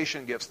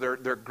revelation gifts, they're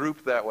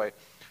grouped that way.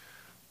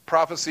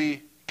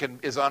 Prophecy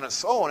is on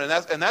its own, and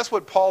that's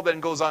what Paul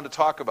then goes on to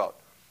talk about.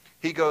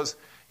 He goes,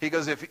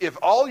 if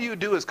all you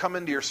do is come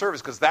into your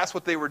service, because that's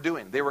what they were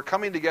doing. They were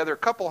coming together, a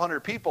couple hundred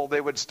people.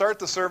 They would start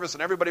the service,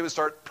 and everybody would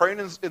start praying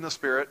in the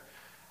Spirit,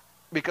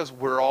 because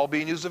we're all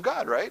being used of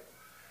God, right?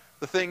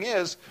 The thing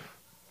is,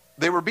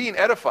 they were being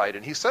edified,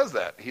 and he says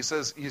that. He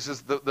says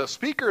the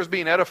speaker is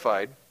being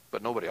edified,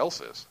 but nobody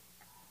else is.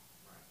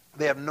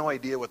 They have no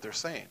idea what they're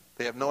saying.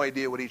 They have no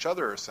idea what each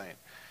other are saying.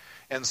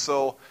 And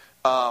so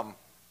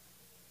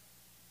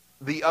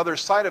the other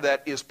side of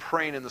that is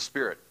praying in the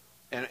Spirit.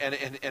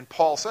 And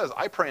Paul says,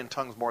 I pray in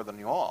tongues more than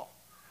you all.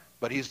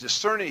 But he's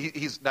discerning,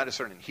 he's not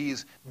discerning,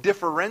 he's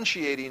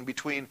differentiating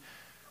between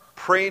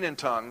praying in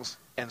tongues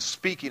and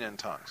speaking in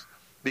tongues.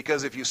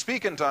 Because if you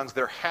speak in tongues,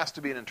 there has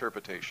to be an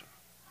interpretation.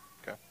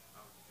 Okay?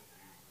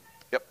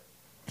 Yep.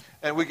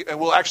 And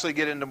we'll actually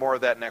get into more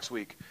of that next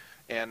week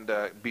and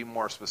be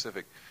more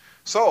specific.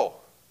 So,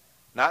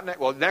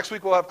 next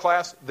week we'll have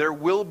class. There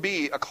will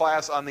be a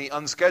class on the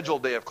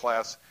unscheduled day of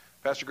class.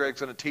 Pastor Greg's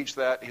going to teach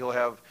that.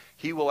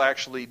 He will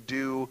actually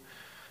do,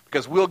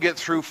 because we'll get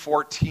through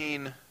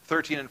 13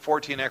 and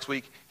 14 next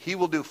week. He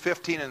will do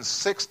 15 and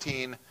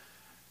 16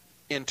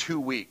 in 2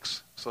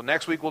 weeks. So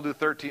next week we'll do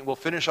 13. We'll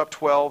finish up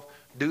 12,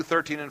 do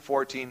 13 and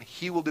 14.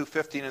 He will do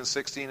 15 and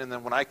 16, and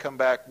then when I come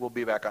back, we'll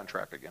be back on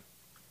track again.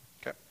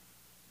 Okay.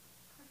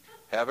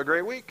 Have a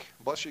great week.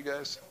 Bless you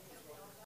guys.